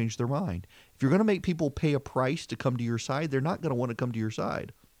want to change their mind. If you're going to make people pay a price to come to your side, they're not going to want to come to your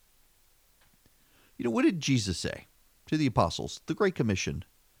side. You know, what did Jesus say to the apostles, the Great Commission?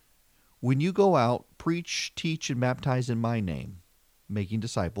 When you go out, preach, teach, and baptize in my name, making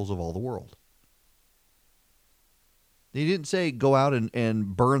disciples of all the world. He didn't say go out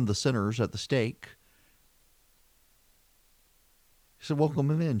and burn the sinners at the stake. He said welcome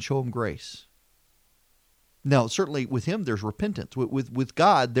them in, show them grace. Now, certainly with him, there's repentance. With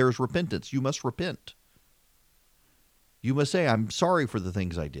God, there's repentance. You must repent. You must say, I'm sorry for the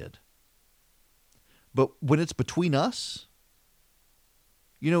things I did. But when it's between us,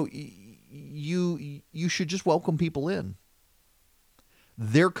 you should just welcome people in.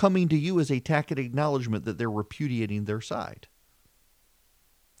 They're coming to you as a tacit acknowledgement that they're repudiating their side.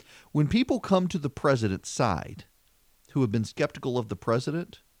 When people come to the president's side who have been skeptical of the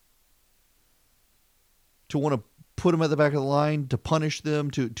president, to want to put them at the back of the line, to punish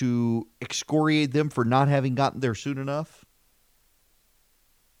them, to excoriate them for not having gotten there soon enough,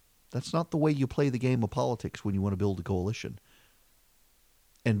 that's not the way you play the game of politics when you want to build a coalition.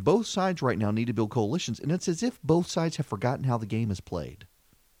 And both sides right now need to build coalitions, and it's as if both sides have forgotten how the game is played.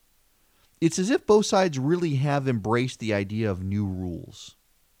 It's as if both sides really have embraced the idea of new rules.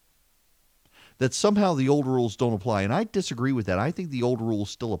 That somehow the old rules don't apply, and I disagree with that. I think the old rules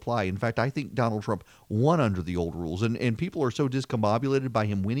still apply. In fact, I think Donald Trump won under the old rules, and people are so discombobulated by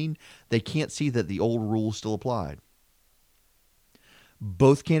him winning, they can't see that the old rules still applied.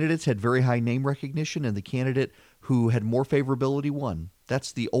 Both candidates had very high name recognition, and the candidate who had more favorability won.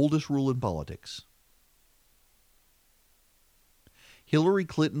 That's the oldest rule in politics. Hillary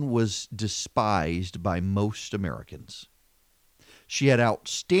Clinton was despised by most Americans. She had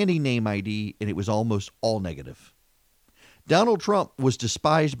outstanding name ID, and it was almost all negative. Donald Trump was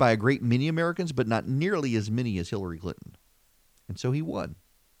despised by a great many Americans, but not nearly as many as Hillary Clinton. And so he won.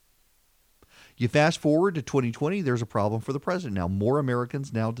 You fast forward to 2020, there's a problem for the president now. More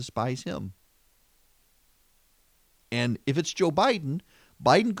Americans now despise him. And if it's Joe Biden,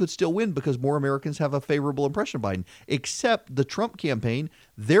 Biden could still win because more Americans have a favorable impression of Biden. Except the Trump campaign,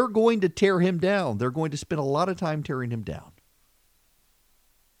 they're going to tear him down. They're going to spend a lot of time tearing him down.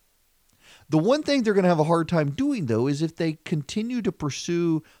 The one thing they're going to have a hard time doing, though, is if they continue to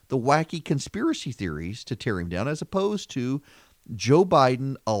pursue the wacky conspiracy theories to tear him down, as opposed to Joe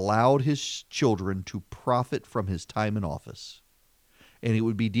Biden allowed his children to profit from his time in office. And it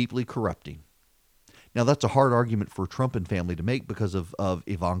would be deeply corrupting. Now, that's a hard argument for Trump and family to make because of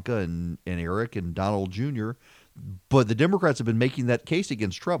Ivanka and Eric and Donald Jr., but the Democrats have been making that case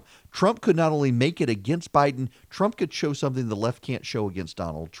against Trump. Trump could not only make it against Biden, Trump could show something the left can't show against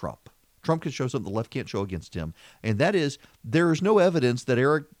Donald Trump. Trump could show something the left can't show against him, and that is there is no evidence that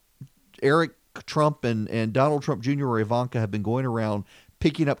Eric Trump and Donald Trump Jr. or Ivanka have been going around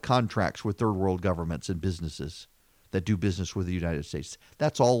picking up contracts with third world governments and businesses that do business with the United States.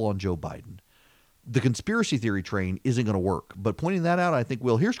 That's all on Joe Biden. The conspiracy theory train isn't going to work. But pointing that out, I think,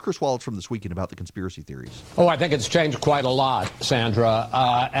 here's Chris Wallace from This Weekend about the conspiracy theories. Oh, I think it's changed quite a lot, Sandra.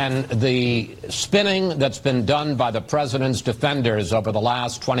 And the spinning that's been done by the president's defenders over the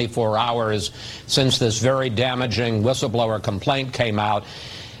last 24 hours since this very damaging whistleblower complaint came out,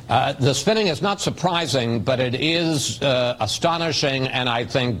 the spinning is not surprising, but it is astonishing and I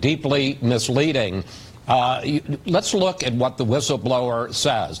think deeply misleading. Let's look at what the whistleblower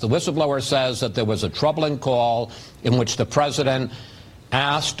says. The whistleblower says that there was a troubling call in which the president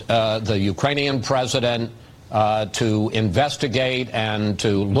asked the Ukrainian president to investigate and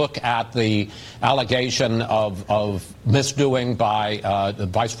to look at the allegation of misdoing by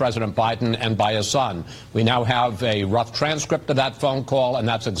Vice President Biden and by his son. We now have a rough transcript of that phone call, and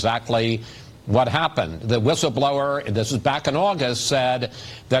that's exactly what happened. The whistleblower, this is back in August, said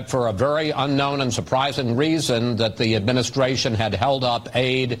that for a very unknown and surprising reason that the administration had held up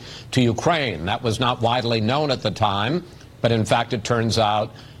aid to Ukraine. That was not widely known at the time, but in fact it turns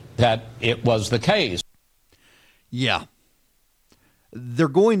out that it was the case. Yeah. They're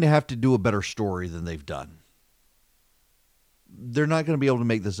going to have to do a better story than they've done. They're not going to be able to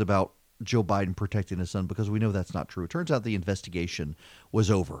make this about Joe Biden protecting his son because we know that's not true. It turns out the investigation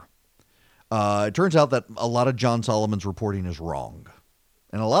was over. It turns out that a lot of John Solomon's reporting is wrong.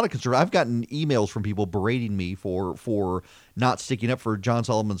 And a lot of I've gotten emails from people berating me for not sticking up for John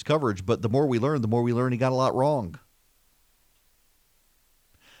Solomon's coverage, but the more we learn he got a lot wrong.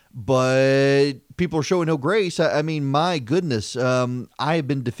 But people are showing no grace. I mean, my goodness, I have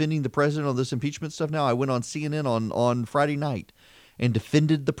been defending the president on this impeachment stuff now. I went on CNN on Friday night and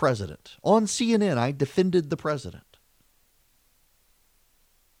defended the president. On CNN, I defended the president.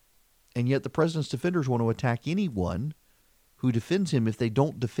 And yet the president's defenders want to attack anyone who defends him if they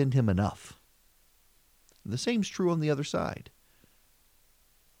don't defend him enough. And the same's true on the other side.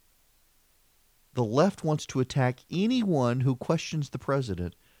 The left wants to attack anyone who questions the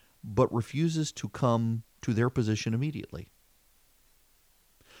president but refuses to come to their position immediately.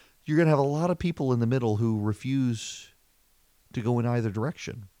 You're going to have a lot of people in the middle who refuse to go in either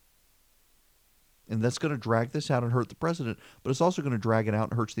direction. And that's going to drag this out and hurt the president, but it's also going to drag it out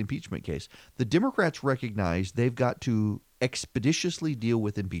and hurt the impeachment case. The Democrats recognize they've got to expeditiously deal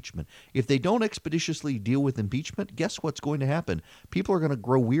with impeachment. If they don't expeditiously deal with impeachment, guess what's going to happen? People are going to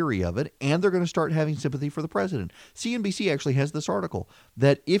grow weary of it, and they're going to start having sympathy for the president. CNBC actually has this article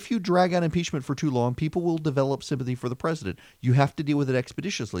that if you drag out impeachment for too long, people will develop sympathy for the president. You have to deal with it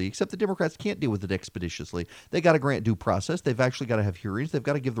expeditiously, except the Democrats can't deal with it expeditiously. They got to grant due process. They've actually got to have hearings. They've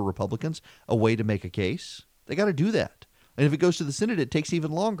got to give the Republicans a way to make a case. They got to do that. And if it goes to the Senate, it takes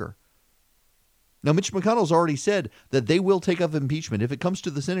even longer. Now, Mitch McConnell's already said that they will take up impeachment. If it comes to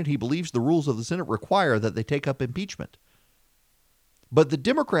the Senate, he believes the rules of the Senate require that they take up impeachment. But the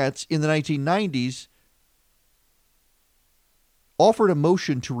Democrats in the 1990s offered a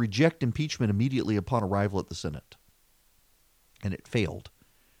motion to reject impeachment immediately upon arrival at the Senate. And it failed.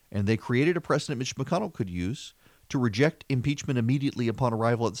 And they created a precedent Mitch McConnell could use to reject impeachment immediately upon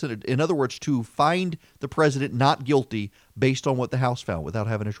arrival at the Senate. In other words, to find the president not guilty based on what the House found without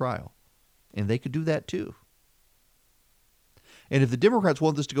having a trial. And they could do that too. And if the Democrats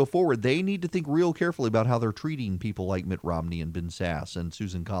want this to go forward, they need to think real carefully about how they're treating people like Mitt Romney and Ben Sasse and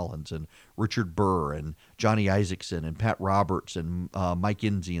Susan Collins and Richard Burr and Johnny Isakson and Pat Roberts and Mike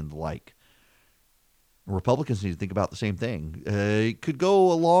Enzi and the like. Republicans need to think about the same thing. It could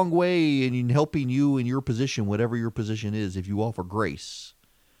go a long way in helping you in your position, whatever your position is, if you offer grace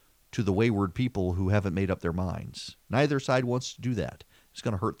to the wayward people who haven't made up their minds. Neither side wants to do that. It's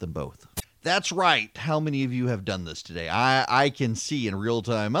going to hurt them both. That's right. How many of you have done this today? I can see in real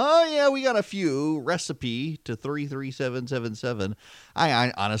time. Oh, yeah, we got a few. Recipe to 33777.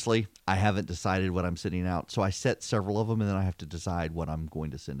 I honestly, I haven't decided what I'm sending out. So I set several of them, and then I have to decide what I'm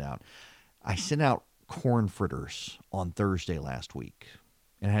going to send out. I sent out corn fritters on Thursday last week,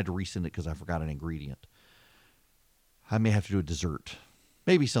 and I had to resend it because I forgot an ingredient. I may have to do a dessert.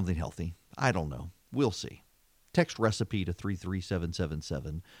 Maybe something healthy. I don't know. We'll see. Text recipe to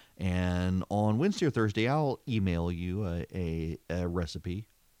 33777, and on Wednesday or Thursday, I'll email you a recipe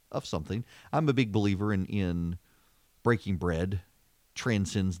of something. I'm a big believer in breaking bread.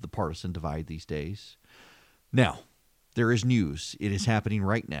 Transcends the partisan divide these days. Now, there is news. It is happening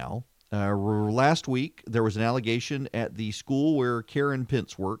right now. Last week, there was an allegation at the school where Karen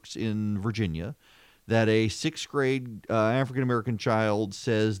Pence works in Virginia that a sixth grade African-American child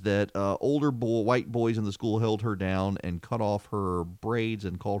says that older white boys in the school held her down and cut off her braids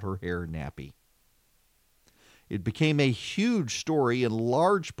and called her hair nappy. It became a huge story in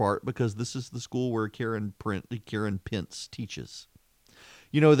large part because this is the school where Karen Pence teaches.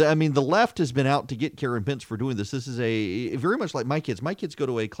 You know, the left has been out to get Karen Pence for doing this. This is very much like my kids. My kids go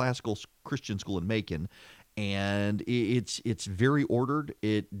to a classical Christian school in Macon, and it's very ordered.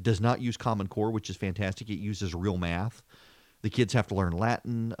 It does not use Common Core, which is fantastic. It uses real math. The kids have to learn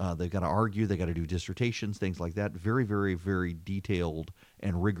Latin. They've got to argue. They've got to do dissertations, things like that. Very, very, very detailed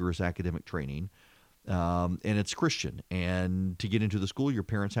and rigorous academic training. And it's Christian. And to get into the school, your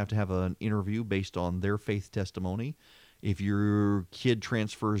parents have to have an interview based on their faith testimony. If your kid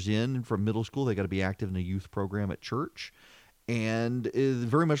transfers in from middle school, they got to be active in a youth program at church. And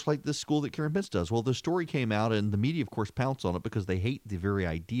very much like this school that Karen Pence does. Well, the story came out, and the media, of course, pounced on it because they hate the very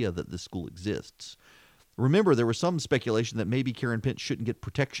idea that this school exists. Remember, there was some speculation that maybe Karen Pence shouldn't get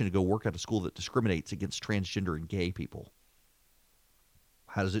protection to go work at a school that discriminates against transgender and gay people.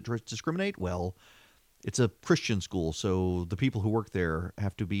 How does it discriminate? Well, it's a Christian school, so the people who work there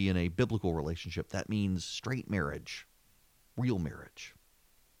have to be in a biblical relationship. That means straight marriage, real marriage.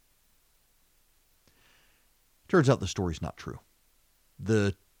 Turns out the story's not true.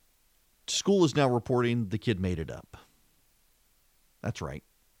 The school is now reporting the kid made it up. That's right,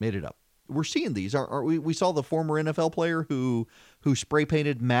 made it up. We're seeing these. We saw the former NFL player who spray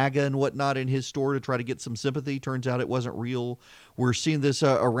painted MAGA and whatnot in his store to try to get some sympathy. Turns out it wasn't real. We're seeing this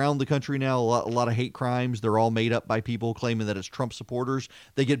around the country now. A lot of hate crimes. They're all made up by people claiming that it's Trump supporters.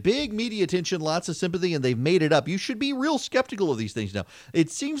 They get big media attention, lots of sympathy, and they've made it up. You should be real skeptical of these things now. It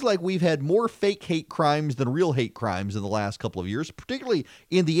seems like we've had more fake hate crimes than real hate crimes in the last couple of years, particularly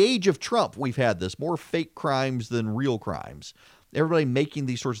in the age of Trump. We've had this, more fake crimes than real crimes. Everybody making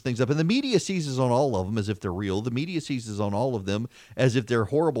these sorts of things up. And the media seizes on all of them as if they're real. The media seizes on all of them as if they're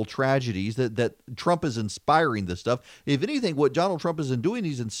horrible tragedies, that Trump is inspiring this stuff. If anything, what Donald Trump is doing,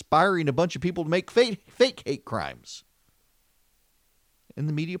 he's inspiring a bunch of people to make fake hate crimes. And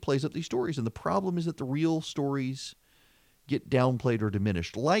the media plays up these stories. And the problem is that the real stories get downplayed or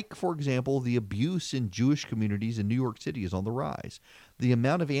diminished. Like, for example, the abuse in Jewish communities in New York City is on the rise. The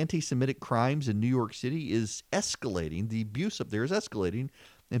amount of anti-Semitic crimes in New York City is escalating. The abuse up there is escalating,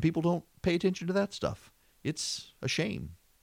 and people don't pay attention to that stuff. It's a shame.